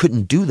 You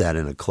couldn't do that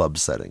in a club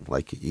setting.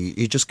 Like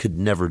you just could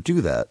never do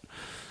that.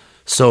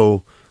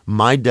 So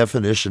my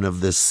definition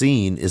of this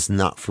scene is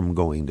not from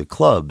going to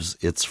clubs.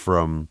 It's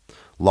from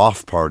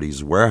loft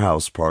parties,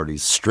 warehouse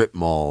parties, strip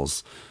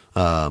malls,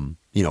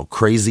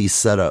 crazy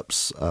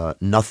setups,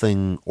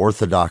 nothing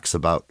orthodox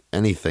about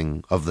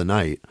anything of the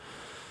night.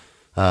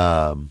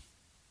 So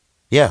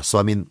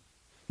I mean,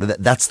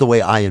 that's the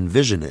way I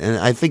envision it. And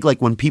I think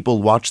like when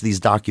people watch these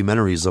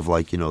documentaries of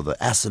like, the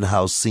acid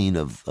house scene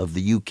of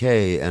the UK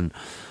and,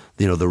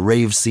 the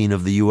rave scene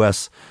of the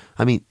US,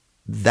 I mean,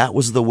 that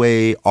was the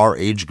way our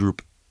age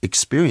group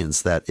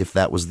experienced that, if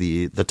that was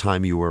the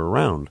time you were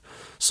around.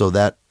 So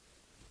that,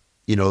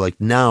 like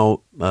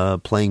now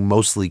playing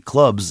mostly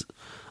clubs,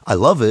 I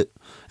love it.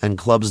 And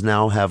clubs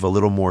now have a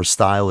little more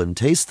style and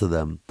taste to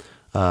them.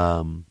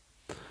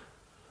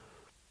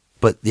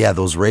 But yeah,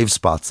 those rave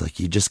spots, like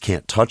you just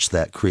can't touch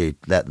that.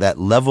 That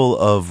level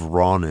of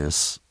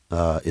rawness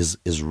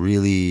is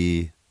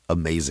really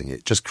amazing.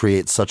 It just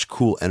creates such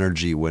cool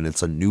energy when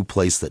it's a new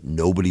place that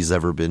nobody's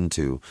ever been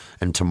to,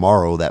 and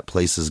tomorrow that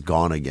place is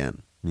gone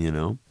again.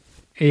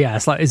 Yeah,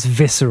 it's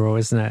visceral,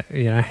 isn't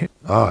it?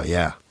 Oh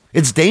yeah,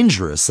 it's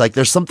dangerous. Like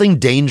there's something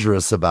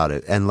dangerous about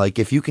it, and like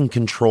if you can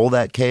control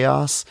that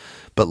chaos,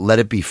 but let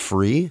it be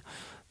free,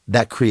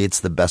 that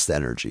creates the best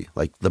energy,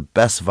 like the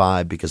best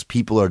vibe, because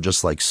people are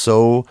just like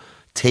so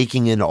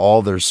taking in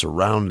all their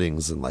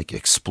surroundings and like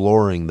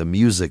exploring the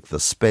music, the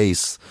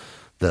space,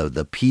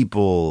 the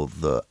people,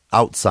 the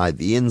outside,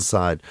 the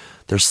inside.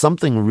 There's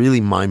something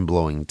really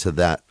mind-blowing to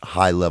that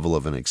high level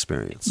of an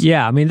experience.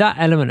 Yeah, I mean, that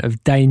element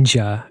of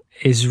danger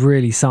is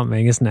really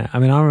something, isn't it? I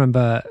mean, I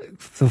remember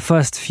the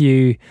first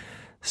few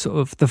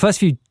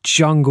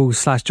jungle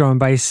 / drum and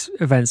bass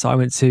events I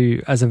went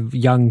to as a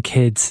young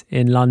kid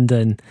in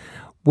London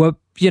were,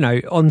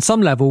 on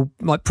some level,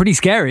 like pretty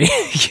scary,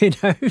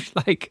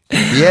 like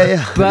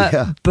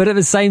but at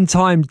the same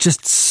time,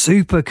 just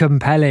super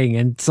compelling,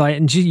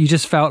 and you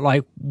just felt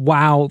like,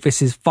 wow,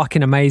 this is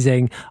fucking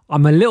amazing.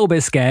 I'm a little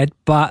bit scared,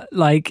 but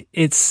like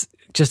it's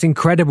just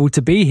incredible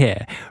to be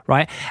here,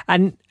 right?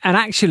 And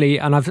actually,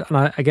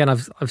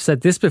 I've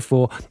said this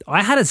before,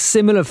 I had a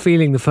similar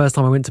feeling the first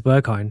time I went to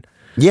Berghain.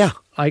 Yeah,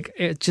 like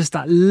it's just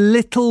that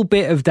little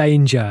bit of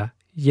danger.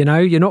 You know,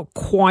 you're not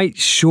quite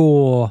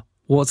sure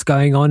what's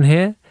going on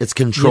here. It's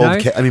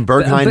controlled. I mean,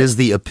 Berghain but is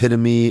the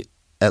epitome.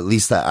 At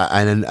least,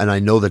 and I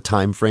know the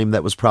time frame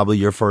that was probably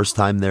your first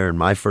time there and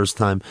my first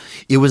time.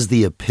 It was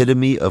the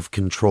epitome of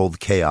controlled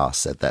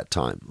chaos at that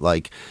time.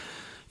 Like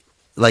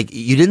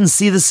you didn't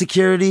see the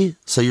security,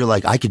 so you're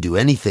like, I could do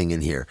anything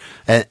in here.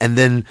 And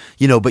then,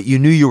 you know, but you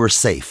knew you were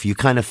safe. You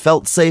kind of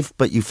felt safe,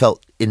 but you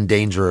felt in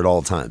danger at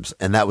all times.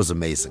 And that was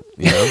amazing,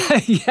 you know?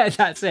 Yeah,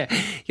 that's it.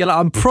 You're like,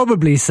 I'm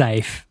probably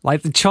safe.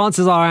 Like the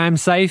chances are I am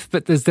safe,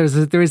 but there is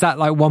that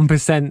like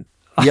 1%.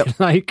 Yep.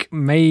 Like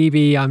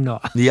maybe I'm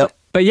not. Yep.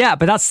 But yeah,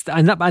 but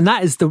that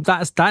is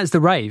the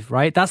rave,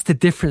 right? That's the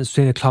difference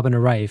between a club and a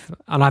rave.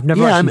 And I've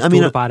never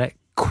thought about it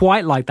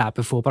quite like that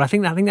before, but I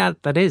think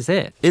that is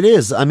it. It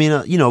is. I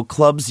mean, you know,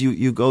 clubs,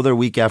 you go there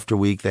week after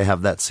week. They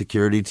have that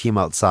security team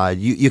outside.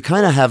 You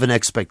kind of have an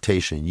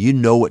expectation. You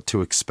know what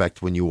to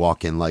expect when you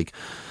walk in. Like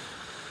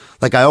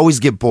I always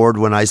get bored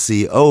when I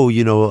see,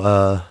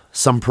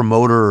 some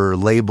promoter or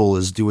label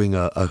is doing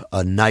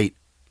a night,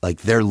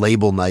 like their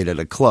label night at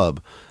a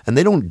club, and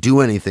they don't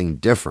do anything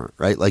different,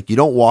 right? Like you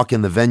don't walk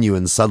in the venue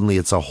and suddenly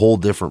it's a whole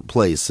different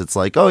place. It's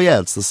like, oh yeah,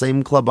 it's the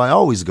same club I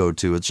always go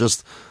to. It's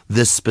just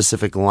this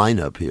specific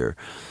lineup here.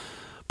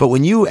 But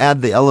when you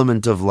add the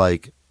element of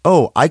like,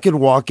 oh, I could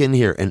walk in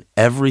here and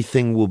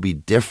everything will be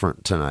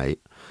different tonight,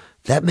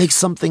 that makes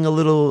something a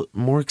little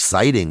more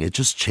exciting. It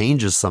just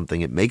changes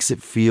something. It makes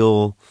it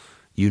feel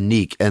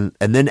unique. And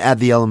then add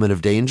the element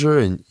of danger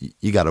and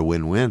you got a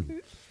win-win.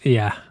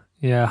 Yeah,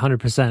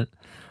 100%.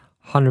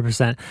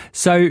 100%.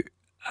 So,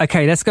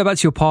 okay, let's go back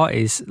to your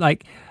parties.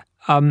 Like,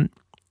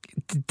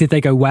 did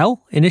they go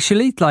well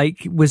initially?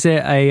 Like, was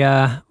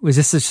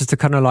this just a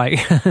kind of like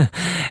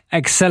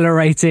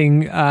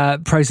accelerating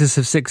process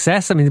of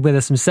success? I mean, were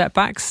there some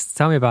setbacks?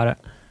 Tell me about it.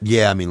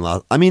 Yeah, I mean,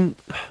 like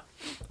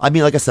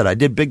I said, I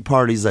did big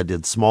parties, I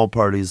did small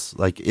parties.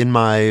 Like in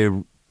my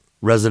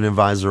Resident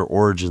Advisor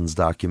Origins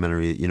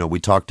documentary, you know,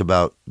 we talked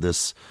about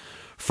this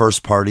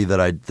first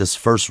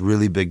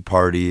really big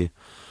party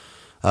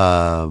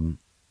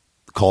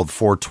called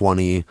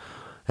 420,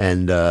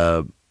 and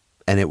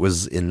it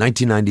was in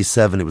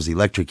 1997. It was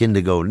Electric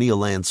Indigo, Neil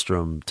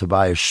Landstrom,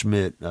 Tobias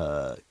Schmidt,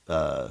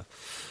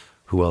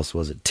 who else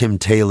was it? Tim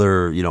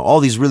Taylor, you know, all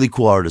these really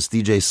cool artists,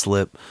 DJ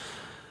Slip,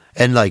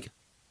 and like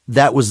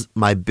that was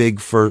my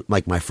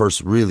my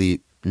first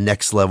really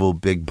next level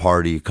big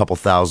party. A couple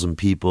thousand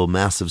people,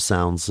 massive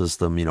sound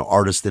system, you know,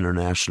 artists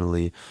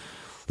internationally.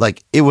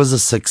 Like it was a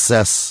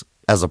success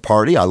as a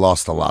party. I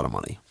lost a lot of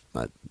money.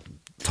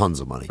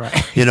 Tons of money,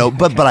 right. You know,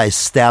 but I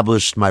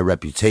established my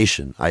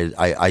reputation.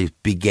 I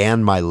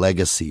began my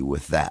legacy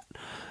with that.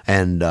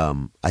 And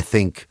I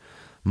think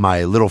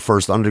my little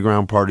first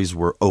underground parties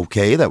were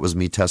okay. That was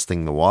me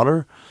testing the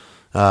water.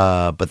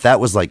 But that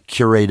was like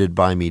curated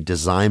by me,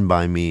 designed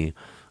by me,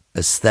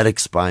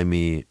 aesthetics by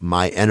me.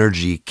 My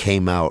energy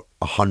came out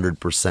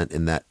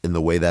 100% in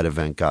the way that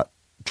event got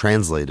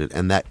translated.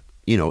 And that,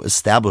 you know,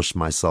 established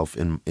myself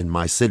in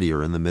my city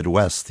or in the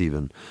Midwest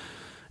even.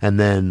 And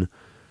then,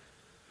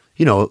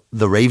 you know,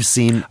 the rave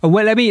scene.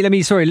 Well, let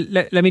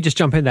me just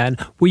jump in then.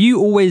 Were you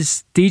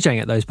always DJing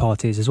at those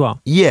parties as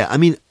well? Yeah, I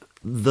mean,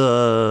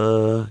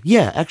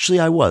 actually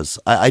I was.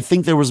 I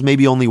think there was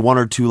maybe only one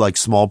or two like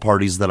small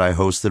parties that I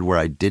hosted where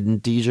I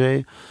didn't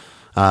DJ.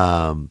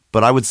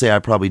 But I would say I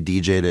probably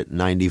DJ'd at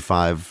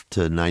 95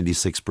 to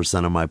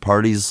 96% of my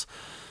parties.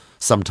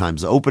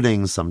 Sometimes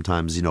openings,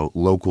 sometimes, you know,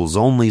 locals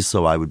only.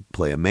 So I would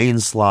play a main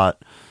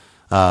slot.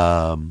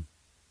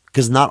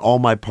 Because not all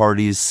my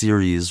parties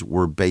series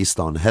were based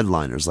on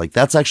headliners. Like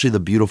that's actually the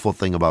beautiful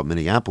thing about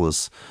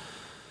Minneapolis.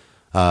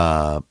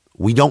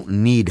 We don't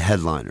need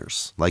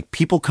headliners. Like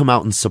people come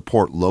out and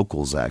support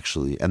locals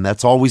actually. And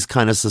that's always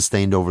kind of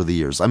sustained over the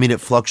years. I mean, it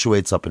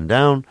fluctuates up and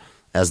down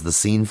as the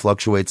scene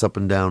fluctuates up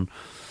and down.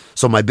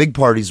 So my big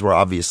parties were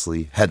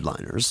obviously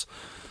headliners.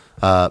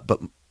 But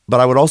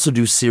I would also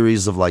do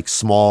series of like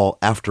small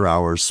after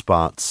hours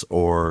spots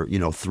or, you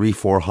know,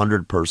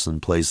 300-400 person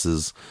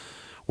places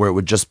where it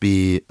would just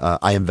be,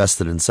 I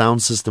invested in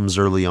sound systems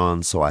early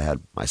on. So I had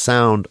my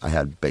sound, I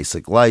had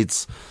basic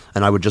lights,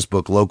 and I would just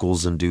book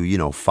locals and do, you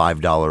know,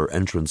 $5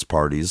 entrance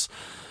parties.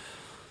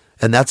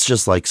 And that's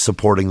just like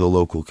supporting the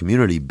local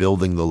community,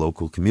 building the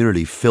local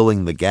community,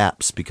 filling the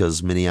gaps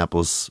because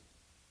Minneapolis,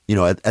 you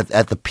know,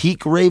 at the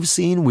peak rave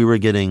scene, we were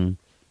getting,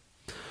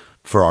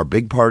 for our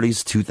big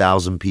parties,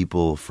 2,000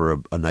 people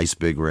for a nice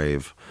big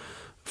rave.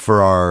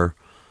 For our,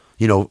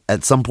 you know,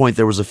 at some point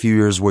there was a few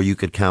years where you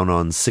could count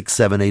on 600,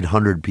 700,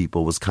 800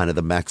 people was kind of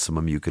the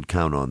maximum you could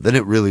count on. Then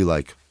it really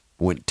like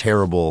went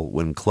terrible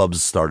when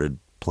clubs started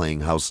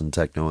playing house and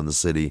techno in the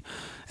city,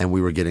 and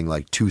we were getting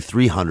like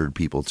 200-300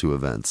 people to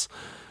events.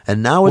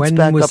 And now it's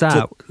back up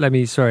to. Let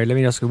me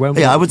ask you.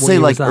 I would say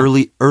like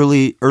early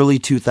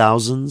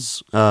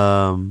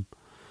 2000s.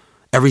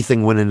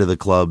 Everything went into the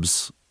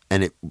clubs,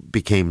 and it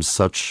became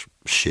such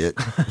shit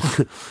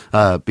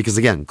because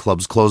again,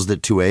 clubs closed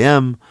at 2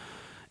 a.m.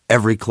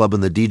 Every club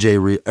in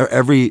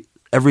the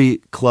every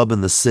club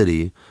in the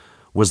city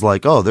was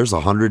like, oh, there's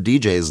 100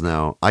 DJs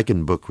now. I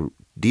can book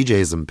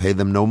DJs and pay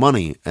them no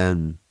money,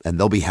 and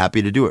they'll be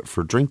happy to do it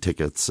for drink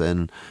tickets.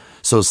 And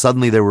so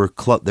suddenly there were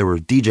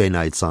DJ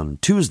nights on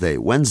Tuesday,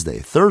 Wednesday,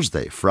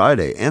 Thursday,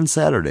 Friday, and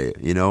Saturday,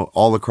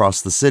 all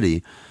across the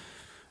city.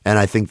 And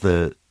I think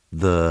the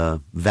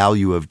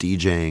value of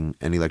DJing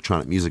and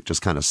electronic music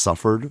just kind of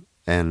suffered.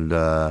 And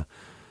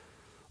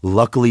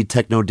luckily,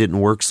 techno didn't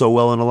work so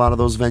well in a lot of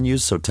those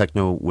venues, so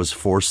techno was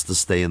forced to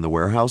stay in the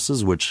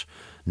warehouses, which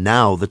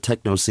now the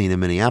techno scene in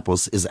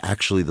Minneapolis is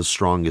actually the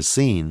strongest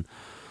scene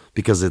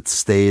because it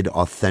stayed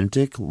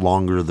authentic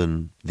longer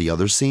than the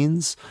other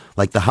scenes.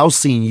 Like the house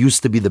scene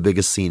used to be the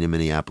biggest scene in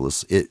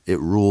Minneapolis. It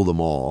ruled them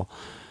all.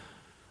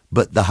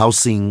 But the house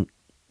scene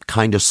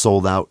kind of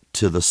sold out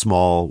to the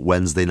small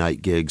Wednesday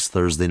night gigs,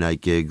 Thursday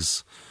night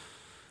gigs,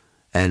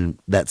 and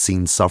that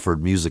scene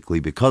suffered musically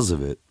because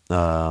of it.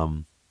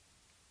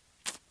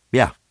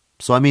 Yeah.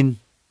 So, I mean,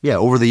 yeah,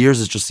 over the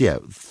years, it's just,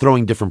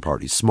 throwing different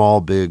parties,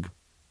 small, big,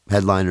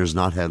 headliners,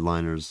 not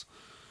headliners,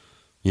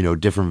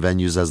 different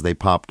venues as they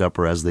popped up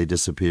or as they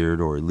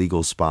disappeared, or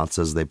illegal spots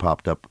as they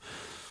popped up.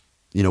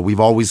 We've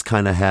always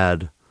kind of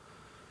had,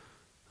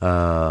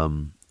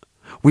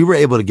 we were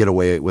able to get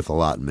away with a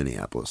lot in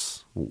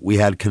Minneapolis. We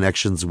had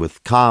connections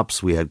with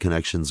cops. We had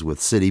connections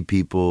with city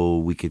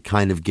people. We could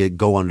kind of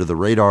go under the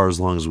radar as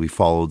long as we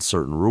followed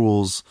certain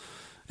rules.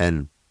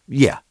 And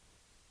yeah,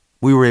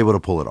 we were able to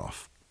pull it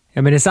off.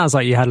 I mean, it sounds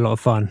like you had a lot of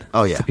fun.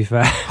 Oh yeah. To be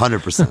fair.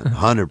 100%,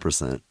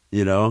 100%.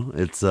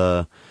 It's,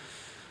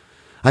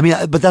 I mean,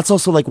 but that's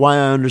also like why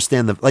I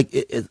understand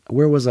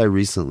where was I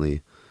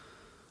recently?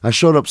 I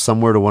showed up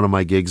somewhere to one of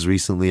my gigs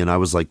recently and I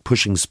was like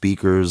pushing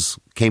speakers,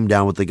 came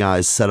down with the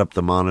guys, set up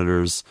the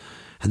monitors,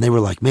 and they were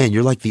like, man,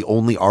 you're like the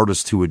only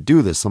artist who would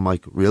do this. I'm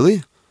like,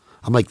 really?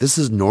 I'm like, this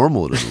is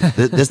normal to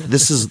me.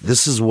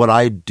 This is what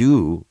I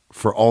do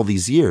for all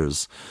these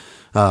years.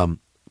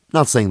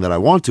 Not saying that I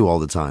want to all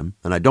the time,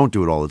 and I don't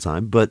do it all the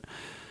time, but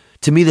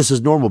to me this is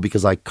normal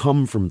because I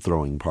come from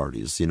throwing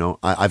parties.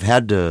 I've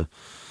had to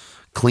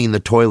clean the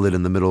toilet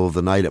in the middle of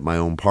the night at my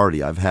own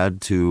party. I've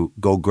had to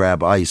go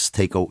grab ice,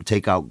 take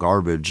out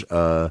garbage,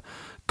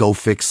 go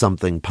fix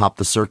something, pop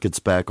the circuits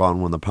back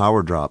on when the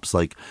power drops.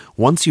 Like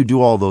once you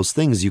do all those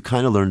things, you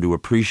kind of learn to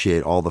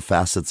appreciate all the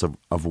facets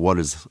of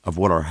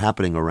what are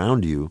happening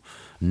around you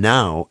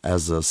now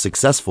as a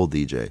successful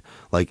DJ.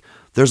 Like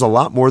there's a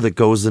lot more that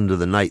goes into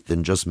the night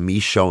than just me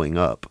showing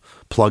up,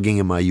 plugging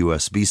in my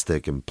USB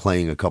stick and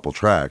playing a couple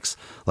tracks.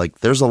 Like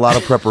there's a lot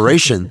of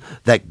preparation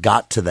that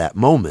got to that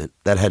moment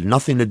that had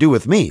nothing to do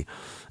with me.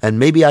 And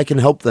maybe I can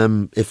help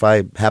them if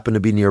I happen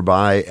to be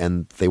nearby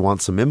and they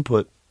want some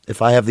input.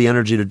 If I have the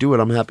energy to do it,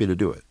 I'm happy to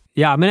do it.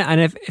 Yeah, I mean, and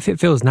if it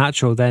feels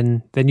natural,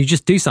 then you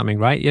just do something,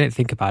 right? You don't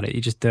think about it,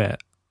 you just do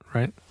it,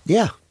 right?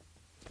 Yeah.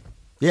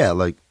 Yeah,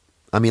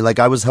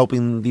 I was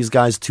helping these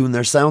guys tune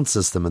their sound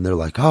system and they're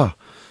like, oh,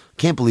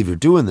 can't believe you're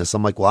doing this.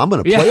 I'm like, well, I'm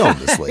going to play on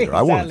this later. Exactly,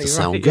 I want it to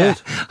sound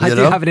good. Yeah. I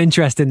do have an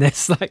interest in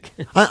this.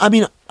 I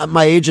mean,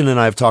 my agent and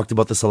I have talked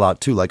about this a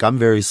lot too. Like I'm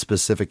very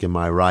specific in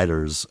my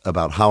riders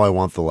about how I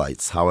want the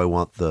lights, how I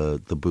want the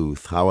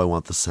booth, how I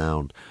want the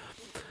sound.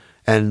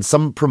 And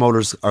some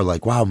promoters are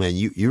like, wow, man,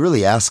 you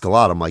really ask a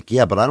lot. I'm like,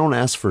 yeah, but I don't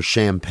ask for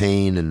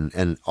champagne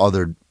and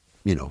other,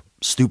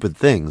 stupid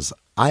things.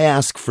 I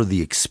ask for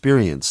the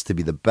experience to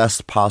be the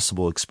best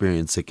possible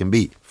experience it can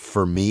be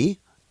for me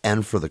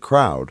and for the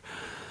crowd.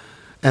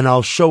 And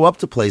I'll show up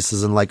to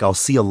places and I'll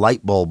see a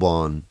light bulb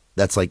on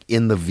that's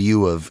in the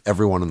view of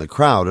everyone in the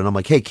crowd. And I'm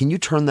like, hey, can you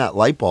turn that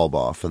light bulb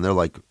off? And they're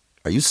like,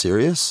 are you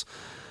serious?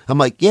 I'm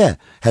like, yeah.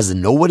 Has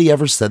nobody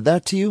ever said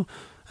that to you?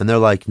 And they're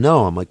like,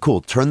 no. I'm like,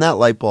 cool. Turn that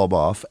light bulb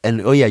off. And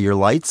oh yeah, your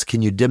lights,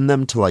 can you dim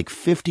them to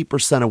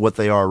 50% of what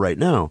they are right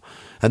now?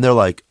 And they're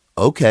like,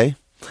 okay.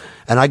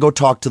 And I go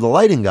talk to the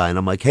lighting guy and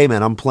I'm like, hey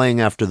man, I'm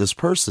playing after this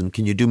person.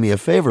 Can you do me a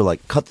favor?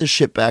 Cut this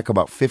shit back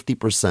about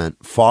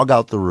 50%, fog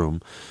out the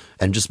room,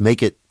 and just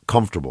make it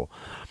comfortable.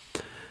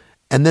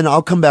 And then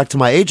I'll come back to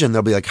my agent and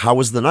they'll be like, how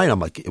was the night? I'm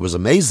like, it was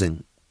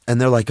amazing. And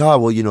they're like, oh,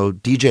 well,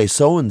 DJ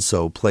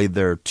so-and-so played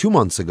there 2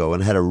 months ago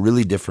and had a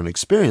really different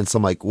experience.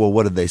 I'm like, well,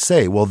 what did they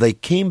say? Well, they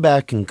came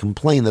back and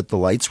complained that the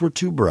lights were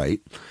too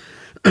bright,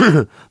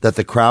 that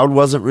the crowd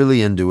wasn't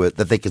really into it,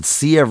 that they could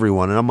see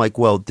everyone. And I'm like,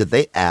 well, did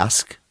they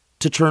ask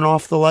to turn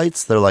off the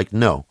lights? They're like,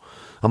 no.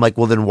 I'm like,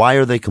 well, then why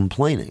are they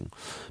complaining?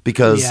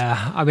 Because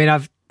yeah, I mean,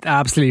 that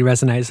absolutely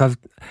resonates. I've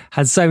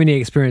had so many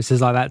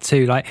experiences like that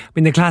too.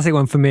 The classic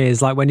one for me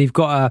is when you've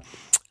got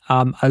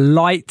a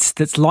light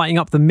that's lighting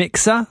up the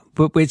mixer,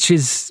 but which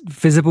is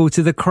visible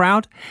to the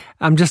crowd.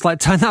 I'm just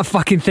turn that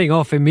fucking thing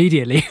off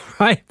immediately,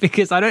 right?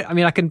 Because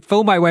I can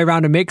feel my way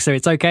around a mixer.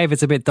 It's okay if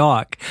it's a bit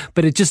dark,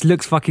 but it just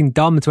looks fucking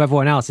dumb to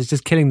everyone else. It's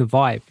just killing the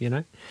vibe,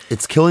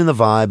 It's killing the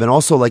vibe. And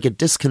also it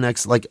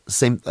disconnects,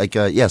 same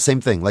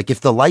thing.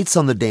 If the lights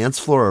on the dance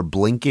floor are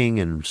blinking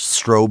and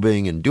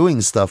strobing and doing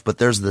stuff, but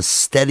there's this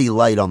steady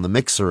light on the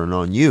mixer and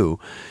on you,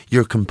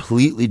 you're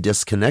completely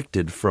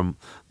disconnected from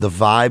the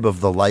vibe of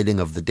the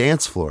lighting of the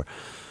dance floor.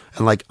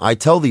 And I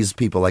tell these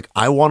people,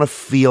 I want to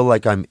feel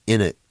like I'm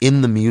in it,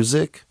 in the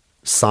music,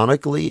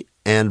 sonically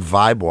and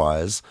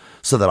vibe-wise,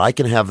 so that I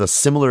can have the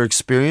similar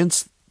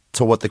experience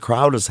to what the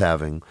crowd is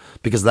having,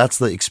 because that's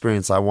the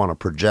experience I want to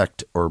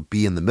project or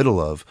be in the middle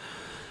of.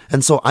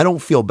 And so I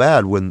don't feel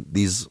bad when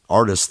these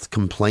artists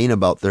complain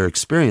about their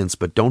experience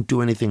but don't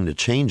do anything to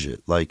change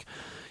it. Like,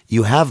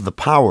 you have the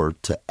power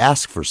to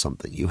ask for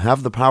something. You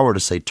have the power to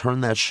say,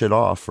 turn that shit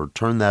off or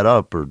turn that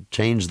up or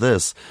change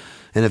this.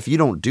 And if you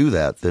don't do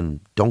that, then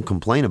don't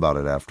complain about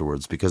it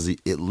afterwards, because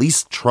at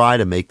least try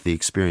to make the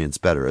experience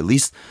better. At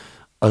least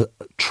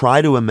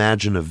try to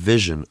imagine a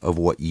vision of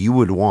what you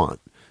would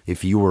want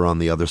if you were on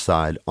the other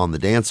side on the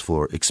dance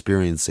floor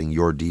experiencing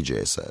your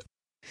DJ set.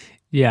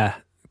 Yeah,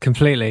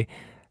 completely.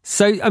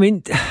 So, I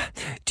mean,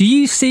 do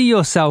you see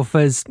yourself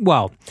as,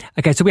 well,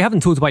 okay, so we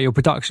haven't talked about your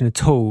production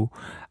at all.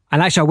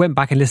 And actually, I went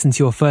back and listened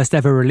to your first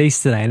ever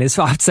release today, and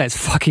I have to say, it's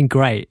fucking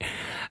great.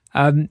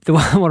 The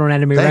one on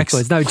Enemy Thanks.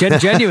 Records. No,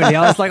 genuinely,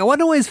 I was like, I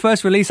wonder what his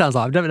first release sounds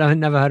like. I've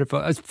never heard of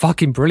it. It's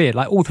fucking brilliant.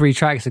 Like, all 3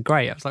 tracks are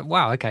great. I was like,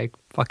 wow, okay,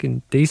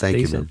 fucking decent.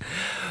 Thank you, man.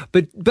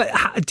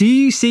 But do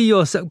you see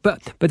yourself?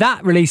 But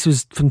that release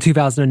was from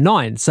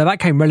 2009, so that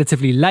came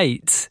relatively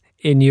late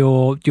in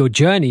your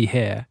journey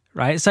here,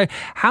 right? So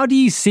how do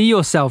you see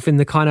yourself in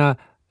the kind of,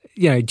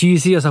 do you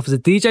see yourself as a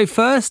DJ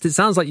first? It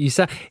sounds like you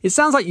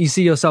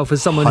see yourself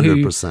as someone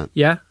 100%.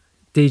 Yeah,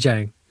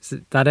 DJing. Is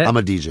that it? I'm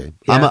a DJ.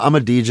 Yeah. I'm a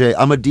DJ.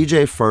 I'm a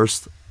DJ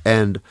first,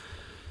 and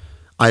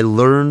I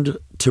learned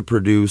to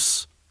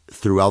produce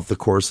throughout the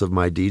course of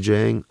my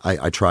DJing.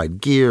 I tried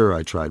gear,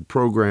 I tried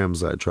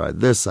programs, I tried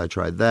this, I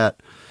tried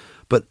that,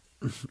 but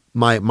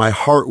my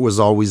heart was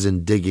always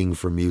in digging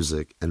for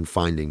music and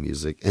finding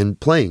music and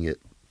playing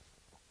it.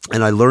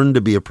 And I learned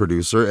to be a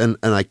producer, and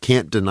I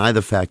can't deny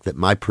the fact that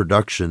my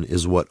production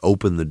is what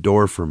opened the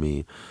door for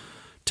me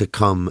to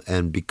come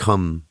and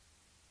become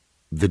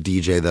the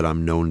DJ that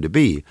I'm known to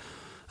be.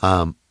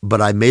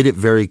 But I made it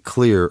very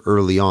clear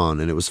early on,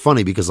 and it was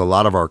funny because a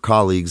lot of our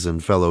colleagues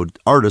and fellow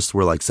artists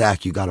were like,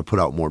 Zach, you got to put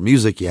out more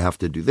music. You have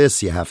to do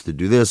this. You have to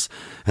do this.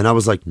 And I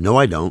was like, no,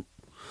 I don't.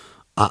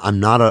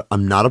 I'm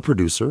not a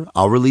producer.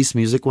 I'll release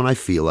music when I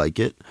feel like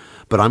it,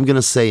 but I'm going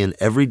to say in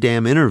every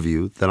damn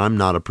interview that I'm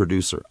not a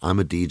producer. I'm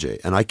a DJ.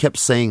 And I kept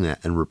saying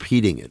that and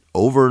repeating it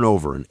over and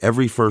over in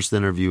every first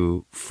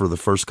interview for the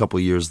first couple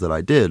of years that I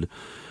did.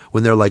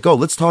 When they're like, oh,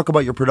 let's talk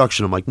about your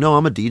production. I'm like, no,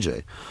 I'm a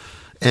DJ.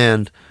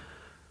 And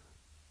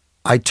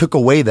I took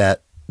away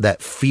that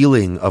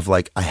feeling of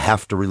like, I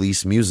have to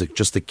release music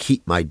just to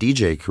keep my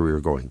DJ career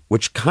going,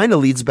 which kind of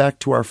leads back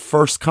to our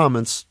first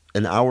comments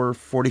an hour,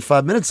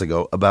 45 minutes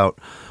ago about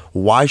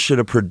why should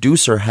a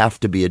producer have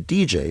to be a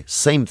DJ?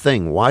 Same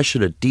thing. Why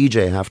should a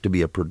DJ have to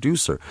be a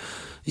producer?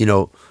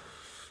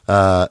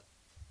 To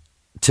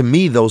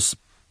me, those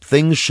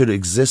things should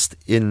exist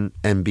in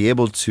and be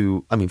able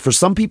to, I mean, for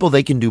some people,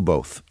 they can do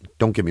both.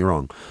 Don't get me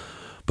wrong.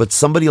 But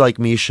somebody like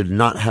me should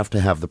not have to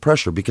have the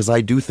pressure, because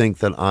I do think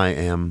that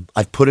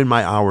I've put in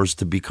my hours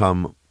to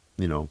become,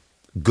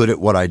 good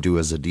at what I do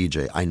as a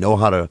DJ. I know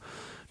how to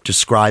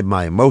describe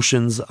my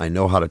emotions. I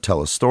know how to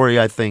tell a story.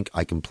 I think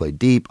I can play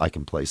deep. I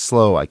can play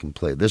slow. I can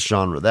play this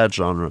genre, that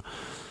genre.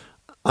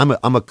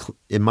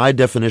 In my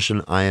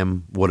definition, I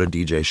am what a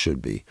DJ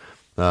should be.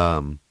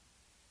 And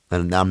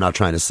I'm not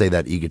trying to say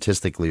that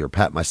egotistically or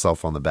pat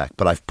myself on the back,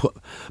 but I've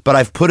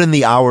put in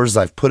the hours.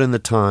 I've put in the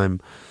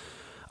time.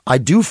 I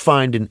do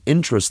find an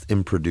interest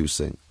in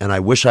producing, and I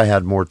wish I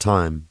had more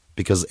time,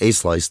 because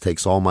A-Slice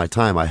takes all my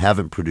time. I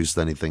haven't produced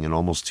anything in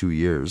almost 2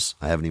 years.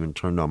 I haven't even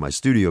turned on my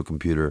studio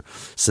computer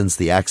since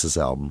the Axis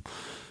album.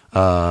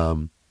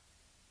 But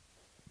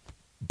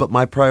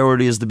my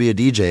priority is to be a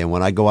DJ, and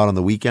when I go out on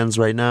the weekends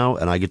right now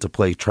and I get to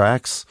play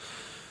tracks,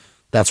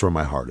 that's where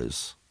my heart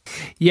is.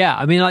 Yeah,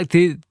 I mean, like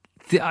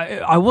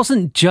I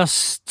wasn't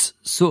just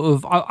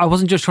I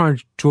wasn't just trying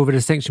to draw the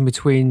distinction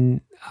between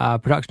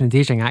production and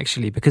DJing,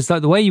 actually, because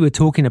the way you were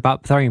talking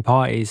about throwing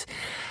parties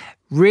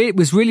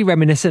was really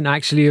reminiscent,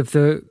 actually, of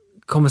the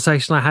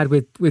conversation I had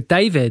with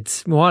David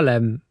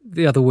Moalem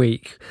the other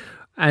week,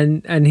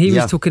 and he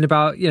was talking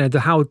about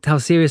how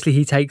seriously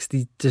he takes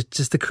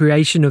just the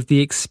creation of the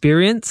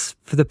experience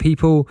for the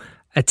people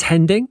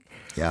attending.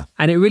 Yeah,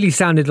 and it really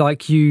sounded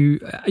like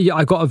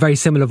I got a very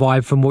similar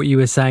vibe from what you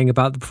were saying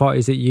about the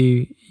parties that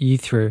you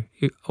threw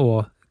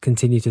or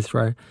continue to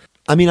throw.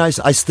 I mean, I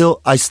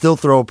still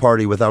throw a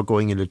party without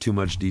going into too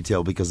much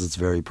detail because it's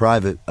very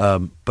private.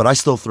 But I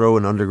still throw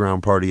an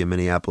underground party in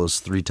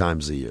Minneapolis 3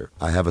 times a year.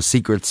 I have a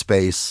secret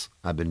space.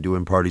 I've been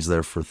doing parties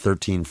there for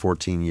 13,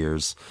 14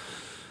 years.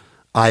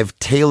 I've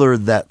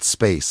tailored that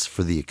space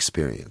for the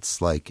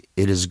experience. Like,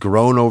 it has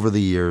grown over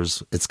the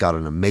years. It's got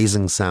an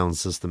amazing sound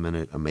system in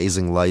it,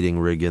 amazing lighting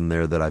rig in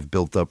there that I've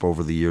built up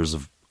over the years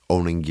of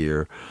owning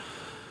gear.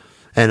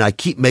 And I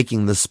keep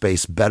making this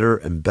space better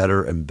and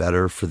better and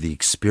better for the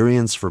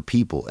experience for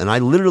people. And I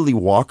literally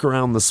walk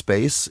around the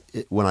space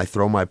when I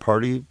throw my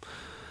party,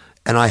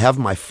 and I have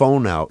my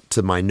phone out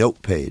to my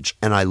note page,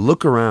 and I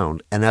look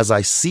around, and as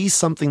I see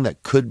something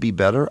that could be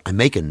better, I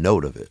make a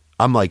note of it.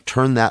 I'm like,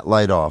 turn that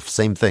light off.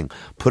 Same thing.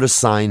 Put a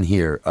sign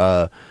here.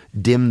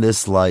 Dim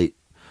this light.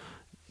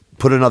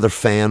 Put another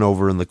fan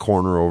over in the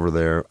corner over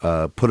there.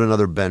 Put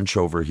another bench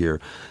over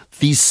here.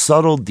 These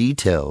subtle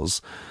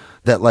details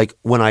that like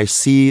when I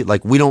see,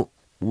 like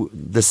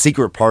the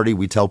secret party,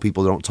 we tell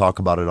people don't talk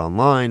about it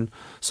online,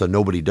 so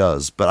nobody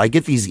does. But I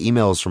get these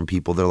emails from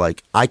people. They're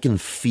like, I can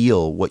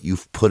feel what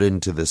you've put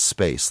into this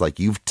space. Like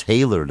you've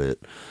tailored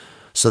it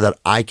so that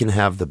I can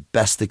have the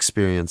best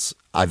experience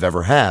I've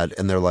ever had.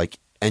 And they're like,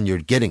 and you're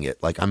getting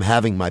it. Like I'm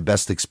having my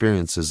best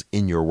experiences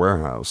in your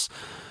warehouse.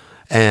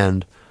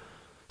 And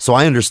so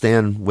I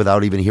understand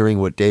without even hearing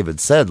what David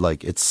said,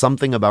 like it's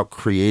something about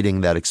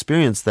creating that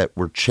experience that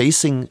we're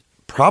chasing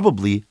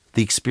probably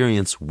the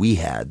experience we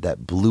had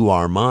that blew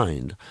our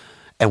mind.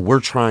 And we're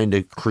trying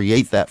to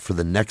create that for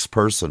the next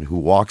person who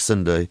walks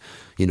into,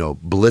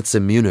 Blitz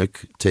in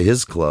Munich to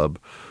his club,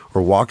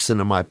 or walks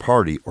into my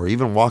party, or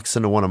even walks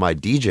into one of my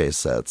DJ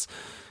sets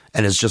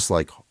and is just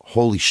like,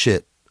 holy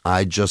shit,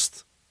 I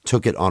just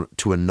took it on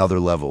to another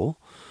level.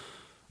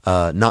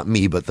 Not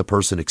me, but the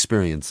person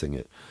experiencing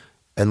it.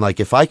 And like,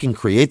 if I can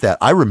create that,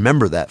 I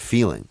remember that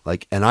feeling.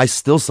 Like, and I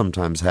still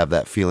sometimes have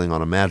that feeling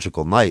on a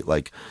magical night.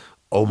 Like,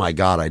 oh my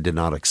God, I did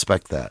not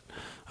expect that.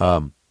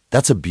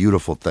 That's a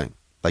beautiful thing.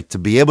 Like to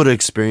be able to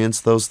experience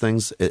those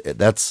things,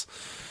 that's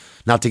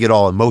not to get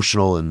all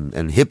emotional and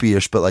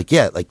hippie-ish, but like,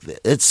 yeah, like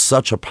it's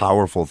such a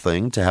powerful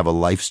thing to have a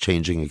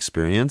life-changing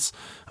experience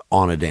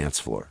on a dance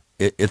floor.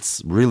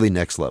 It's really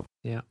next level.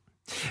 Yeah.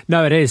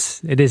 No, it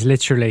is. It is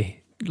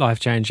literally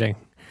life-changing.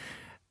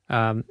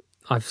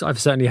 I've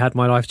certainly had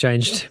my life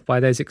changed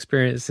by those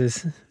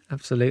experiences.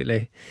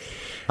 Absolutely.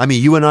 I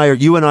mean, you and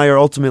I are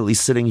ultimately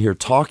sitting here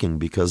talking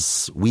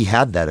because we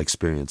had that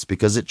experience,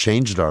 because it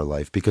changed our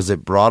life, because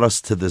it brought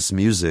us to this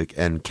music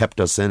and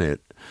kept us in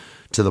it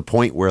to the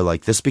point where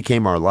like this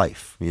became our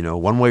life.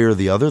 One way or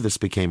the other, this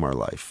became our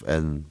life.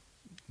 And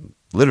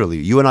literally,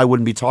 you and I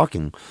wouldn't be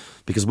talking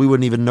because we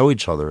wouldn't even know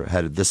each other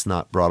had this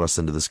not brought us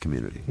into this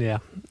community. Yeah,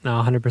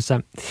 no,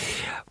 100%.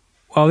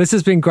 Well, this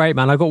has been great,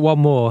 man. I got one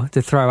more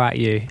to throw at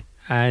you.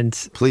 And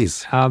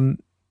please.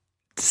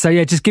 So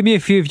yeah, just give me a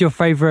few of your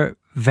favorite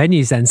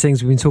venues then,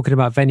 since we've been talking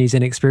about venues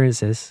and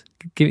experiences.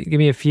 Give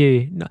me a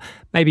few,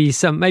 maybe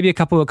a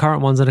couple of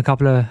current ones and a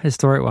couple of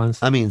historic ones.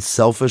 I mean,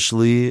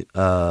 selfishly,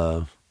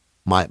 my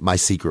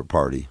secret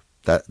party.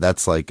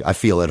 That's like, I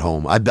feel at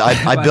home. I built.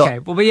 Okay.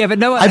 Well, but yeah, but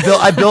no.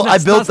 I built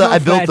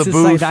the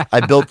booth. I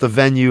built the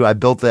venue. I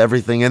built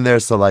everything in there.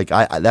 So like,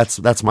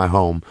 that's my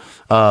home.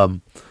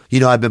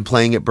 I've been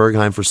playing at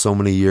Berghain for so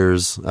many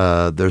years.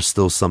 There's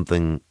still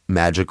something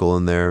magical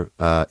in there.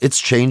 It's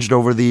changed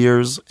over the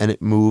years, and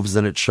it moves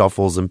and it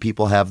shuffles, and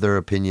people have their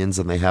opinions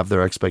and they have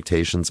their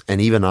expectations,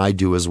 and even I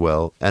do as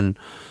well. And,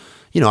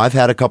 I've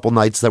had a couple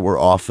nights that were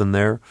off in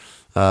there.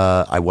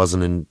 I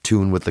wasn't in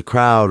tune with the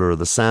crowd or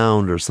the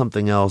sound or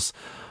something else.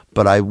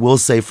 But I will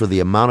say, for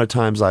the amount of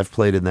times I've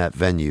played in that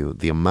venue,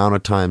 the amount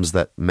of times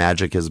that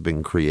magic has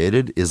been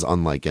created is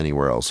unlike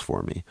anywhere else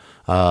for me.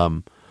 I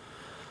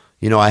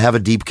have a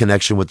deep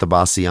connection with the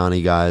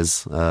Bassiani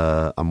guys.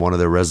 I'm one of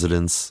their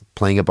residents.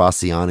 Playing at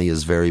Bassiani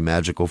is very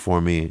magical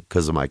for me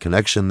because of my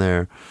connection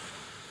there.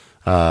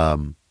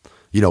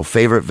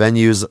 Favorite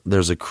venues,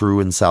 there's a crew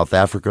in South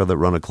Africa that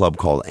run a club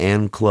called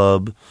Ann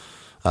Club.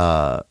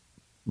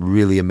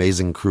 Really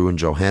amazing crew in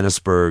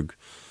Johannesburg.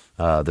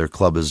 Their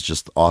club is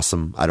just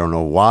awesome. I don't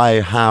know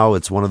why, how.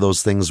 It's one of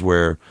those things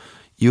where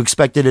you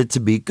expected it to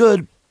be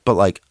good, but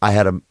like I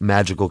had a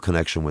magical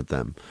connection with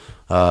them.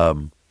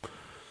 I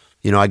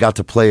got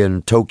to play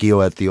in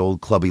Tokyo at the old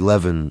Club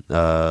 11.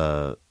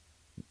 That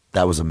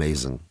was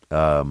amazing.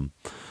 I've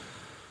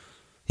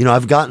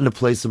gotten to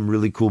play some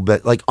really cool,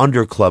 like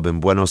Under Club in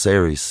Buenos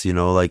Aires,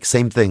 like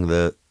same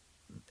thing.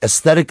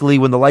 Aesthetically,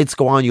 when the lights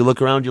go on, you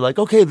look around, you're like,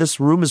 okay,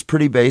 this room is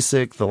pretty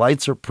basic. The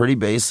lights are pretty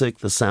basic.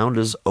 The sound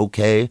is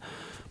okay,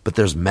 but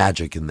there's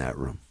magic in that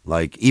room.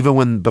 Like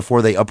even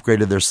before they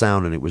upgraded their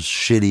sound and it was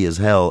shitty as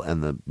hell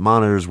and the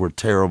monitors were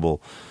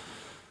terrible,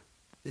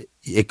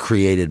 it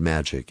created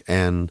magic.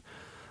 And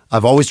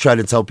I've always tried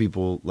to tell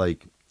people,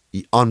 like,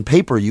 on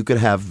paper, you could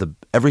have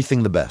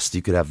everything the best.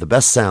 You could have the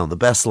best sound, the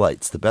best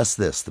lights, the best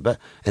this, and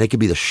it could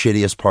be the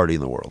shittiest party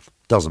in the world.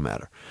 Doesn't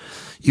matter.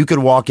 You could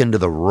walk into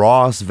the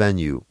rawest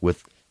venue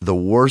with the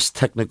worst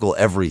technical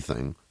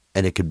everything,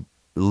 and it could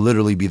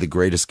literally be the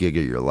greatest gig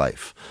of your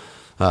life.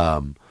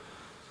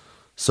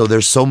 So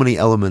there's so many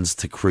elements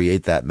to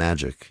create that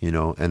magic,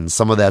 and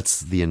some of that's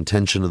the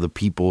intention of the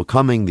people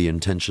coming, the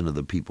intention of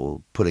the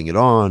people putting it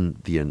on,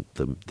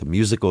 the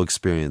musical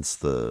experience,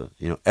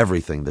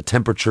 everything, the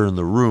temperature in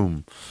the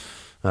room,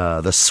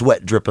 the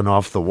sweat dripping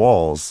off the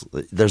walls.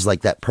 There's like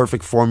that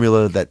perfect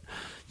formula that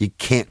you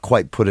can't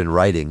quite put in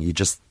writing. It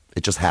just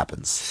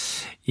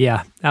happens.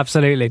 Yeah,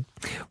 absolutely.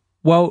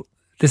 Well,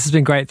 this has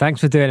been great.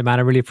 Thanks for doing it, man.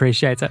 I really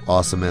appreciate it.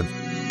 Awesome, man.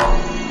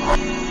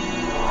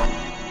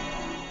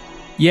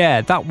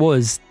 Yeah, that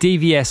was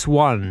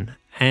DVS1,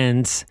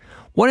 and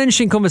what an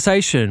interesting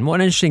conversation, what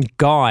an interesting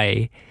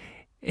guy.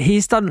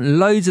 He's done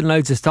loads and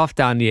loads of stuff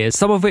down the years,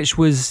 some of which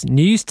was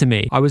news to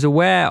me. I was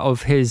aware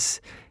of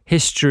his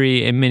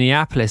history in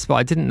Minneapolis, but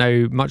I didn't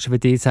know much of a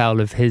detail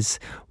of his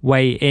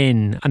way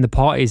in and the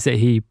parties that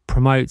he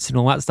promotes and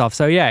all that stuff.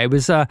 So yeah, it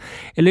was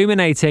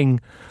illuminating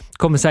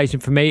conversation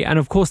for me. And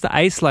of course, the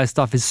A-Slice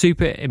stuff is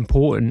super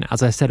important,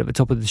 as I said at the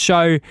top of the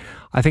show.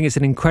 I think it's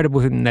an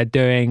incredible thing they're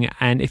doing.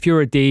 And if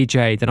you're a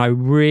DJ, then I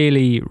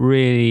really,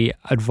 really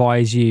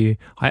advise you,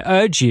 I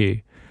urge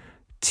you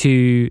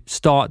to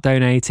start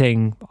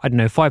donating,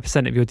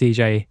 5% of your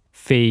DJ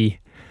fee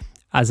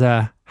as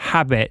a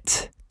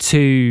habit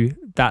to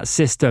that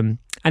system.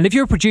 And if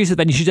you're a producer,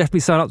 then you should definitely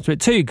sign up to it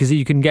too, because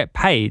you can get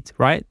paid,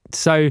 right?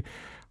 So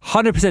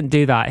 100%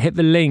 do that. Hit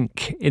the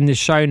link in the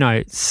show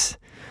notes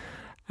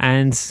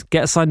and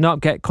get signed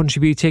up, get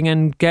contributing,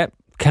 and get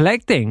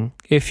collecting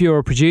if you're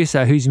a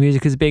producer whose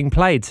music is being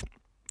played.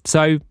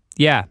 So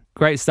yeah,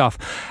 great stuff.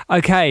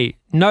 Okay,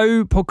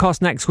 no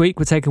podcast next week.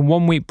 We're taking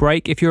 1 week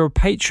break. If you're a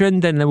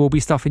patron, then there will be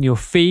stuff in your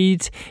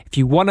feed. If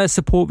you want to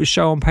support the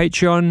show on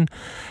Patreon,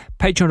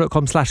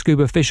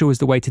 patreon.com/ScubaOfficial is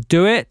the way to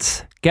do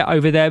it. Get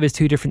over there. There's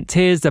 2 different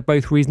tiers. They're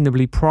both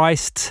reasonably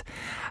priced.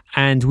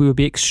 And we would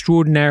be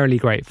extraordinarily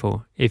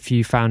grateful if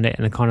you found it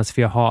in the kindness of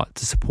your heart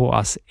to support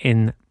us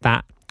in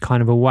that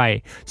kind of a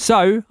way.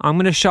 So I'm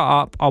going to shut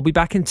up. I'll be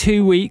back in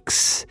 2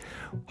 weeks.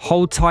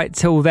 Hold tight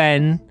till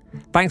then.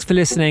 Thanks for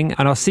listening,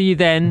 and I'll see you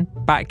then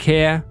back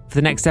here for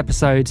the next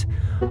episode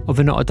of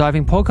the Not a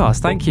Diving Podcast.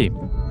 Thank you.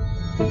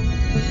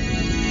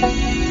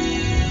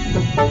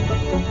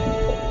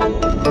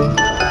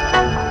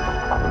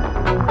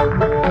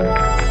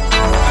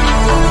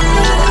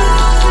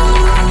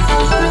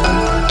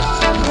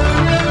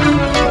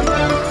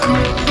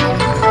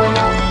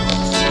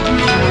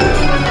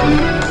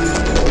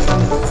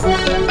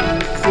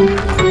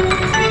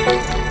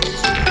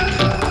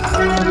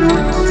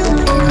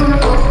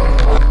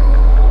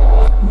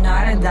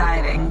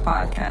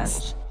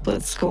 Podcast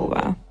with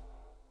Scuba.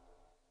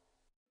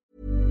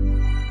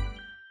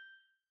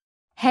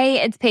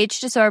 Hey, it's Paige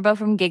DeSorbo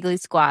from Giggly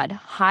Squad.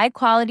 High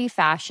quality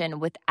fashion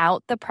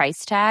without the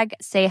price tag.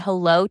 Say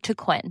hello to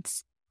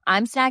Quince.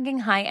 I'm snagging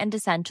high-end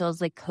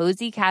essentials like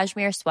cozy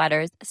cashmere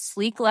sweaters,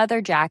 sleek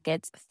leather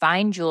jackets,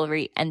 fine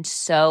jewelry, and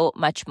so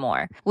much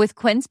more. With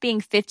Quince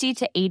being 50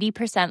 to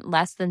 80%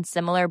 less than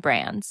similar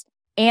brands.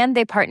 And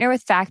they partner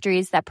with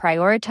factories that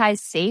prioritize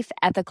safe,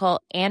 ethical,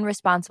 and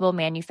responsible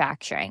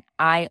manufacturing.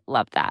 I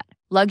love that.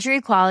 Luxury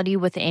quality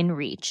within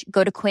reach.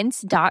 Go to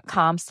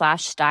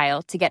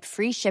quince.com/style to get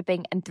free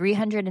shipping and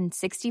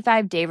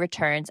 365-day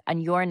returns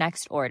on your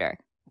next order.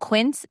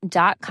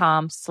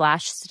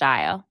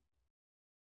 Quince.com/style.